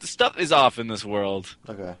 stuff is off in this world.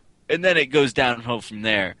 Okay. And then it goes downhill from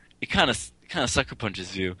there. It kind of sucker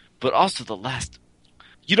punches you, but also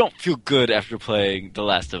you don't feel good after playing The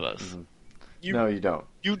Last of Us. No, you don't.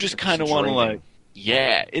 You just kind of want to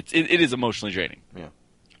it is emotionally draining. Yeah.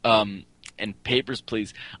 And Papers,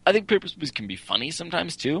 Please. I think Papers, Please can be funny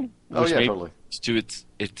sometimes too. Oh yeah, totally. To its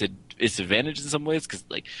advantage in some ways, because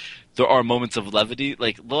like there are moments of levity.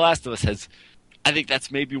 Like The Last of Us has, I think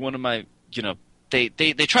that's maybe one of my they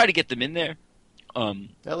try to get them in there.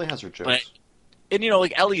 Ellie has her jokes. And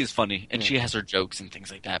like Ellie is funny, and she has her jokes and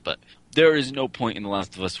things like that. But there is no point in The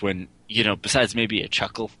Last of Us when besides maybe a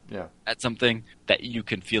chuckle at something that you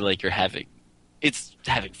can feel like you're having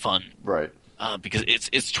fun, right? Because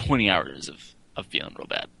it's 20 hours of feeling real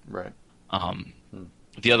bad, right?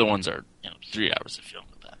 The other ones are 3 hours of feeling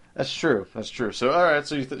real bad. That's true. So all right,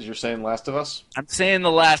 so you're saying Last of Us? I'm saying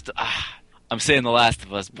The Last of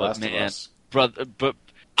Us, but brother, but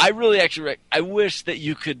I really I wish that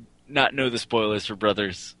you could not know the spoilers for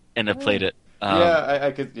Brothers and have played it.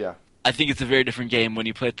 I could. Yeah, I think it's a very different game when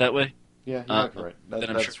you play it that way. Yeah, you're right.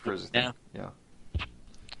 That's crazy. Yeah. Yeah.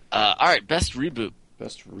 All right, best reboot.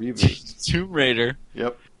 Tomb Raider.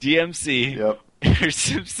 Yep. DMC. Yep. Or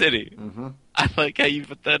SimCity. I like how you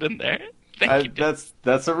put that in there. Thank you.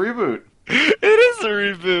 That's a reboot. It is a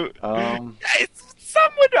reboot.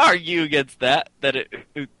 Some would argue against that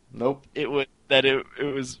nope. It was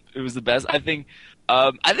the best. I think.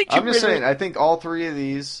 I'm just saying. I think all 3 of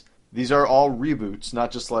these are all reboots,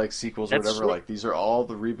 not just like sequels or whatever. True. Like these are all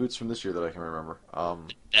the reboots from this year that I can remember.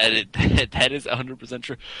 That is 100%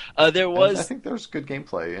 true. I think there's good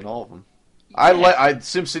gameplay in all of them.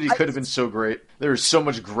 SimCity could have been so great. There is so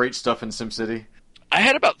much great stuff in SimCity. I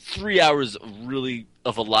had about 3 hours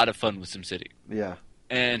of a lot of fun with SimCity. Yeah.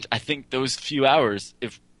 And I think those few hours,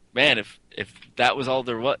 if man, if that was all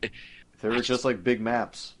there was, They were just like big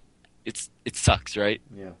maps. it sucks, right?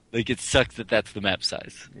 Yeah. Like it sucks that that's the map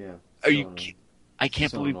size. Yeah. Are So you? annoying. I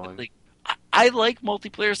can't So believe annoying. like I like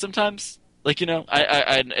multiplayer sometimes. Like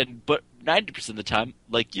but 90% of the time,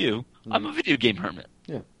 like you, I'm a video game hermit.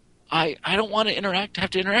 Yeah. I don't want to have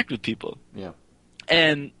to interact with people. Yeah.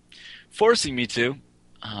 And forcing me to,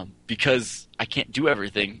 because I can't do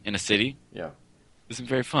everything in a city, Yeah. isn't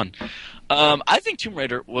very fun. I think Tomb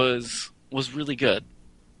Raider was really good.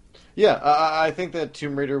 Yeah, I think that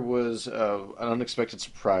Tomb Raider was an unexpected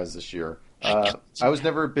surprise this year. I was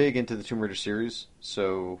never big into the Tomb Raider series,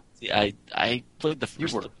 so See, I played the You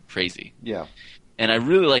first were. crazy, yeah. and I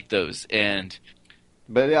really liked those. And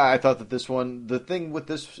But yeah, I thought that this one, the thing with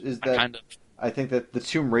this is I that kind of I think that the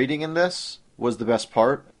tomb raiding in this was the best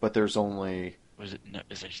part, but there's only was it? No,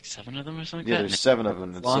 is there 7 of them or something? yeah, like there's that? 7 of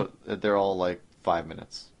them, and Long? so they're all like 5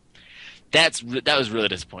 minutes. That was really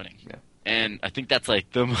disappointing. Yeah. And I think that's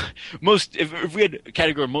like the most. If we had a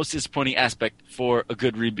category most disappointing aspect for a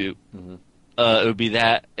good reboot, Mhm. it would be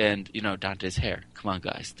that, and Dante's hair. Come on,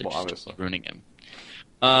 guys, they're Well, just obviously. ruining him.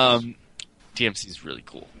 DMC is really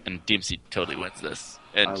cool, and DMC totally wins this.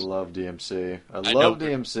 And I love DMC. I know. love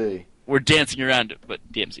DMC. we're dancing around it, but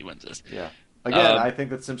DMC wins this. Yeah. Again, Um, I think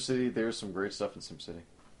that SimCity. There's some great stuff in SimCity.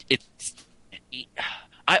 It's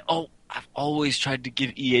I've always tried to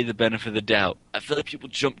give EA the benefit of the doubt. I feel like people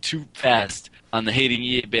jump too fast on the hating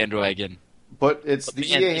EA bandwagon. But it's But the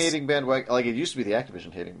man, EA it's- hating bandwagon. Like it used to be the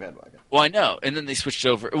Activision hating bandwagon. Well, I know, and then they switched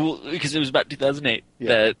over because it was about 2008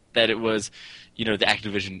 Yeah. that it was, the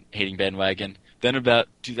Activision hating bandwagon. Then about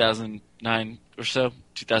 2009 or so,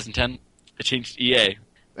 2010, it changed to EA.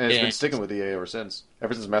 And it's been And- sticking with EA ever since.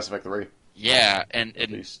 Ever since Mass Effect 3, Yeah, at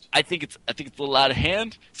and least. I think it's a little out of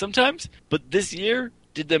hand sometimes, but this year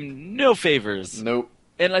did them no favors. Nope.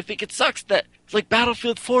 And I think it sucks that like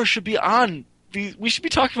Battlefield 4 should be on. We should be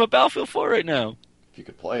talking about Battlefield 4 right now. If you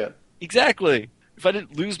could play it. Exactly. If I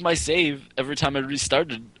didn't lose my save every time I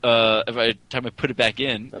restarted, every time I put it back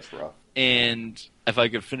in, That's rough. and if I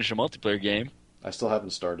could finish a multiplayer game, I still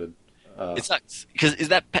haven't started. it sucks. Because is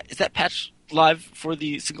that patch live for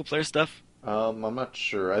the single player stuff? I'm not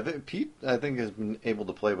sure. I think Pete, has been able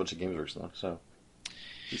to play a bunch of games recently. So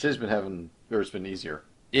he says he's been it's been easier.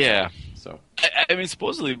 Yeah. So I mean,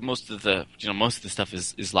 supposedly most of the stuff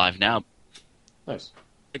is live now. nice.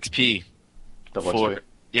 XP Double for XP.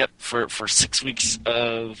 yep for 6 weeks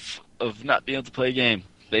of not being able to play a game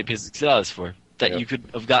they paid $60 for that Yep. you could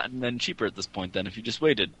have gotten then cheaper at this point than if you just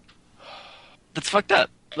waited. That's fucked up.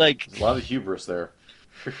 Like There's a lot of hubris there.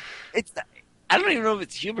 it's I don't even know if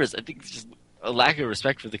it's hubris. I think it's just a lack of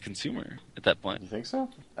respect for the consumer at that point. You think so?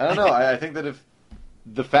 I don't know. I think that if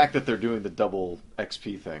the fact that they're doing the double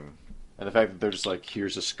XP thing, and the fact that they're just like,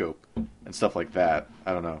 here's a scope and stuff like that,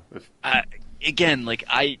 I don't know. If Again, like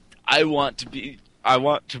I want to be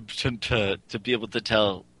to be able to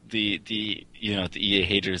tell the the EA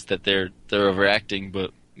haters that they're overacting,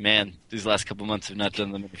 but man, these last couple months have not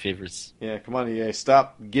done them any favors. yeah, come on, EA,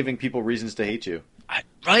 stop giving people reasons to hate you.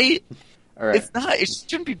 Right? All right, It's not. It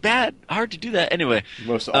shouldn't be hard to do that. Anyway,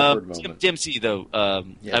 most awkward moment. DMC though.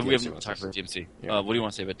 Yeah, we DMC haven't was talked about awesome. DMC. Yeah. What do you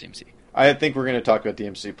want to say about DMC? I think we're going to talk about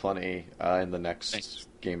DMC plenty in the next Thanks.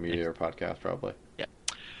 Game Media podcast, probably.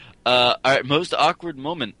 All right, most awkward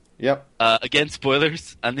moment. Yep, Again,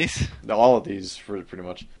 spoilers on these. all of these for pretty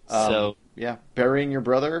much. So- yeah, burying your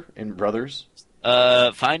brother in Brothers.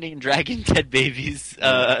 Finding and dragging dead babies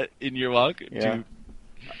in your walk. Yeah.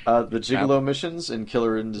 The Gigolo missions in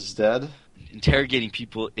Killer is Dead. Interrogating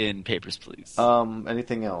people in Papers, Please.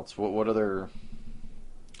 Anything else? What other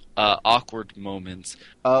Awkward moments.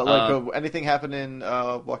 anything happen in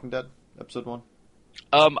Walking Dead episode 1?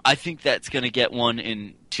 I think that's going to get one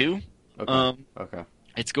in 2. Okay. Okay.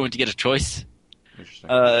 It's going to get a choice. Interesting.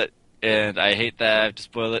 And I hate that I have to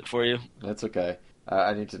spoil it for you. That's okay.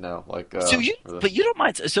 I need to know. So you don't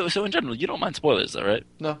mind. So in general, you don't mind spoilers, though, right?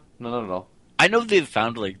 No, not at all. I know they've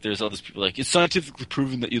found there's all these people it's scientifically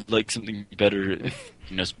proven that you'd like something better if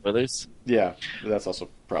spoilers. Yeah, that's also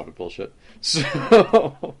probably bullshit. So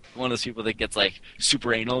One of those people that gets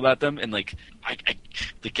super anal about them and the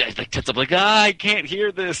guy tits up I can't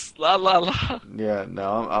hear this la la la. yeah,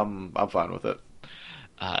 no, I'm fine with it.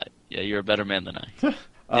 Yeah, you're a better man than I.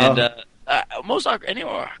 And most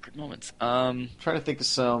awkward moments. Trying to think of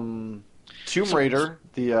some Tomb Raider,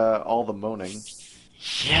 the all the moaning.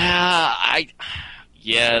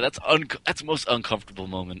 Yeah, that's the most uncomfortable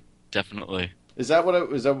moment, definitely. Is that what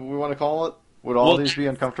we want to call it? Would all Well, these be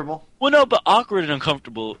uncomfortable? Well, no, but awkward and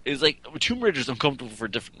uncomfortable is Tomb Raider's uncomfortable for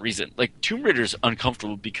a different reason. Tomb Raider's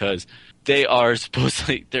uncomfortable because they are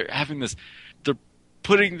supposedly they're having this.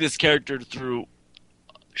 putting this character through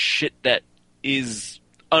shit that is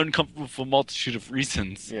uncomfortable for a multitude of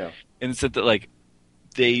reasons. Yeah. In the sense that, like,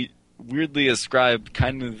 they weirdly ascribed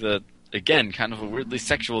kind of a weirdly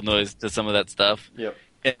sexual noise to some of that stuff. Yep.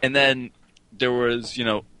 And then there was,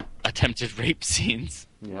 attempted rape scenes.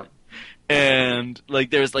 Yep. And, like,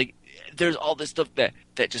 there's all this stuff that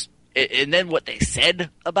just... And then what they said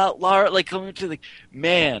about Lara, like, coming to, like,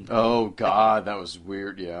 man. Oh, God, that was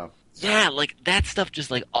weird, yeah. Yeah, like, that stuff just,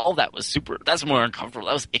 like, all that was super... That's more uncomfortable.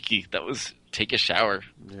 That was icky. That was take a shower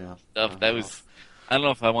Yeah. stuff. That was... I don't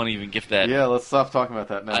know if I want to even give that... Yeah, let's stop talking about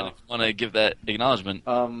that now. I don't want to give that acknowledgement.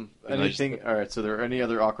 Anything... Alright, so there are any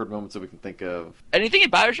other awkward moments that we can think of? Anything in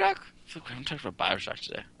Bioshock? I feel like we haven't talked about Bioshock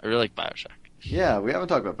today. I really like Bioshock. Yeah, we haven't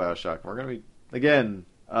talked about Bioshock. We're going to be... Again,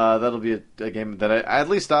 that'll be a game that at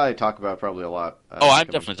least I talk about probably a lot. I'm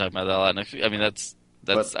definitely talking about that a lot next week. I mean, that's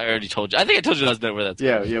I already told you. I think I told you last night where that's...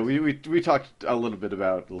 Yeah, we talked a little bit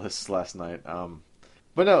about lists last night.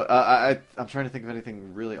 But no, I'm trying to think of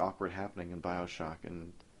anything really awkward happening in Bioshock,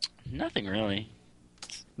 and... Nothing really.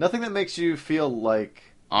 Nothing that makes you feel like...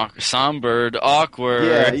 Songbird, awkward.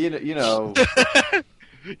 Yeah, you know...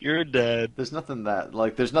 You're dead. There's nothing that...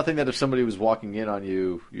 Like, there's nothing that if somebody was walking in on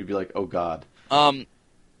you, you'd be like, oh god.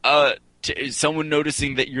 Someone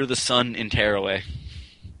noticing that you're the sun in Tearaway.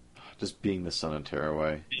 Just being the sun in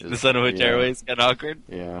Tearaway. The son of Tearaway is kind of awkward.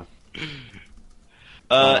 Yeah.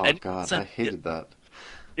 And god, I hated that.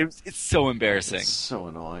 It's so embarrassing. It's so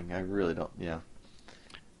annoying. I really don't... Yeah.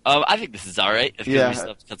 I think this is alright. If we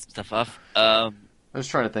cut some stuff off. I was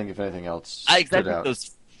trying to think if anything else I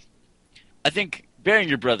think burying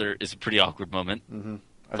your brother is a pretty awkward moment. Mm-hmm.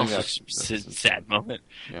 I think that's a sad moment.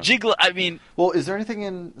 Yeah. Jiggle, I mean... Well, is there anything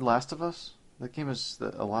in Last of Us? That game has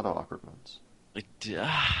a lot of awkward moments.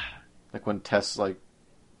 Like when Tess, like...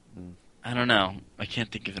 I don't know. I can't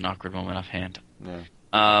think of an awkward moment offhand. Yeah.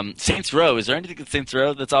 Saints Row. Is there anything in Saints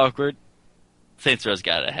Row that's awkward? Saints Row's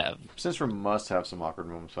got to have. Saints Row must have some awkward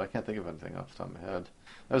moments, so I can't think of anything off the top of my head.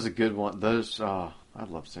 That was a good one. I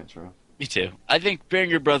love Saints Row. Me too. I think burying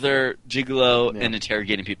your brother, Gigolo, and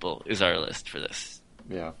interrogating people is our list for this.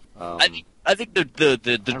 Yeah. I think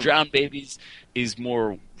the drowned babies is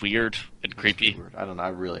more weird and creepy. Weird. I don't know. I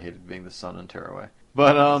really hated being the son in Tearaway.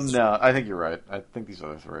 But no, I think you're right. I think these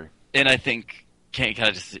other three. And I think I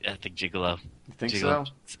think Gigolo. You think so?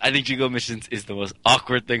 I think Gigolo Missions is the most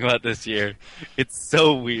awkward thing about this year. It's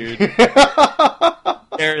so weird.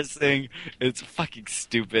 Embarrassing. It's fucking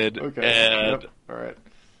stupid. Okay. And, all right.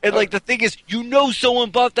 And like the thing is,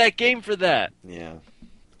 someone bought that game for that. Yeah.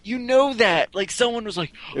 You know that. Like someone was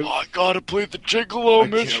like, I gotta play the Gigolo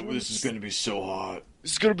mission. This is gonna be so hot.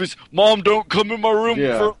 This is gonna be... Mom, don't come in my room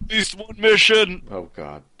for at least one mission. Oh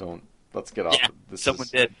god, don't. Let's get off. Yeah, someone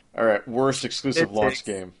did. All right, worst exclusive launch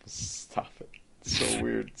game. Stop it. It's so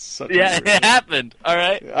weird. It's such it happened. All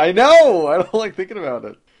right. I know. I don't like thinking about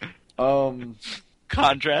it.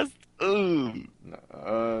 Contrast. Ooh.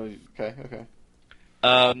 Okay.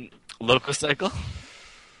 Lococycle.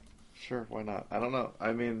 Sure, why not? I don't know.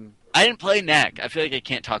 I mean, I didn't play Knack. I feel like I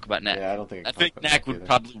can't talk about Knack. Yeah, I don't think I think Knack would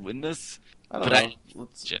probably win this. I don't know.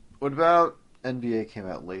 What about NBA came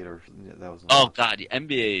out later? Yeah, that was. Oh god, yeah,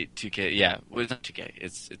 NBA 2K. Yeah, well, it's not 2K.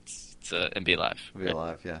 It's NBA Live. NBA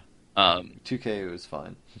Live, yeah. 2K was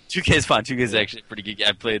fine. 2K is fine. 2K is actually pretty good.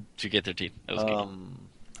 I played 2K13. That was good.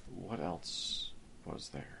 What else was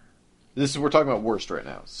there? We're talking about worst right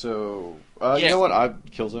now. So you know what?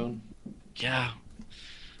 Killzone. Yeah.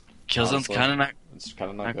 Killzone's kind of not. It's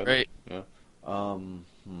kind of not good. Great. Yeah.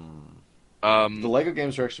 The Lego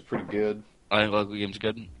games are actually pretty good. I think Lego games are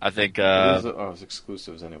good. I think. It's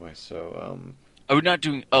exclusives anyway. So. Are we not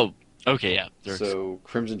doing? Oh, okay, yeah. So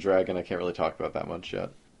Crimson Dragon, I can't really talk about that much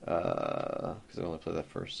yet because I only played that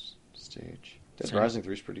first stage. Dead Rising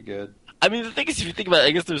 3 is pretty good. I mean, the thing is, if you think about it,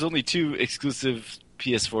 I guess there's only 2 exclusive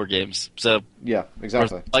PS4 games. So yeah,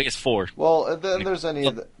 exactly. I guess 4. Well, then there's any.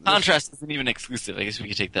 Well, Contrast isn't even exclusive. I guess we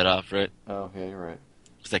could take that off, right? Oh yeah, you're right.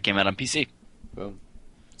 Because that came out on PC. Boom.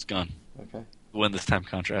 It's gone. Okay. Win this time,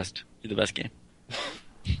 Contrast. You're the best game.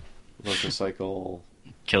 Lococycle.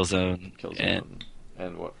 Killzone.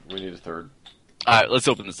 And what? We need a third. All right, let's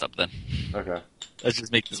open this up then. Okay. Let's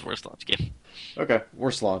just make this worst launch game. Okay,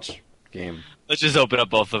 worst launch game. Let's just open up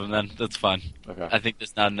both of them then. That's fine. Okay. I think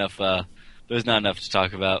there's not enough. There's not enough to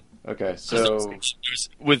talk about. Okay, so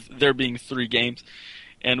with there being 3 games,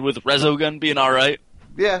 and with Resogun being all right.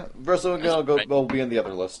 Yeah, Resogun will be on the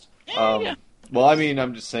other list. Yeah. Well, I mean,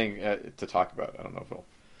 I'm just saying to talk about. I don't know if we'll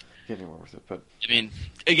get anywhere with it, but I mean,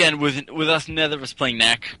 again, with us, neither of us playing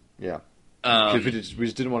Knack. Yeah. Because we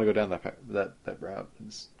just didn't want to go down that route. I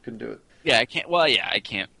just couldn't do it. Yeah, I can't. Well, yeah, I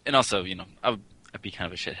can't. And also, I'd be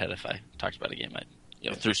kind of a shithead if I talked about a game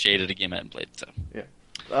threw shade at a game I hadn't played. So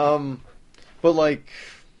but like,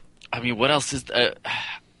 I mean, what else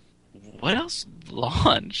what else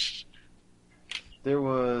launched? there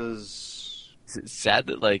was. Is it sad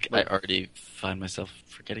that I already find myself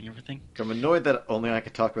forgetting everything? I'm annoyed that only I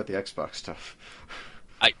could talk about the Xbox stuff.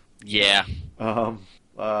 Yeah.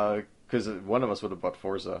 Because one of us would have bought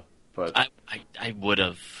Forza, but I would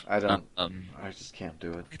have. I don't. I just can't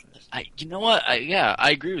do it. You know what?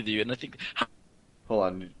 I agree with you, and I think. Hold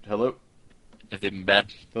on. Hello. Have they been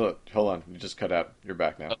bad? Hold on. You just cut out. You're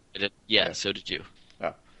back now. Oh, I did. Yeah, so did you.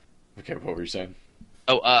 Oh. Okay. What were you saying?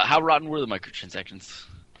 Oh, how rotten were the microtransactions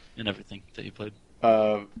and everything that you played?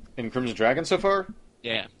 In Crimson Dragon so far?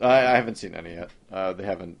 Yeah. I haven't seen any yet. They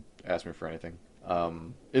haven't asked me for anything.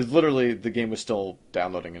 It's literally the game was still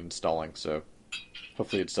downloading and installing, so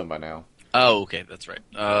hopefully it's done by now. Oh, okay, that's right.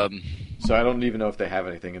 So I don't even know if they have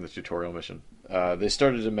anything in the tutorial mission. They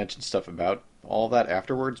started to mention stuff about all that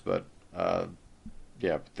afterwards, but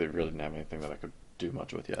yeah, but they really didn't have anything that I could do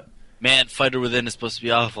much with yet. Man, Fighter Within is supposed to be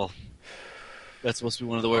awful. That's supposed to be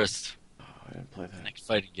one of the worst. Oh, I didn't play that. Next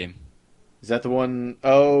fighting game. Is that the one?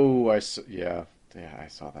 Oh, yeah, I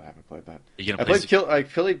saw that. I haven't played that. I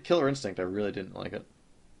played Killer Instinct. I really didn't like it.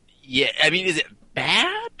 Yeah, I mean, is it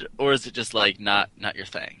bad or is it just not your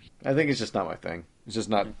thing? I think it's just not my thing. It's just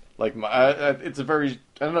not like my. It's a very.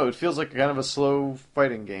 I don't know. It feels like kind of a slow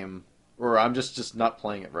fighting game, or I'm just not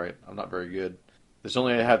playing it right. I'm not very good. There's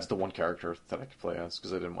only I had the one character that I could play as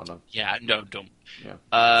because I didn't want to. Yeah, no, don't. Yeah.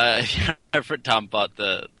 My friend Tom bought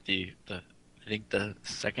the I think the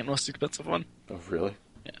second most expensive one. Oh, really?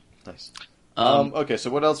 Yeah. Nice. Okay,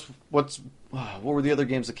 so what else? What were the other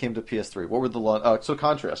games that came to PS3? What were the so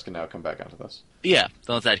Contrast can now come back onto this. Yeah,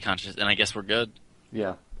 let's add Contrast, and I guess we're good.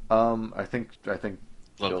 Yeah. I think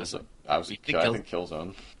Locust. I think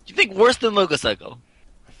Killzone. You think worse than Lococycle?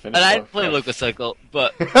 And I didn't play Lococycle,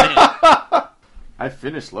 but I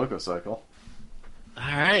finished Lococycle. All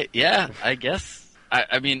right, yeah, I guess.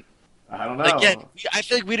 I mean, I don't know. Again, I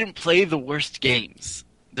feel like we didn't play the worst games.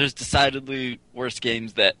 There's decidedly worse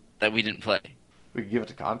games that we didn't play. We could give it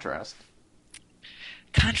to Contrast.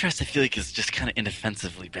 Contrast, I feel like, is just kind of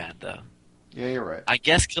inoffensively bad, though. Yeah, you're right. I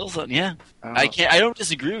guess Killzone, yeah. I don't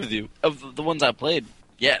disagree with you. Of the ones I played,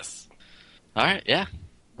 yes. All right, yeah.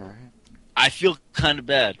 All right. I feel kind of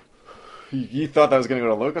bad. You thought that was going to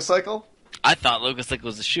go to Lococycle? I thought Lococycle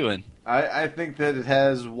was a shoo-in. I think that it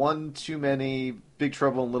has one too many Big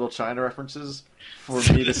Trouble in Little China references for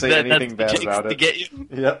me to say anything bad about it. To get you.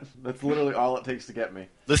 Yep, that's literally all it takes to get me.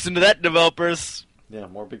 Listen to that, developers. Yeah,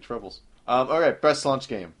 more Big Troubles. Okay, best launch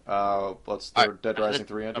game. Let's throw Dead Rising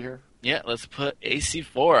 3 into here. Yeah, let's put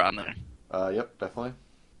AC4 on there. Yep, definitely.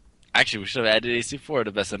 Actually, we should have added AC4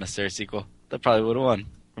 to Best Unnecessary Sequel. That probably would have won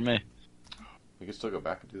for me. We could still go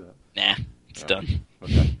back and do that. Nah, it's done.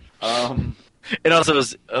 Okay. It also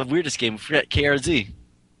was a weirdest game. We forgot KRZ.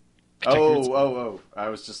 Oh! I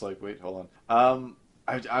was just like, wait, hold on.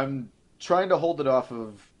 I'm trying to hold it off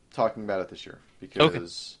of talking about it this year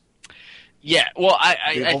because. Okay. Yeah, well,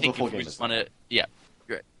 I think if we just want to, yeah,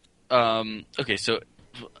 great. Okay, so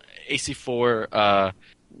AC4.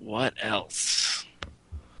 What else?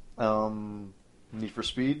 Need for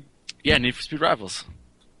Speed. Yeah, Need for Speed Rivals.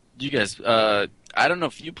 You guys, I don't know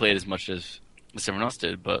if you played as much as everyone else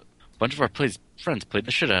did, but a bunch of our friends played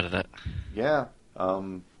the shit out of that. Yeah.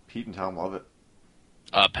 Pete and Tom love it.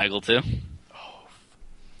 Peggle too. Oh,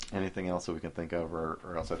 anything else that we can think of, or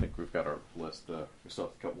else I think we've got our list. We still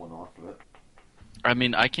have to cut one off of it. I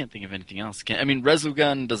mean, I can't think of anything else. I mean,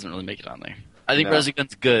 Resogun doesn't really make it on there. I think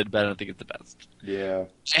Resogun's good, but I don't think it's the best. Yeah.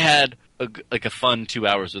 I had a fun 2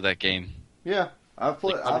 hours with that game. Yeah, I've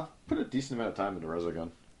put a decent amount of time into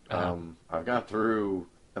Resogun. I've gone through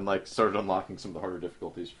and started unlocking some of the harder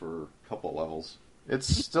difficulties for a couple of levels. It's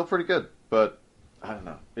still pretty good, but I don't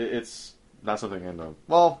know. It's not something I know.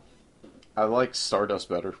 Well, I like Stardust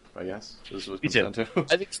better, I guess. Is what it comes down to.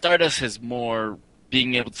 I think Stardust has more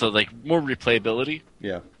being able to more replayability.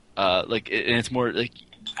 Yeah. And it's more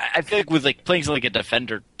I feel like with playing something like a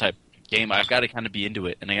Defender type game, I've got to kind of be into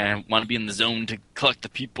it, and I want to be in the zone to collect the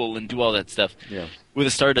people and do all that stuff. Yeah. With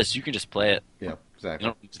a Stardust, you can just play it. Yeah, exactly.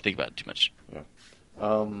 You don't need to think about it too much. Yeah.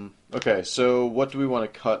 Okay, so what do we want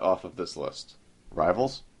to cut off of this list?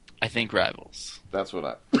 Rivals? I think Rivals. That's what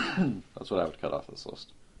I would cut off this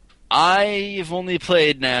list. I've only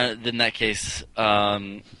played in that case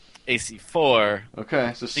AC4.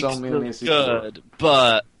 Okay, so sell me on AC4. Good,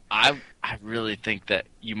 but I really think that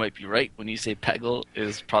you might be right when you say Peggle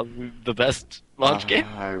is probably the best launch game.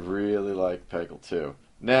 I really like Peggle too.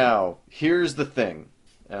 Now, here's the thing,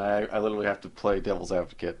 and I literally have to play devil's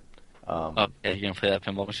advocate. Oh, yeah, you're gonna play that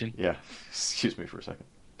pinball machine? Yeah. Excuse me for a second.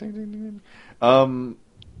 Ding, ding, ding.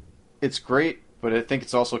 It's great, but I think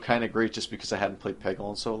it's also kind of great just because I hadn't played Peggle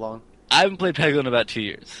in so long. I haven't played Peggle in about 2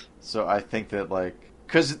 years. So I think that, like,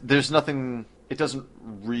 because there's nothing, it doesn't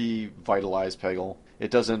revitalize Peggle.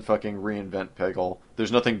 It doesn't fucking reinvent Peggle.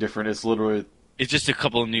 There's nothing different. It's literally, It's just a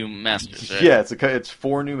couple of new masters, right? yeah, it's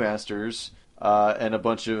 4 new masters, and a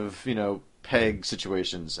bunch of, Peg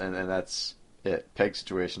situations, and that's it. Peg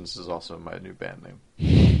Situations is also my new band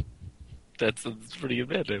name. That's a pretty good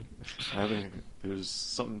band name. I think there's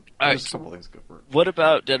something, All right, there's a couple things good for it. What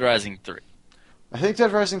about Dead Rising 3? I think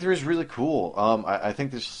Dead Rising 3 is really cool. I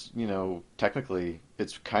think there's, technically,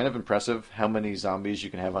 it's kind of impressive how many zombies you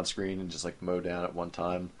can have on screen and just, like, mow down at one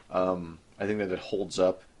time. I think that it holds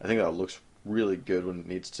up. I think that it looks really good when it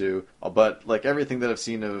needs to. But, like, everything that I've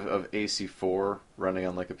seen of AC4 running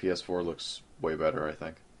on, like, a PS4 looks way better, I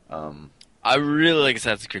think. I really like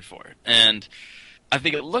Assassin's Creed 4, and I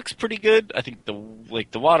think it looks pretty good. I think the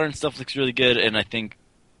water and stuff looks really good, and I think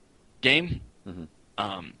game. Mm-hmm.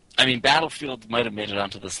 I mean, Battlefield might have made it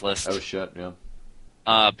onto this list. Oh shit,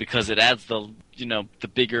 yeah. Because it adds the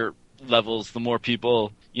bigger levels, the more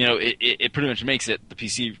people. It pretty much makes it the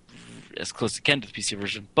PC as close as it can to the PC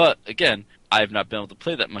version. But again, I have not been able to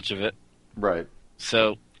play that much of it, Right.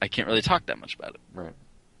 so I can't really talk that much about it. Right.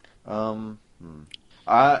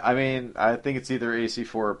 I mean, I think it's either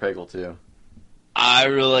AC4 or Peggle 2. I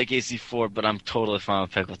really like AC4, but I'm totally fine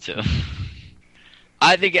with Peggle 2.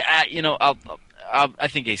 I think I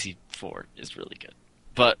think AC4 is really good,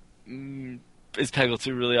 but is Peggle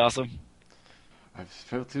 2 really awesome?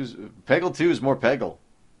 Peggle 2 is more Peggle.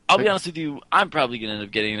 I'll be honest with you, I'm probably going to end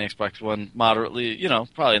up getting an Xbox One moderately,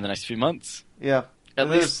 probably in the next few months. Yeah. At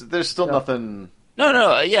least there's still nothing.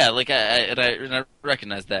 No, yeah, like I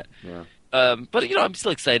recognize that. Yeah. But I'm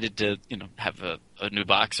still excited to have a new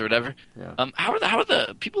box or whatever. Yeah. How are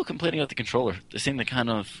the people complaining about the controller? They seem to kind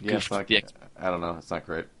of goof the I don't know. It's not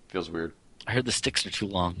great. Feels weird. I heard the sticks are too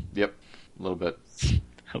long. Yep. A little bit.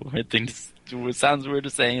 A weird thing. It sounds weird to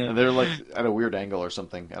say. And they're like at a weird angle or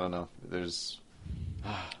something. I don't know. There's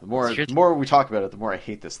the more we talk about it, the more I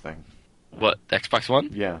hate this thing. What, the Xbox One?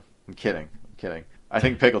 Yeah. I'm kidding. I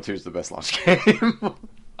think Peggle 2 is the best launch game. All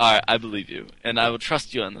right, I believe you, and I will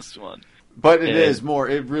trust you on this one. But it is more.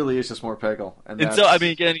 It really is just more Peggle. And so, I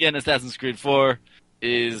mean, again, Assassin's Creed 4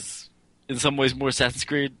 is in some ways more Assassin's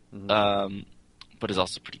Creed, but is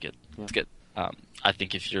also pretty good. Yeah. It's good. I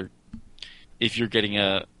think if you're getting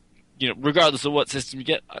a, regardless of what system you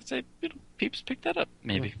get, I'd say peeps pick that up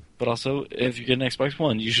maybe. Yeah. But also, if you get an Xbox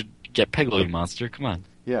One, you should get Peggle, you monster. Come on.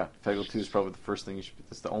 Yeah, Peggle 2 is probably the first thing you should.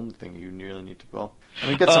 That's the only thing you really need to. Well, I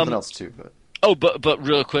mean, get something else too, but. Oh, but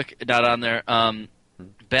real quick, not on there.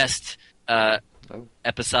 Best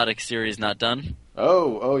episodic series not done.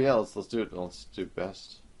 Oh yeah, let's do it. Let's do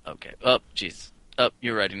best. Okay. Oh, jeez. Oh,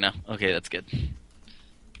 you're writing now. Okay, that's good.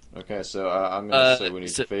 Okay, so I'm gonna say we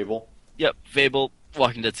need Fable. Yep, Fable,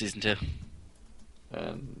 Walking Dead Season 2.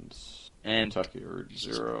 And Kentucky Route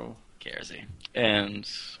Zero. Kersey. And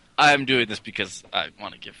I'm doing this because I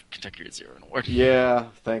want to give Kentucky Route Zero an award. Yeah,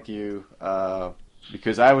 thank you.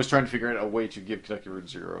 Because I was trying to figure out a way to give Kentucky Route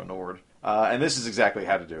Zero an award. And this is exactly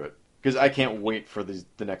how to do it. Because I can't wait for the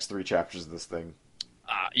next 3 chapters of this thing.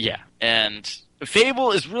 Yeah, and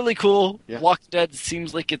Fable is really cool. Yeah. Walking Dead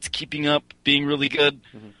seems like it's keeping up, being really good.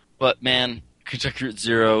 Mm-hmm. But man, Kentucky Route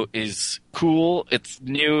Zero is cool. It's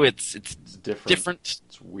new. It's different.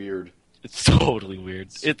 It's weird. It's totally weird.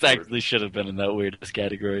 It actually should have been in that weirdest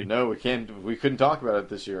category. No, we can't. We couldn't talk about it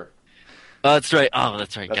this year. That's right. Oh,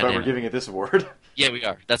 that's right. That's why we're giving it this award. Yeah, we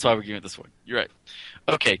are. That's why we're giving it this award. You're right.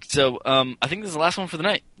 Okay, so I think this is the last one for the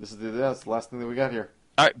night. That's the last thing that we got here.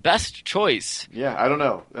 All right, best choice. Yeah, I don't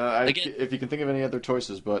know. If you can think of any other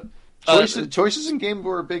choices, but choices in game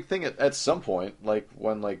were a big thing at some point. Like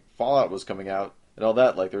when Fallout was coming out and all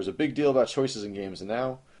that. Like there was a big deal about choices in games, and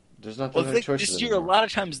now there's not that many choices. This year, anymore. a lot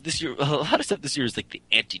of stuff this year is like the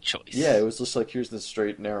anti-choice. Yeah, it was just like here's the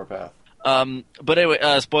straight narrow path. But anyway,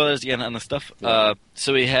 spoilers again on the stuff. Yeah.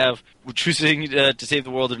 So we're choosing to save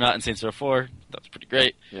the world or not in Saints Row 4. That was pretty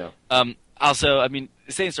great. Yeah. Also, I mean,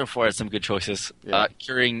 Saints Row 4 has some good choices. Yeah.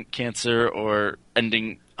 Curing cancer or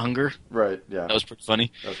ending hunger. Right, yeah. That was pretty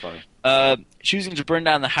funny. That was funny. Choosing to burn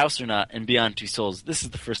down the house or not in Beyond Two Souls. This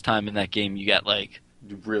is the first time in that game you got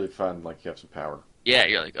you really find like you have some power. Yeah,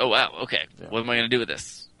 you're like, oh wow, okay. Yeah. What am I going to do with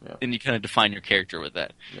this? Yeah. And you kind of define your character with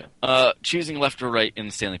that. Yeah. Choosing left or right in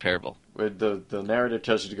the Stanley Parable. The narrative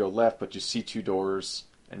tells you to go left, but you see 2 doors,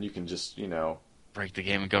 and you can just, break the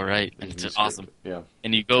game and go right, and it's awesome. Yeah.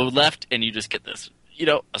 And you go left, and you just get this,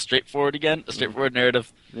 a straightforward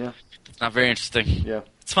narrative. Yeah. It's not very interesting. Yeah.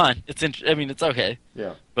 It's fine. I mean, it's okay.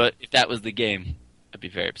 Yeah. But if that was the game, I'd be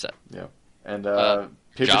very upset. Yeah. And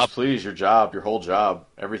Papers, job. Please, your job, your whole job,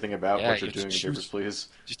 everything about Yeah, what you're you have doing to in Papers, Please.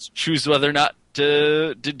 Just choose whether or not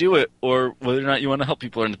to do it, or whether or not you want to help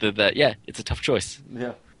people or anything like that. Yeah, it's a tough choice.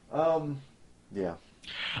 Yeah. Yeah.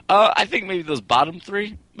 I think maybe those bottom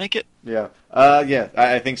three make it. Yeah.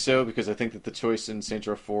 I think so, because I think that the choice in Saints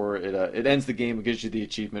Row 4, it ends the game, it gives you the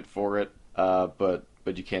achievement for it, but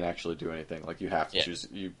you can't actually do anything. Like, you have to choose.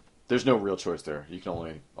 There's no real choice there. You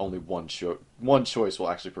can only one choice will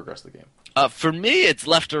actually progress the game. For me, it's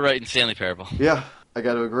left or right in Stanley Parable. Yeah, I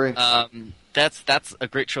got to agree. That's a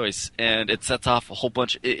great choice, and it sets off a whole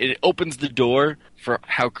bunch. It opens the door for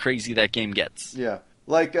how crazy that game gets. Yeah.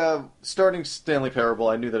 Like, starting Stanley Parable,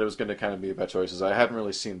 I knew that it was going to kind of be about choices. I hadn't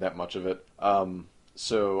really seen that much of it.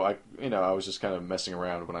 So I was just kind of messing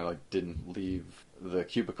around when I, didn't leave the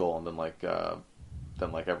cubicle, and then,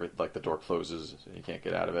 the door closes and you can't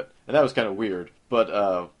get out of it. And that was kind of weird.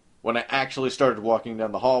 But, when I actually started walking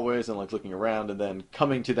down the hallways and, looking around, and then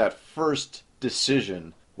coming to that first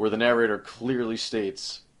decision where the narrator clearly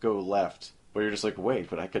states, go left, but you're just like, wait,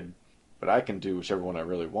 but I can do whichever one I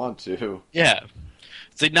really want to. Yeah.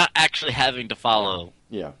 So not actually having to follow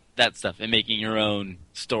Yeah. that stuff and making your own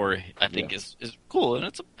story, I think, is cool, and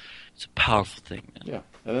it's a powerful thing, man. Yeah.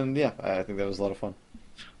 And then, I think that was a lot of fun.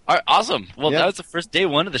 All right, awesome. Well, that was the first day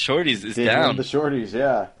one of the shorties is Day down. one of the shorties,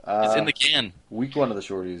 yeah. It's in the can. Week one of the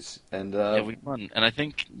shorties. And, week one. And I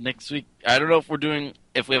think next week, I don't know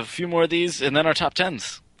if we have a few more of these, and then our top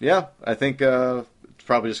 10s. Yeah, I think it's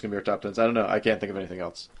probably just going to be our top 10s. I don't know. I can't think of anything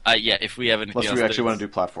else. If we have anything else. Unless we actually want to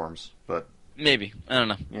do platforms, but... Maybe. I don't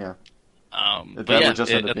know. Yeah. But that yeah, would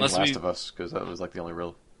just end up being unless Last of Us, because that was the only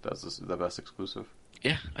real... That was the best exclusive.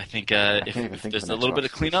 Yeah, I think can't even if think there's of a an little bit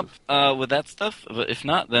of Xbox cleanup with that stuff, but if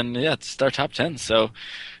not, then it's our top 10. So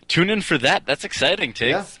tune in for that. That's exciting,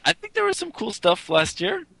 Tiggs. Yeah. I think there was some cool stuff last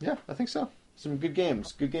year. Yeah, I think so. Some good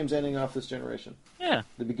games. Good games ending off this generation. Yeah.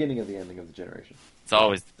 The beginning of the ending of the generation. It's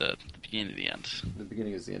always the beginning of the end. The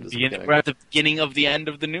beginning is the end. We're at the beginning of the end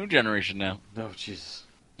of the new generation now. No, Jesus.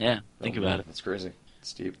 Yeah, think about it. That's crazy.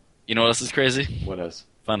 It's deep. You know what else is crazy? What else?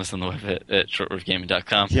 Find us on the web at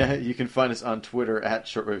shortwavegaming.com. Yeah, you can find us on Twitter at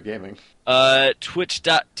shortwavegaming.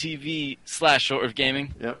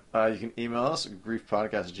 Twitch.tv/shortwavegaming. Yep. You can email us at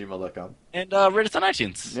griefpodcast@gmail.com. And rate us on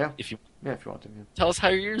iTunes. Yeah. If you want to. Yeah. tell us how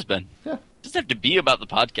your year's been. Yeah. It doesn't have to be about the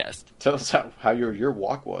podcast. Tell us how your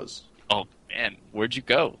walk was. Oh, man. Where'd you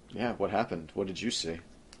go? Yeah, what happened? What did you see?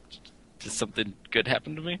 Did something good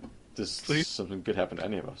happen to me? Does Please? something good happen to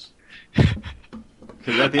any of us?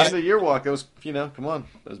 Because at the end of your walk, it was, come on,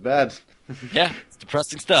 it was bad. Yeah, it's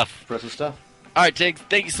depressing stuff. Impressive stuff. All right, Tiggs,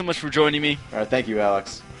 thank you so much for joining me. All right, thank you,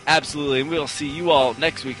 Alex. Absolutely, and we'll see you all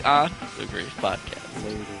next week on The Grief Podcast.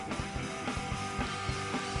 Later.